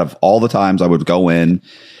 Out of all the times I would go in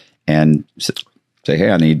and say,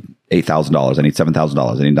 hey, I need $8,000. I need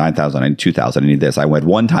 $7,000. I need $9,000. I need $2,000. I need this.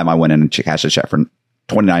 One time I went in and cashed a check for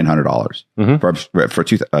 $2,900 for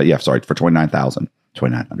 $29,000.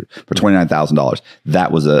 $2,900 for $29,000.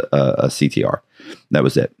 That was a CTR. That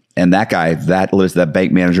was it. And that guy, that was that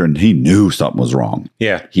bank manager, and he knew something was wrong.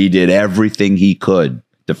 Yeah. He did everything he could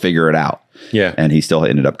to figure it out. Yeah. And he still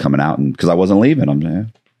ended up coming out, and because I wasn't leaving, I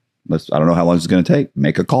don't know how long it's going to take.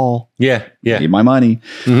 Make a call. Yeah. Yeah. Need my money.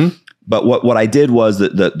 Mm-hmm. But what I did was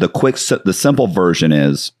the simple version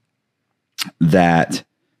is that,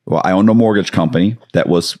 well, I owned a mortgage company that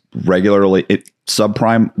was regularly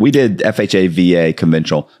subprime. We did FHA, VA,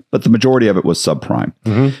 conventional, but the majority of it was subprime.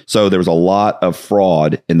 Mm-hmm. So there was a lot of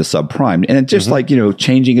fraud in the subprime, and it just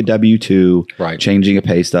changing a W-2, right, changing a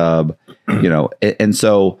pay stub, and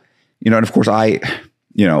so and of course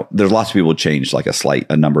there's lots of people who change like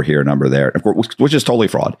a number here, a number there, of course, which is totally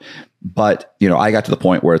fraud. But I got to the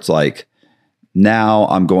point where it's like, now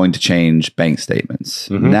I'm going to change bank statements.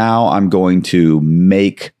 Mm-hmm. Now I'm going to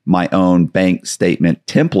make my own bank statement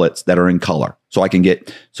templates that are in color. So I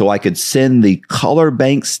could send the color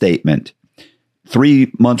bank statement,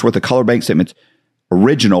 3 months worth of color bank statements,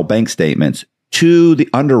 original bank statements, to the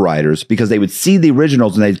underwriters, because they would see the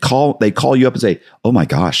originals and they'd call you up and say, oh my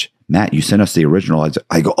gosh, Matt, you sent us the original.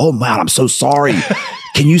 I go, oh, man, I'm so sorry.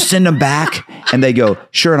 Can you send them back? And they go,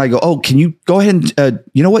 sure. And I go, oh, can you go ahead and,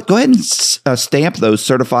 you know what? Go ahead and stamp those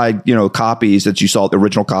certified, copies that you saw, the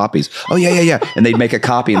original copies. Oh, yeah. And they'd make a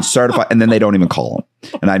copy and certify, and then they don't even call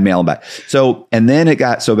them. And I'd mail them back. So, and then it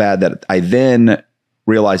got so bad that I then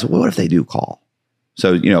realized, well, what if they do call?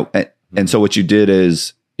 So, and so what you did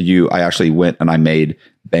is I actually went and I made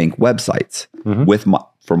bank websites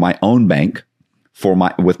for my own bank,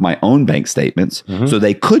 with my own bank statements, so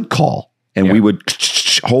they could call, and we would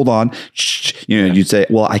hold on. You'd say,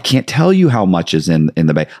 well, I can't tell you how much is in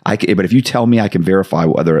the bank. But if you tell me, I can verify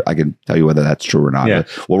whether I can tell you whether that's true or not. Yeah.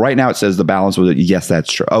 Well, right now it says the balance was, yes,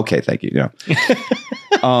 that's true. Okay, thank you.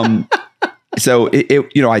 So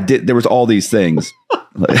I did. There was all these things.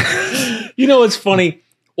 It's funny.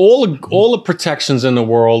 All the protections in the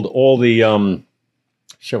world, all the what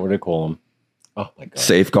do they call them? Oh my God!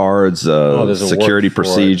 Safeguards, security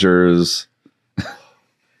procedures.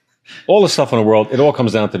 All the stuff in the world, it all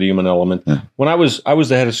comes down to the human element. Yeah. When I was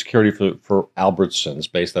the head of security for Albertsons,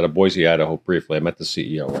 based out of Boise, Idaho. Briefly, I met the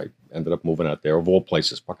CEO. I ended up moving out there, of all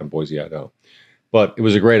places, fucking Boise, Idaho. But it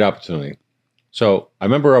was a great opportunity. So I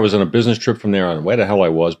remember I was on a business trip from there. I don't know where the hell I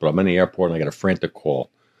was, but I'm in the airport and I got a frantic call.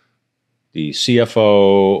 The CFO,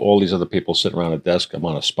 all these other people sitting around a desk. I'm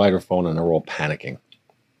on a spider phone and they're all panicking.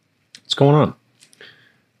 What's going on?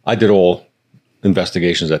 I did all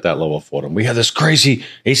investigations at that level for them. We had this crazy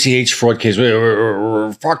ACH fraud case.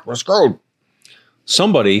 Fuck, we're screwed.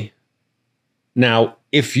 Somebody, now,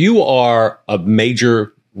 if you are a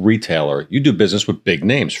major retailer, you do business with big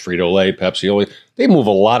names, Frito-Lay, Pepsi, they move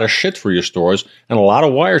a lot of shit through your stores, and a lot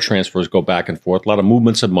of wire transfers go back and forth, a lot of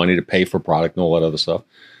movements of money to pay for product and all that other stuff.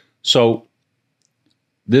 So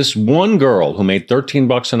this one girl who made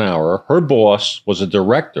 $13 an hour, her boss was a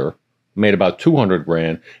director, made about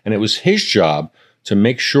 $200,000, and it was his job to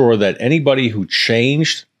make sure that anybody who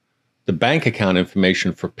changed the bank account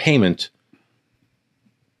information for payment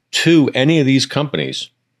to any of these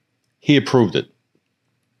companies, he approved it.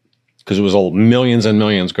 Because it was all millions and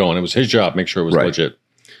millions going. It was his job, make sure it was legit.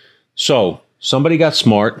 So somebody got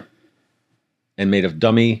smart and made a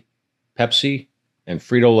dummy Pepsi and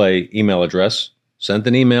Frito-Lay email address, sent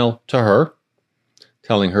an email to her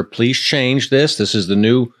telling her, please change this. This is the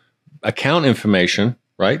new account information,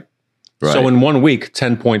 right? So in 1 week,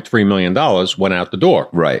 $10.3 million went out the door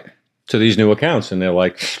to these new accounts. And they're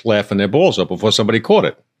like laughing their balls up before somebody caught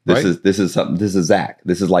it. This is something. This is Zach.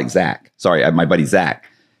 This is like Zach. Sorry, I have my buddy Zach.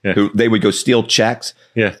 Yeah. Who they would go steal checks,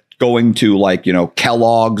 going to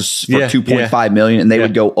Kellogg's for $2.5 million, and they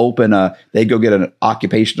would go they'd go get an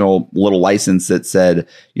occupational little license that said,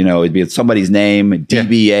 it'd be somebody's name,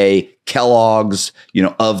 DBA, Kellogg's,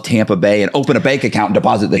 of Tampa Bay, and open a bank account and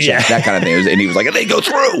deposit the check, that kind of thing. And he was like, and they go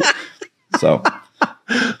through. So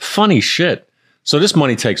funny shit. So this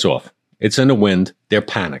money takes off. It's in the wind. They're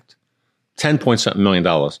panicked. $10.something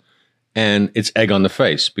million, and it's egg on the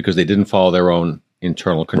face because they didn't follow their own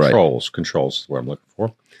internal controls. Controls is what I'm looking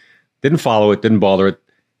for. Didn't follow it, didn't bother it.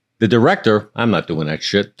 The director, I'm not doing that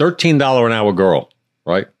shit. $13 an hour girl,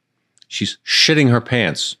 right? She's shitting her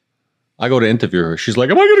pants. I go to interview her. She's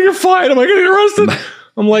like, am I going to get fired? Am I going to get arrested?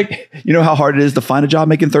 I'm like, you know how hard it is to find a job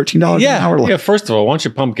making $13 an hour? Yeah, first of all, once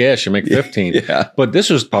you pump gas, you make 15. But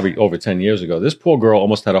this was probably over 10 years ago. This poor girl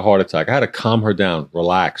almost had a heart attack. I had to calm her down,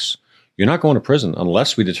 relax. You're not going to prison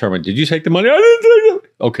unless we determine, did you take the money? I didn't take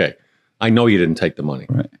it. Okay. I know you didn't take the money.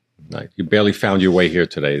 Right. You barely found your way here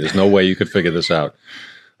today. There's no way you could figure this out.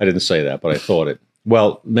 I didn't say that, but I thought it.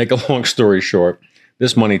 Well, make a long story short,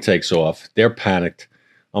 this money takes off. They're panicked.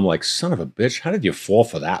 I'm like, son of a bitch, how did you fall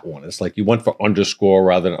for that one? It's like you went for underscore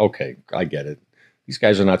rather than, okay, I get it. These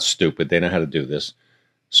guys are not stupid. They know how to do this.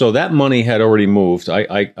 So that money had already moved.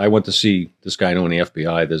 I went to see this guy I know in the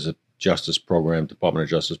FBI. There's a justice program, Department of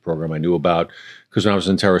Justice program I knew about because when I was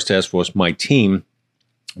in terrorist task force, my team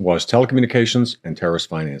was telecommunications and terrorist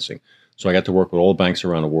financing. So I got to work with all banks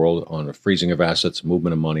around the world on the freezing of assets,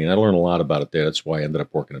 movement of money, and I learned a lot about it there. That's why I ended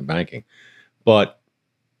up working in banking. But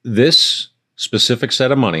this specific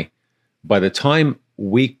set of money, by the time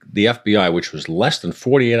the FBI, which was less than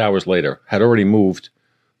 48 hours later, had already moved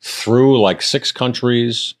through 6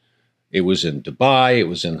 countries. It was in Dubai. It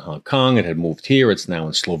was in Hong Kong. It had moved here. It's now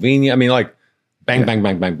in Slovenia. I mean, bang, bang,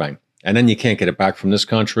 bang, bang, bang. And then you can't get it back from this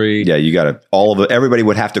country. Yeah, you got to, everybody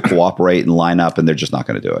would have to cooperate and line up, and they're just not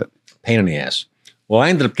going to do it. Pain in the ass. Well, I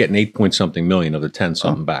ended up getting 8-point-something million of the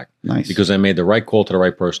 10-something back. Nice. Because I made the right call to the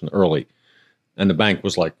right person early. And the bank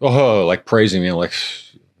was praising me,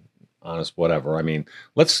 honest, whatever. I mean,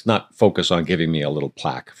 let's not focus on giving me a little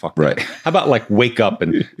plaque. Fuck that. How about wake up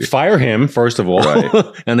and fire him, first of all?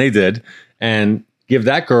 And they did. And give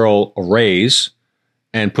that girl a raise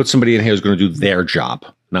and put somebody in here who's going to do their job.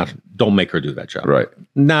 Don't make her do that job. Right.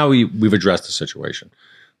 Now we've addressed the situation.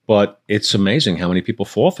 But it's amazing how many people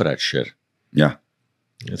fall for that shit. Yeah.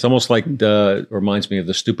 It's almost like reminds me of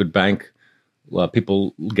the stupid bank.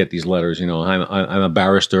 People get these letters, I'm a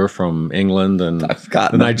barrister from England and the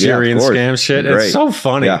Nigerian scam shit. Great. It's so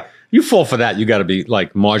funny. Yeah. You fall for that, you got to be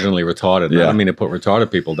like marginally retarded. Yeah. I don't mean to put retarded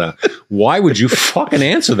people down. Why would you fucking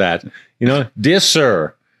answer that? Dear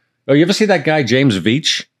sir. Oh, you ever see that guy, James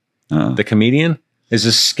Veitch, the comedian? There's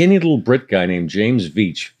a skinny little Brit guy named James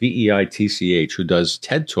Veitch, Veitch, who does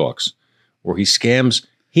TED Talks where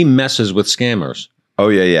he messes with scammers. Oh,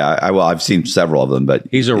 yeah. I've seen several of them, but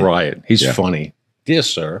he's a riot. He's funny. Dear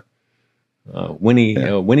sir, Winnie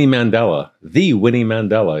Mandela, the Winnie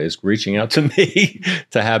Mandela is reaching out to me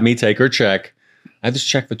to have me take her check. I have this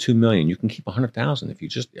check for $2 million. You can keep 100,000 if you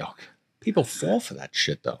just. People fall for that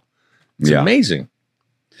shit though. It's amazing.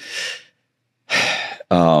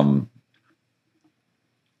 Oh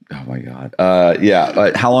my God.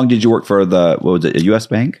 How long did you work for what was it? A U.S.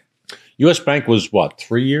 Bank? U.S. Bank was what?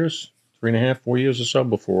 3 years, 3.5, 4 years or so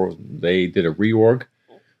before they did a reorg.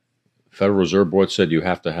 Federal Reserve Board said you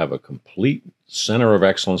have to have a complete center of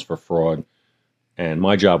excellence for fraud. And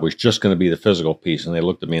my job was just going to be the physical piece. And they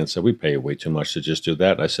looked at me and said, we pay you way too much to just do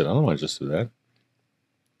that. I said, I don't want to just do that.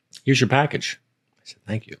 Here's your package. I said,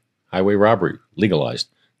 thank you. Highway robbery, legalized.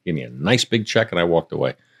 Gave me a nice big check and I walked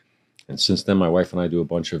away. And since then, my wife and I do a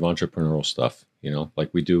bunch of entrepreneurial stuff.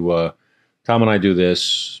 Like we do, Tom and I do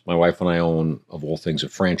this. My wife and I own, of all things, a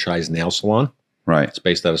franchise nail salon. Right. It's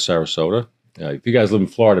based out of Sarasota. If you guys live in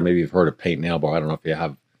Florida, maybe you've heard of Paint Nail Bar. I don't know if you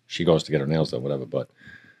have. She goes to get her nails done, whatever. But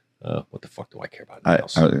what the fuck do I care about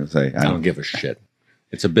nails? I was going to say, I don't give a shit.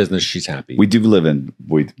 It's a business. She's happy. We do live in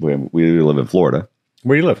we live in Florida.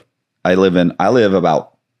 Where do you live? I live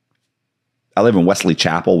in Wesley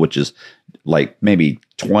Chapel, which is like maybe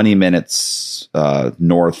 20 minutes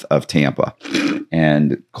north of Tampa.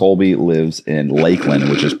 And Colby lives in Lakeland,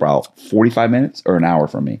 which is about 45 minutes or an hour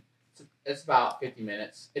from me. It's about 50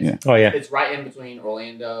 minutes. It's right in between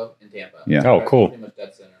Orlando and Tampa. Yeah. Oh, cool. Pretty much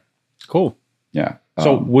dead center. Cool. Yeah.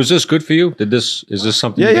 So was this good for you? Is this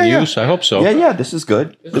something you can use? I hope so. Yeah. This is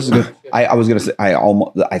good. This is good. I was going to say,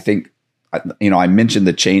 I think, I mentioned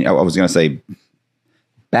the chain. I was going to say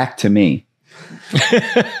back to me.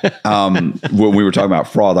 When we were talking about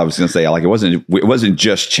fraud, I was going to say like it wasn't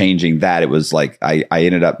just changing that. It was like I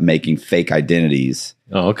ended up making fake identities.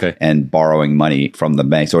 Oh, okay. And borrowing money from the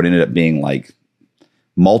bank. So it ended up being like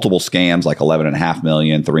multiple scams, like 11.5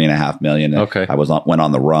 million, 3.5 million. Okay. Went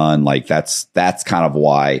on the run. Like that's kind of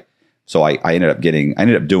why. So I ended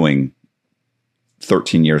up doing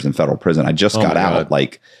 13 years in federal prison. I just got out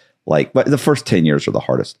but the first 10 years are the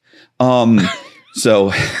hardest.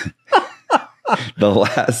 So the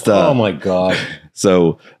last, oh my God.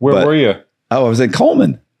 So where were you? Oh, I was in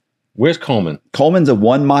Coleman. Where's Coleman? Coleman's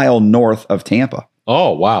 1 mile north of Tampa.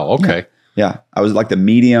 Oh, wow. Okay. Yeah. I was like the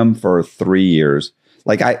medium for 3 years.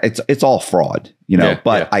 Like it's all fraud,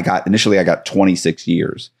 but I got 26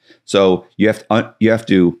 years. So you have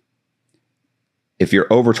to, if you're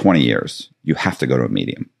over 20 years, you have to go to a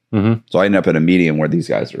medium. Mm-hmm. So I ended up in a medium where these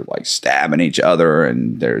guys are like stabbing each other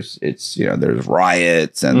and there's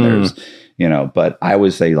riots and there's, but I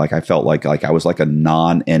would say like, I felt like I was like a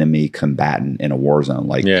non-enemy combatant in a war zone.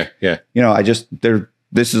 Like,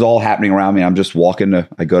 this is all happening around me. I'm just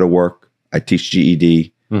I go to work. I teach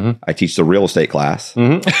GED. Mm-hmm. I teach the real estate class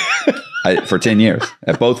for 10 years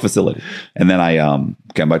at both facilities. And then I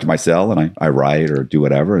came back to my cell and I write or do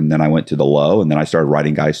whatever. And then I went to the low and then I started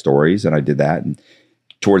writing guys' stories and I did that. And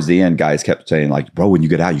towards the end, guys kept saying like, bro, when you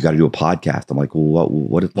get out, you got to do a podcast. I'm like, well,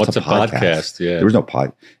 what's a podcast? Yeah. There was no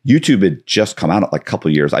pod. YouTube had just come out like a couple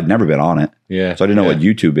of years. I'd never been on it. Yeah. So I didn't know what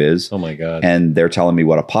YouTube is. Oh my God. And they're telling me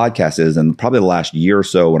what a podcast is. And probably the last year or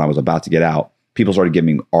so when I was about to get out, people started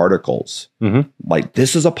giving me articles. Mm-hmm. Like,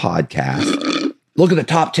 this is a podcast. Look at the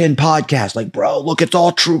top 10 podcasts. Like, bro, look, it's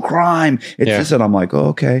all true crime. It's this. And I'm like, oh,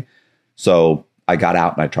 okay. So I got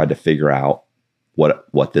out and I tried to figure out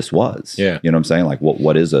what this was. Yeah. You know what I'm saying? Like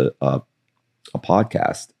what is a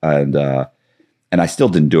podcast? And I still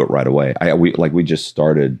didn't do it right away. We just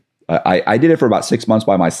started, I did it for about 6 months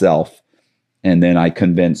by myself. And then I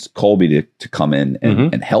convinced Colby to come in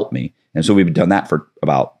and help me. And so we've done that for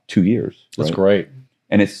about 2 years. That's great.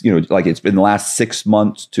 And it's, it's been the last 6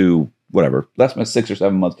 months to whatever, that's my 6 or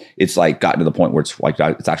 7 months. It's like gotten to the point where it's like,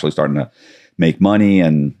 it's actually starting to make money.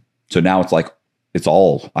 And so now it's like, it's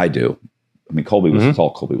all I do. I mean, it's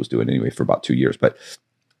all Colby was doing anyway for about 2 years, but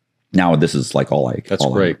now this is like all I. That's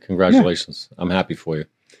great. Congratulations. I'm happy for you.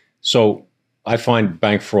 So I find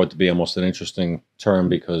bank fraud to be almost an interesting term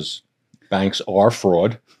because banks are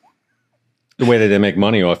fraud. The way that they make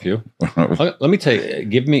money off you. Let me tell you,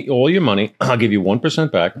 give me all your money. I'll give you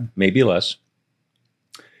 1% back, maybe less.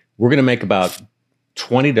 We're going to make about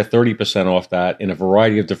 20 to 30% off that in a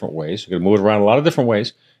variety of different ways. We're going to move it around a lot of different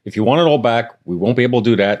ways. If you want it all back, we won't be able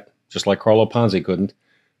to do that, just like Carlo Ponzi couldn't.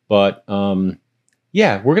 But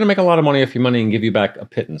yeah, we're going to make a lot of money off your money and give you back a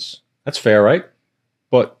pittance. That's fair, right?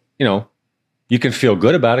 But, you know, you can feel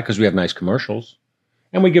good about it because we have nice commercials.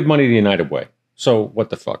 And we give money the United Way. So what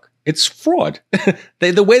the fuck? It's fraud.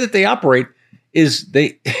 The way that they operate is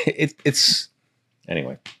it's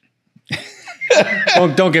anyway.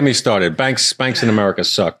 Don't get me started. Banks in America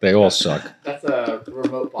suck. They all suck. That's a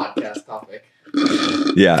remote podcast topic.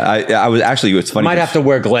 Yeah, I was actually. It's funny. Might have to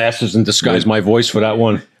wear glasses and disguise my voice for that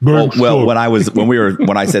one. Well, when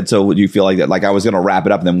I said, so do you feel like that? Like I was going to wrap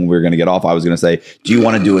it up, and then when we were going to get off, I was going to say, do you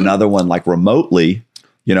want to do another one like remotely?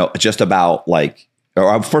 You know, just about like.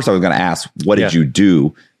 Or first, I was going to ask, what did you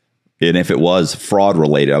do? And if it was fraud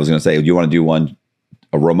related, I was going to say, do you want to do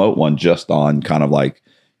a remote one just on kind of like,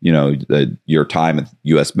 you know, your time at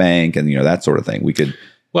U.S. Bank and, you know, that sort of thing? We could.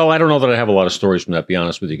 Well, I don't know that I have a lot of stories from that, to be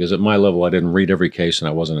honest with you, because at my level, I didn't read every case and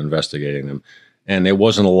I wasn't investigating them. And there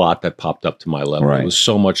wasn't a lot that popped up to my level. Right. It was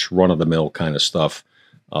so much run of the mill kind of stuff.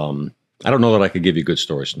 I don't know that I could give you good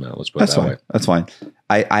stories from that. Let's put it that way. That's fine.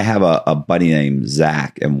 I have a buddy named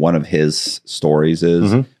Zach, and one of his stories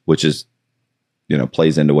is, which is, you know,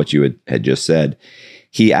 plays into what you had just said.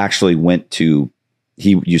 He actually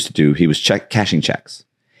he was cashing checks.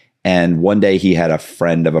 And one day he had a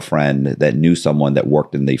friend of a friend that knew someone that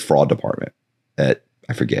worked in the fraud department at,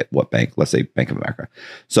 I forget what bank, let's say Bank of America.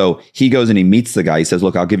 So he goes and he meets the guy. He says,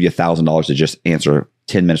 look, I'll give you $1,000 to just answer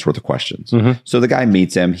 10 minutes worth of questions. So the guy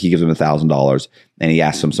meets him, he gives him $1,000 and he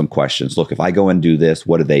asks him some questions. Look, if I go and do this,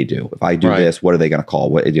 what do they do? If I do this, what are they going to call?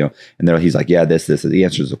 What, you know, and he's like, yeah, this, he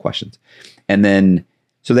answers the questions. And then,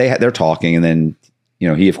 so they're talking, and then, you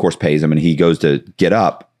know, he of course pays him and he goes to get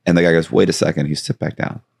up and the guy goes, wait a second. He sit back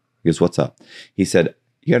down. He goes, what's up? He said,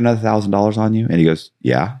 you got another $1,000 on you? And he goes,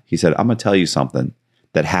 yeah. He said, I'm going to tell you something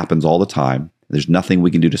that happens all the time. There's nothing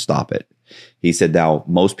we can do to stop it. He said, now,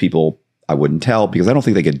 most people I wouldn't tell because I don't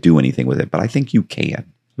think they could do anything with it, but I think you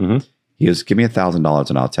can. He goes, give me $1,000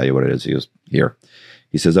 and I'll tell you what it is. He goes, here.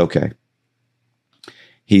 He says, okay.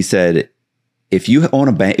 He said, if you have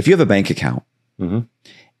a bank account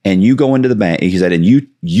and you go into the bank, he said, and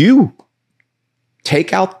you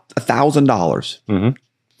take out $1,000,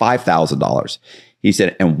 $5,000. He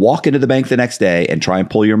said, and walk into the bank the next day and try and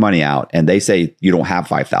pull your money out. And they say you don't have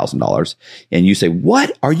 $5,000. And you say,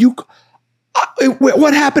 what are you?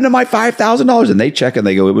 What happened to my $5,000? And they check and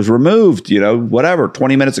they go, it was removed, you know, whatever,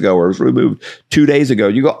 20 minutes ago, or it was removed 2 days ago.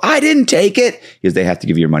 You go, I didn't take it. Because they have to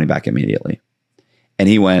give you your money back immediately. And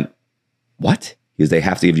he went, what? Because they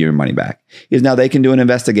have to give you your money back. Because now they can do an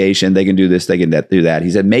investigation. They can do this. They can do that.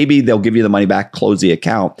 He said, maybe they'll give you the money back, close the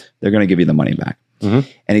account. They're going to give you the money back. And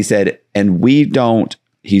he said, and we don't,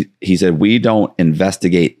 he said, we don't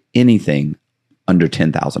investigate anything under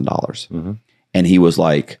 $10,000. And he was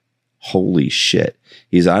like, holy shit.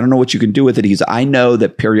 He's, I don't know what you can do with it. He's, I know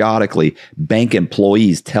that periodically bank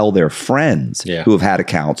employees tell their friends who have had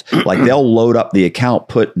accounts, like they'll load up the account,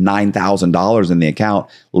 put $9,000 in the account,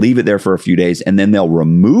 leave it there for a few days, and then they'll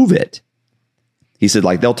remove it. He said,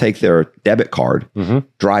 like, they'll take their debit card,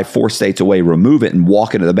 drive 4 states away, remove it, and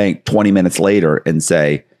walk into the bank 20 minutes later and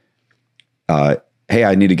say, hey,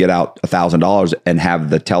 I need to get out $1,000, and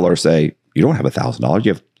have the teller say, you don't have $1,000.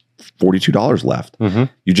 You have $42 left.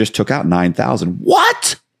 You just took out $9,000.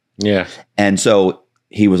 What? Yeah. And so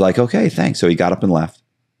he was like, okay, thanks. So he got up and left.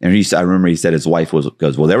 And I remember he said his wife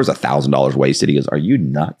goes, well, there was $1,000 wasted. He goes, are you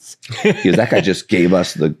nuts? Because that guy just gave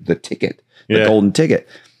us the ticket, the golden ticket.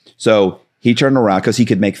 So he turned around because he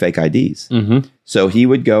could make fake IDs. So he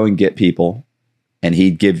would go and get people, and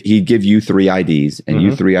he'd give you 3 IDs and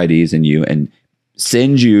you 3 IDs and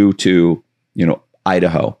send you to, you know,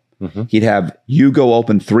 Idaho. He'd have you go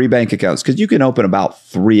open 3 bank accounts, because you can open about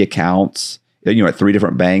 3 accounts, you know, at 3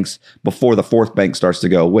 different banks before the 4th bank starts to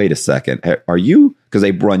go, wait a second, are you? Because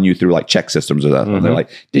they run you through like check systems or that. And they're like,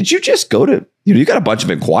 did you just go to, you know, you got a bunch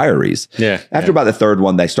of inquiries. After about the 3rd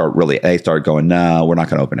one, they start going, no, we're not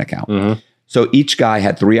going to open an account. So each guy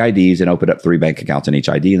had 3 IDs and opened up 3 bank accounts in each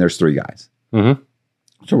ID, and there's 3 guys. So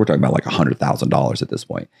we're talking about like $100,000 at this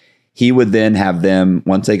point. He would then have them,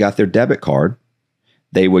 once they got their debit card,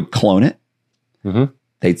 they would clone it.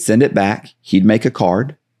 They'd send it back. He'd make a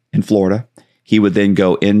card in Florida. He would then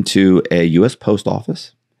go into a U.S. post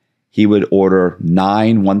office. He would order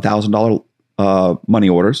 9 $1,000 money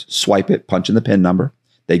orders, swipe it, punch in the PIN number.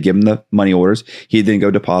 They give him the money orders. He'd then go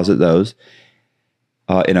deposit those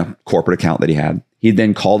in a corporate account that he had. He'd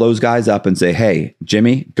then call those guys up and say, hey,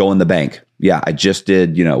 Jimmy, go in the bank. Yeah, I just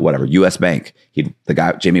did, whatever, U.S. Bank.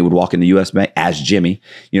 Jimmy would walk into U.S. Bank as Jimmy,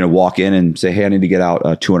 walk in and say, hey, I need to get out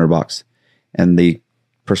 $200. And the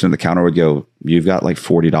person at the counter would go, you've got like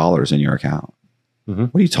 $40 in your account. Mm-hmm.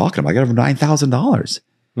 What are you talking about? I got over $9,000.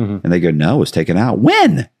 Mm-hmm. And they go, no, it was taken out.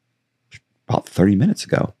 When? About 30 minutes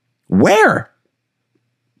ago. Where?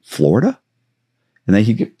 Florida? And then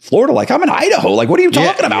he'd get Florida, like, I'm in Idaho. Like, what are you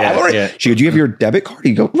talking about? Yeah. She goes, do you have your debit card?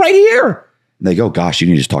 He'd go, right here. And they go, gosh, you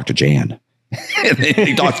need to just talk to Jan. And then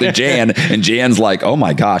he talks to Jan, and Jan's like, oh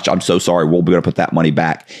my gosh, I'm so sorry. We'll be going to put that money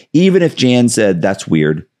back. Even if Jan said, that's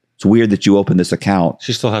weird. It's weird that you opened this account.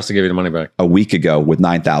 She still has to give you the money back. A week ago with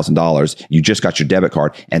 $9,000. You just got your debit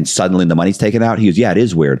card and suddenly the money's taken out. He goes, yeah, it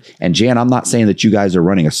is weird. And Jan, I'm not saying that you guys are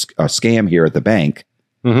running a scam here at the bank,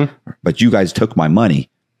 but you guys took my money.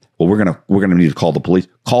 Well, we're gonna need to call the police.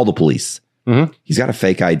 Call the police. Mm-hmm. He's got a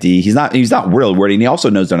fake ID. He's not real worried, and he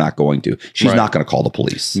also knows they're not going to. She's not going to call the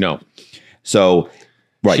police. No. So,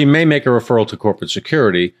 she may make a referral to corporate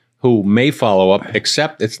security, who may follow up,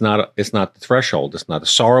 except it's not the threshold. It's not a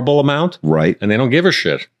sorrowable amount, right? And they don't give a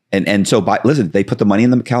shit. And so, listen, they put the money in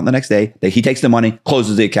the account the next day. He takes the money,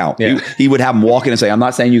 closes the account. Yeah. He would have them walk in and say, I'm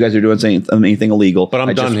not saying you guys are doing anything illegal, but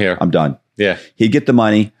I'm done here. I'm done. Yeah. He'd get the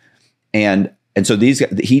money, and so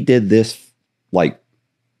he did this like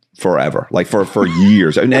forever, like for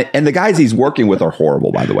years. And the guys he's working with are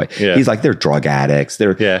horrible, by the way. Yeah. He's like, they're drug addicts.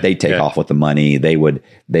 They take off with the money. They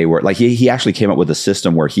were like, he actually came up with a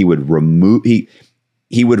system where he would remove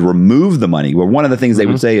the money. Well, one of the things they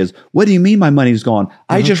would say is, what do you mean my money's gone?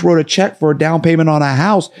 I just wrote a check for a down payment on a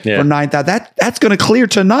house for $9,000. That's going to clear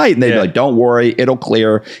tonight. And they'd be like, don't worry, it'll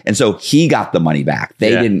clear. And so he got the money back.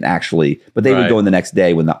 They didn't actually, but they would go in the next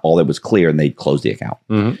day when all that was clear, and they'd close the account.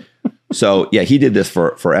 Mm-hmm. So he did this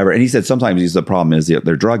for forever. And he said sometimes the problem is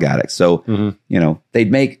they're drug addicts. So,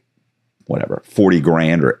 they'd make whatever, 40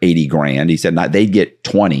 grand or 80 grand. He said they'd get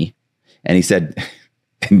 20. And he said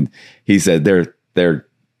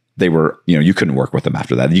they were, you couldn't work with them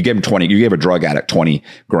after that. You gave him 20, you gave a drug addict 20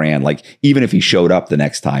 grand. Like, even if he showed up the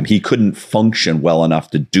next time, he couldn't function well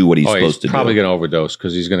enough to do what he's supposed to do. He's probably going to overdose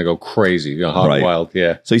because he's going to go crazy, hog wild.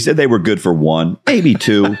 Yeah. So he said they were good for one, maybe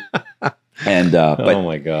two. And oh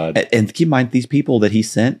my God. And keep in mind, these people that he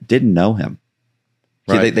sent didn't know him.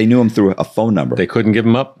 Right. See, they knew him through a phone number. They couldn't give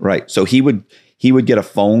him up. Right. So he would get a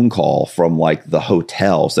phone call from like the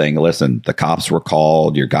hotel saying, listen, the cops were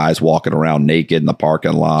called. Your guy's walking around naked in the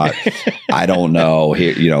parking lot. I don't know.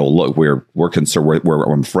 Here, look, we're concerned.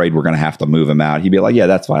 I'm afraid we're going to have to move him out. He'd be like, yeah,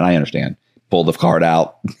 that's fine. I understand. Pull the card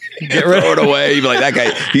out, throw it away. He'd be like, that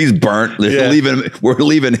guy, he's burnt. We're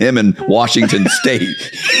leaving him in Washington State.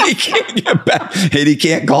 He can't get back, and he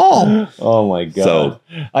can't call. Oh my God! So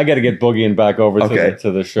I got to get boogieing back over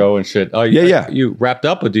to the show and shit. Oh yeah. You wrapped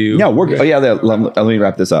up, or do you? Yeah, we're good. Oh yeah. Let me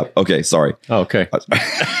wrap this up. Okay, sorry. Oh, okay.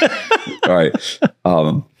 All right.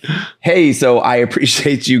 Hey, so I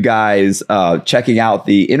appreciate you guys checking out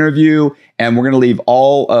the interview, and we're going to leave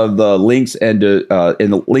all of the links in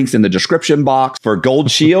the description box for Gold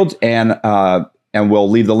Shield, and we'll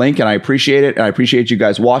leave the link. And I appreciate it, and I appreciate you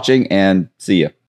guys watching. And see you.